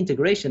Git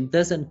integration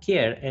doesn't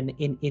care, and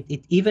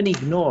it even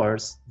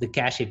ignores the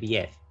cache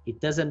ABF. It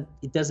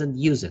doesn't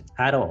use it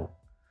at all,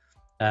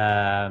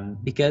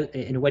 because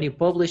when you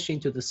publish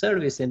into the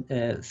service and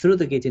through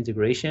the Git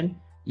integration,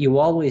 you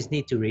always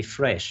need to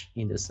refresh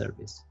in the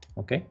service.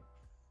 Okay.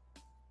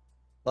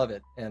 Love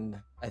it. And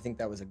I think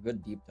that was a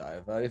good deep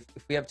dive. If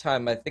we have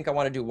time, I think I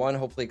want to do one,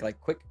 hopefully like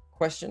quick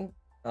question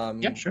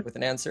Yeah, sure. with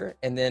an answer,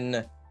 and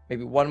then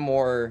maybe one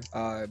more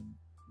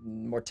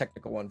more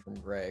technical one from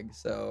Greg.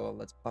 So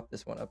let's pop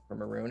this one up from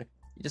Maroon.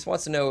 He just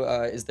wants to know,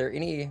 is there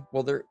any,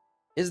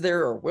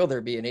 or will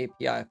there be an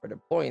API for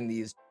deploying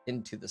these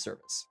into the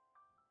service?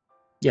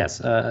 Yes,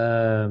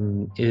 there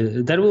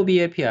will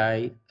be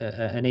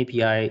an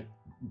API,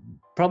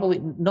 probably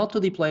not to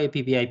deploy a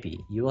PBIP.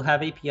 You will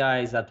have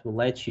APIs that will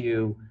let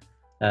you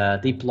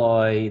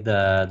deploy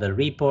the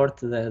report,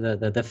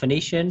 the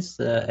definitions,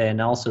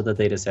 and also the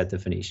dataset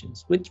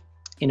definitions, which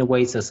in a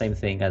way is the same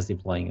thing as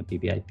deploying a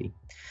PBIP.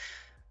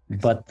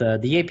 But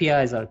the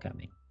APIs are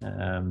coming.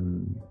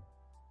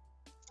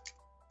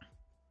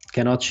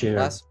 Cannot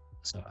share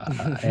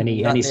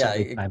any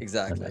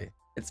exactly.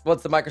 It's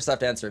what's the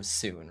Microsoft answer of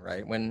soon,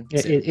 right? When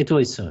it will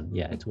be soon.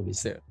 Yeah, it will be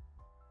soon.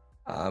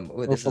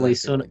 Hopefully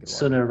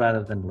sooner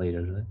rather than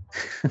later.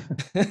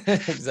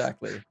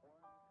 Exactly.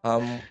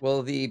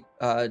 Will the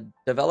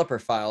developer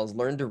files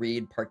learn to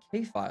read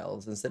Parquet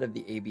files instead of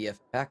the ABF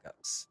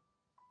backups?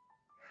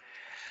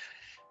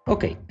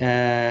 Okay,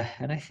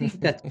 and I think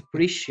that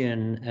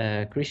Christian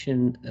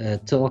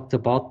talked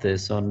about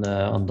this on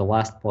the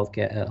last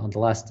podcast, on the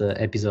last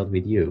episode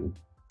with you.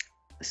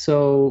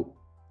 So,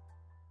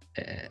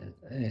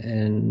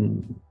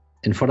 and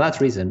for that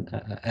reason,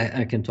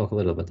 I can talk a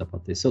little bit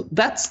about this. So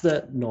that's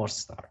the North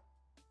Star.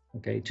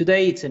 Okay,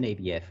 today it's an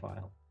ABF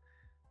file.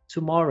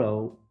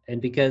 Tomorrow,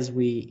 and because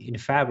in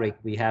Fabric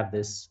we have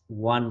this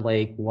one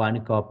lake,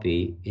 one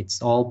copy,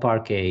 it's all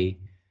Parquet.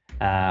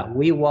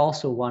 We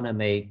also want to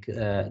make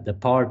the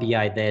Power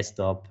BI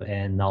desktop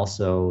and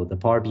also the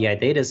Power BI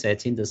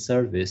datasets in the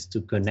service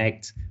to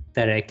connect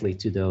directly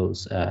to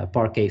those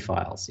Parquet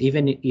files,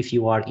 even if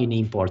you are in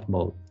import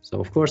mode. So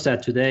of course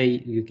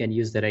today you can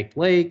use Direct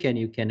Lake and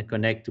you can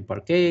connect to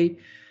Parquet,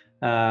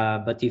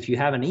 but if you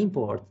have an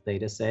import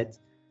dataset,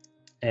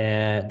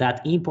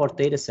 that import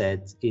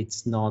dataset,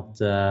 it's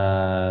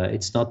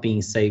not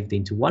being saved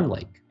into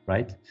OneLake,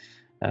 right?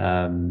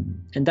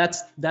 And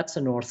that's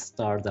a North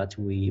Star that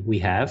we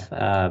have.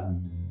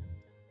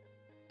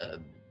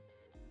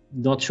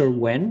 Not sure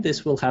when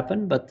this will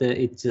happen, but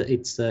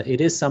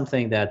it is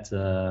something that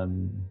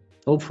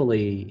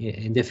hopefully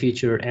in the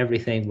future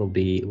everything will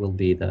be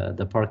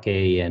the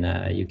Parquet, and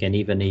you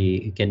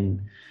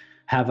can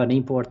have an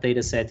import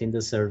data set in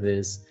the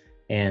service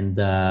and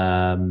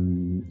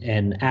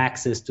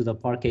access to the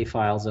Parquet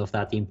files of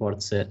that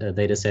import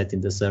data set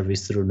in the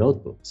service through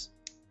notebooks.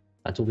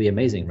 That will be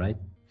amazing, right?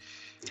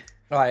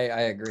 Oh,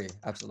 I agree,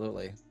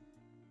 absolutely.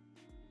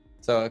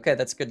 So okay,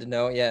 that's good to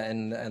know. Yeah,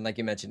 and like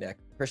you mentioned, yeah,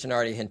 Christian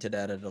already hinted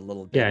at it a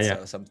little bit. Yeah.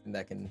 So something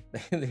that can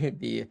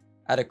be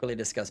adequately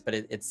discussed. But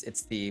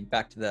it's the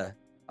back to the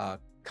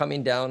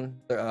coming down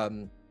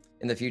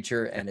in the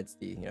future, and it's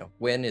the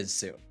when is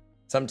soon,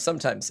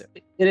 sometime soon.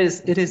 It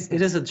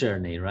is a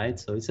journey, right?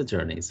 So it's a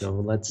journey. So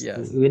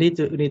we need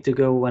to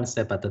go one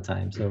step at a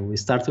time. So we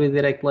start with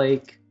Direct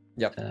Lake.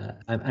 Yep.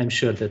 I'm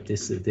sure that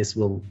this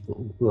will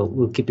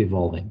keep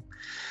evolving.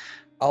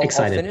 I'll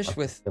finish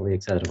with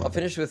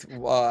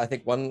I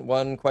think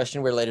one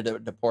question related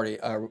to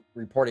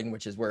reporting,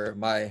 which is where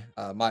my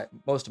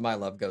most of my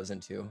love goes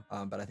into.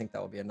 But I think that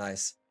will be a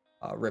nice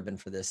ribbon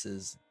for this.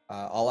 Is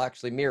I'll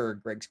actually mirror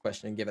Greg's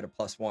question and give it a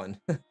 +1.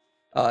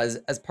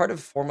 As part of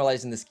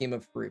formalizing the schema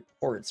for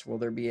reports, will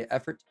there be an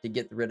effort to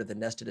get rid of the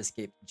nested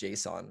escape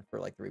JSON for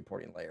like the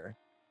reporting layer?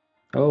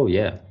 Oh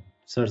yeah,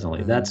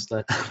 certainly.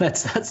 Mm-hmm.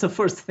 That's the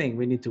first thing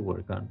we need to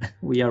work on.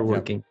 We are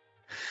working. Yep.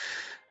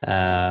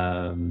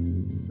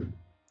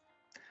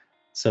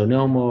 So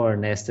no more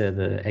nested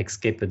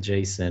escape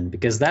JSON,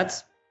 because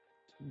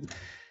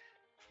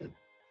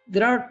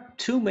there are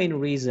two main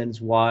reasons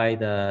why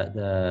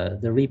the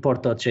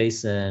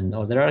report.json,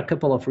 or there are a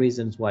couple of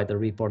reasons why the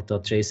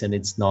report.json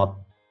is not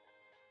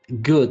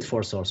good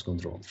for source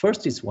control.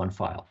 First, it's one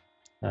file,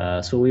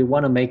 so we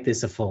want to make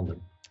this a folder,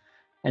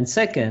 and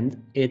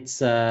second,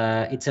 it's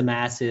a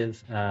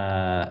massive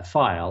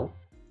file,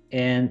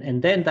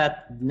 and then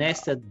that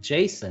nested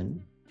JSON.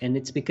 And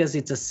it's because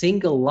it's a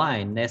single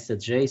line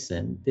nested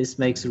JSON. This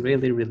makes it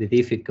really, really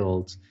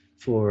difficult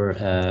for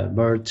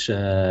merge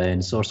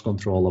and source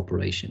control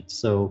operations.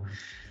 So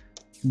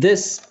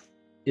this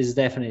is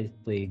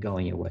definitely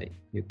going away.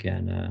 You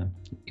can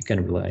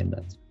rely on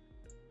that.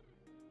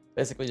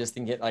 Basically, just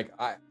thinking like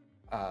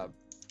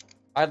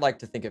I'd like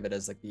to think of it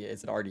as like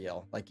it's an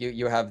RDL. Like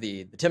you have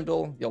the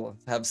Timdal, you'll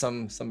have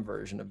some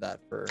version of that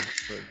for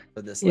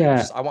this. Like,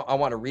 yeah. I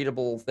want a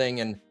readable thing,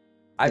 and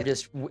I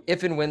just,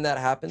 if and when that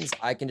happens,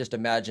 I can just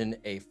imagine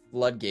a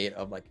floodgate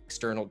of like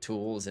external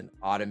tools and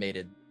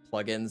automated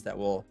plugins that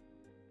will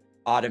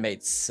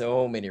automate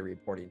so many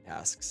reporting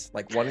tasks,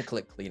 like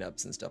one-click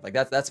cleanups and stuff like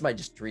that. That's my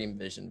just dream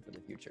vision for the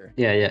future.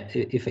 Yeah.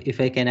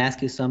 If I can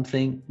ask you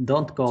something,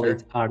 don't call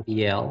it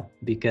RDL,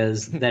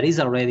 because there is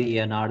already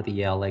an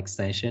RDL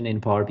extension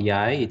in Power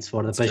BI. It's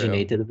for the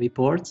paginated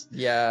reports.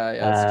 Yeah,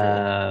 that's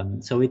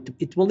true. So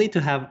it will need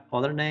to have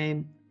other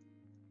name.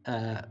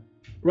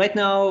 Right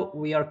now,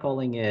 we are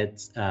calling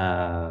it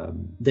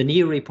the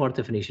new report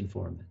definition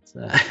format.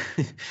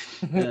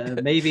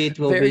 Maybe it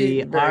will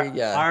be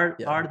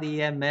RDML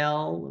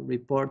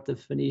report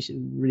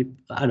definition.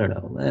 I don't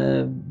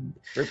know.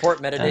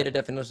 Report metadata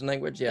definition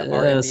language. Yeah,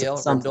 RMDL.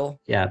 RMDL.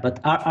 Yeah,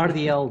 but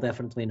RDL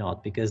definitely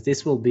not, because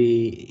this will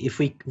be, if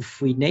we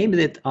named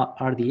it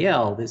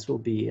RDL, this will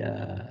be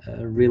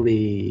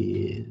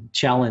really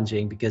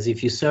challenging, because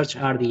if you search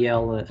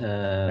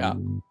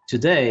RDL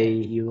today,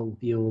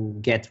 you'll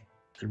get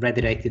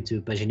redirected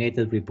to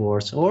paginated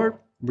reports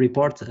or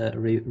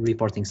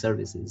reporting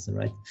services,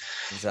 right?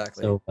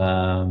 Exactly. So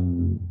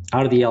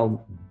RDL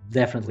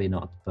definitely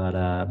not,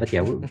 but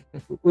yeah, we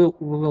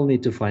will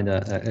need to find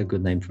a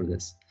good name for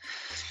this.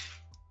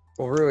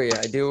 Well, Rui,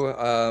 I do.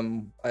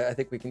 I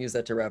think we can use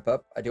that to wrap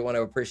up. I do want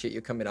to appreciate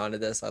you coming on to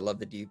this. I love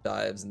the deep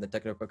dives and the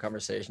technical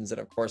conversations, and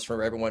of course,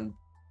 for everyone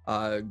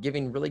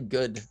giving really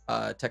good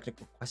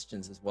technical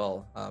questions as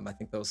well. I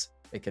think those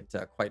make it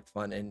quite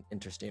fun and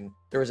interesting.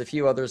 There was a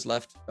few others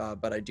left,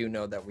 but I do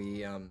know that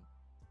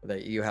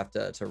that you have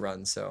to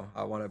run. So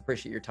I want to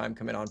appreciate your time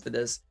coming on for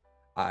this.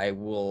 I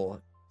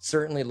will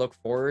certainly look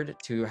forward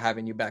to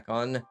having you back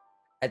on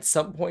at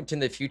some point in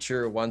the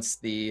future once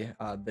the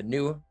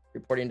new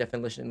reporting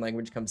definition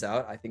language comes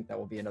out. I think that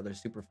will be another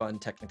super fun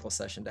technical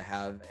session to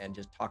have and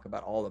just talk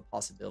about all the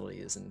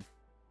possibilities and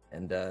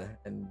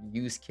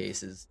use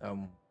cases.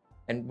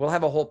 And we'll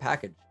have a whole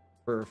package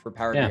for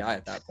Power BI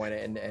at that point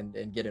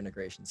and get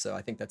integration. So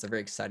I think that's a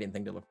very exciting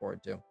thing to look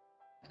forward to.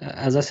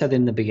 As I said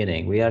in the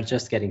beginning, we are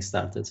just getting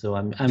started. So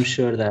I'm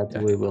sure that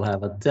we will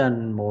have a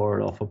ton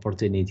more of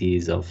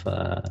opportunities of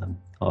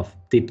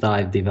deep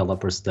dive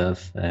developer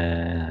stuff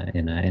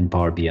in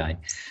Power BI.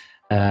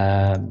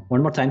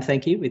 One more time,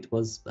 thank you. It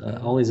was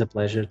always a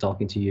pleasure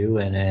talking to you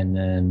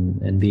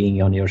and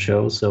being on your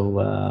show.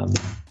 So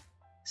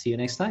see you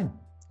next time.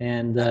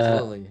 And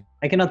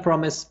I cannot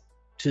promise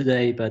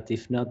today, but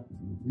if not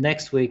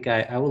next week,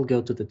 I will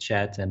go to the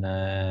chat, and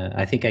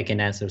I think I can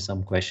answer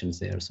some questions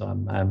there. So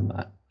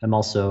I'm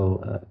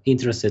also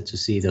interested to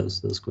see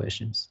those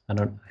questions.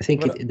 I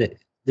think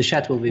the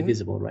chat will be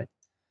visible, right?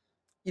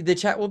 The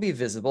chat will be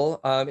visible.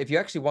 If you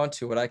actually want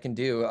to, what I can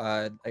do,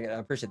 I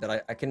appreciate that.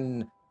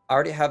 I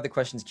already have the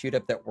questions queued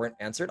up that weren't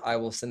answered. I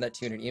will send that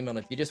to you in an email. And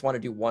if you just want to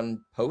do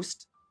one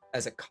post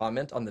as a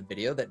comment on the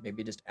video that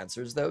maybe just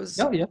answers those,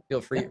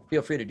 feel free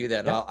to do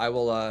that. Yeah. I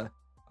will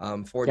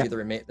forward you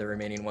the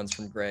remaining ones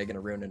from Greg and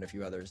Arun and a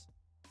few others.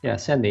 Yeah,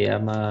 send me.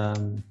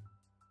 I'm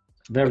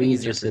very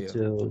interested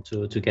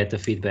to get the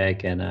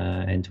feedback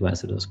and to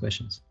answer those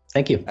questions.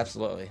 Thank you.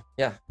 Absolutely.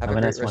 Yeah. Have a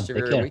great rest of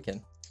your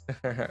weekend.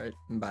 All right.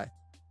 Bye.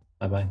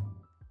 Bye-bye.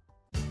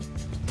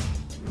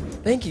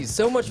 Thank you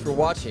so much for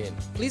watching.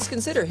 Please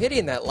consider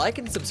hitting that like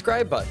and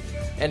subscribe button.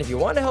 And if you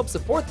want to help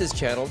support this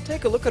channel,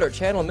 take a look at our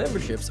channel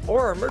memberships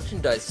or our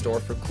merchandise store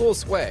for cool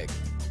swag.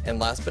 And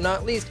last but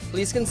not least,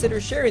 please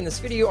consider sharing this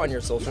video on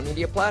your social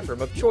media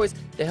platform of choice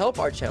to help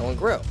our channel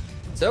grow.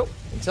 So,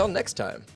 until next time.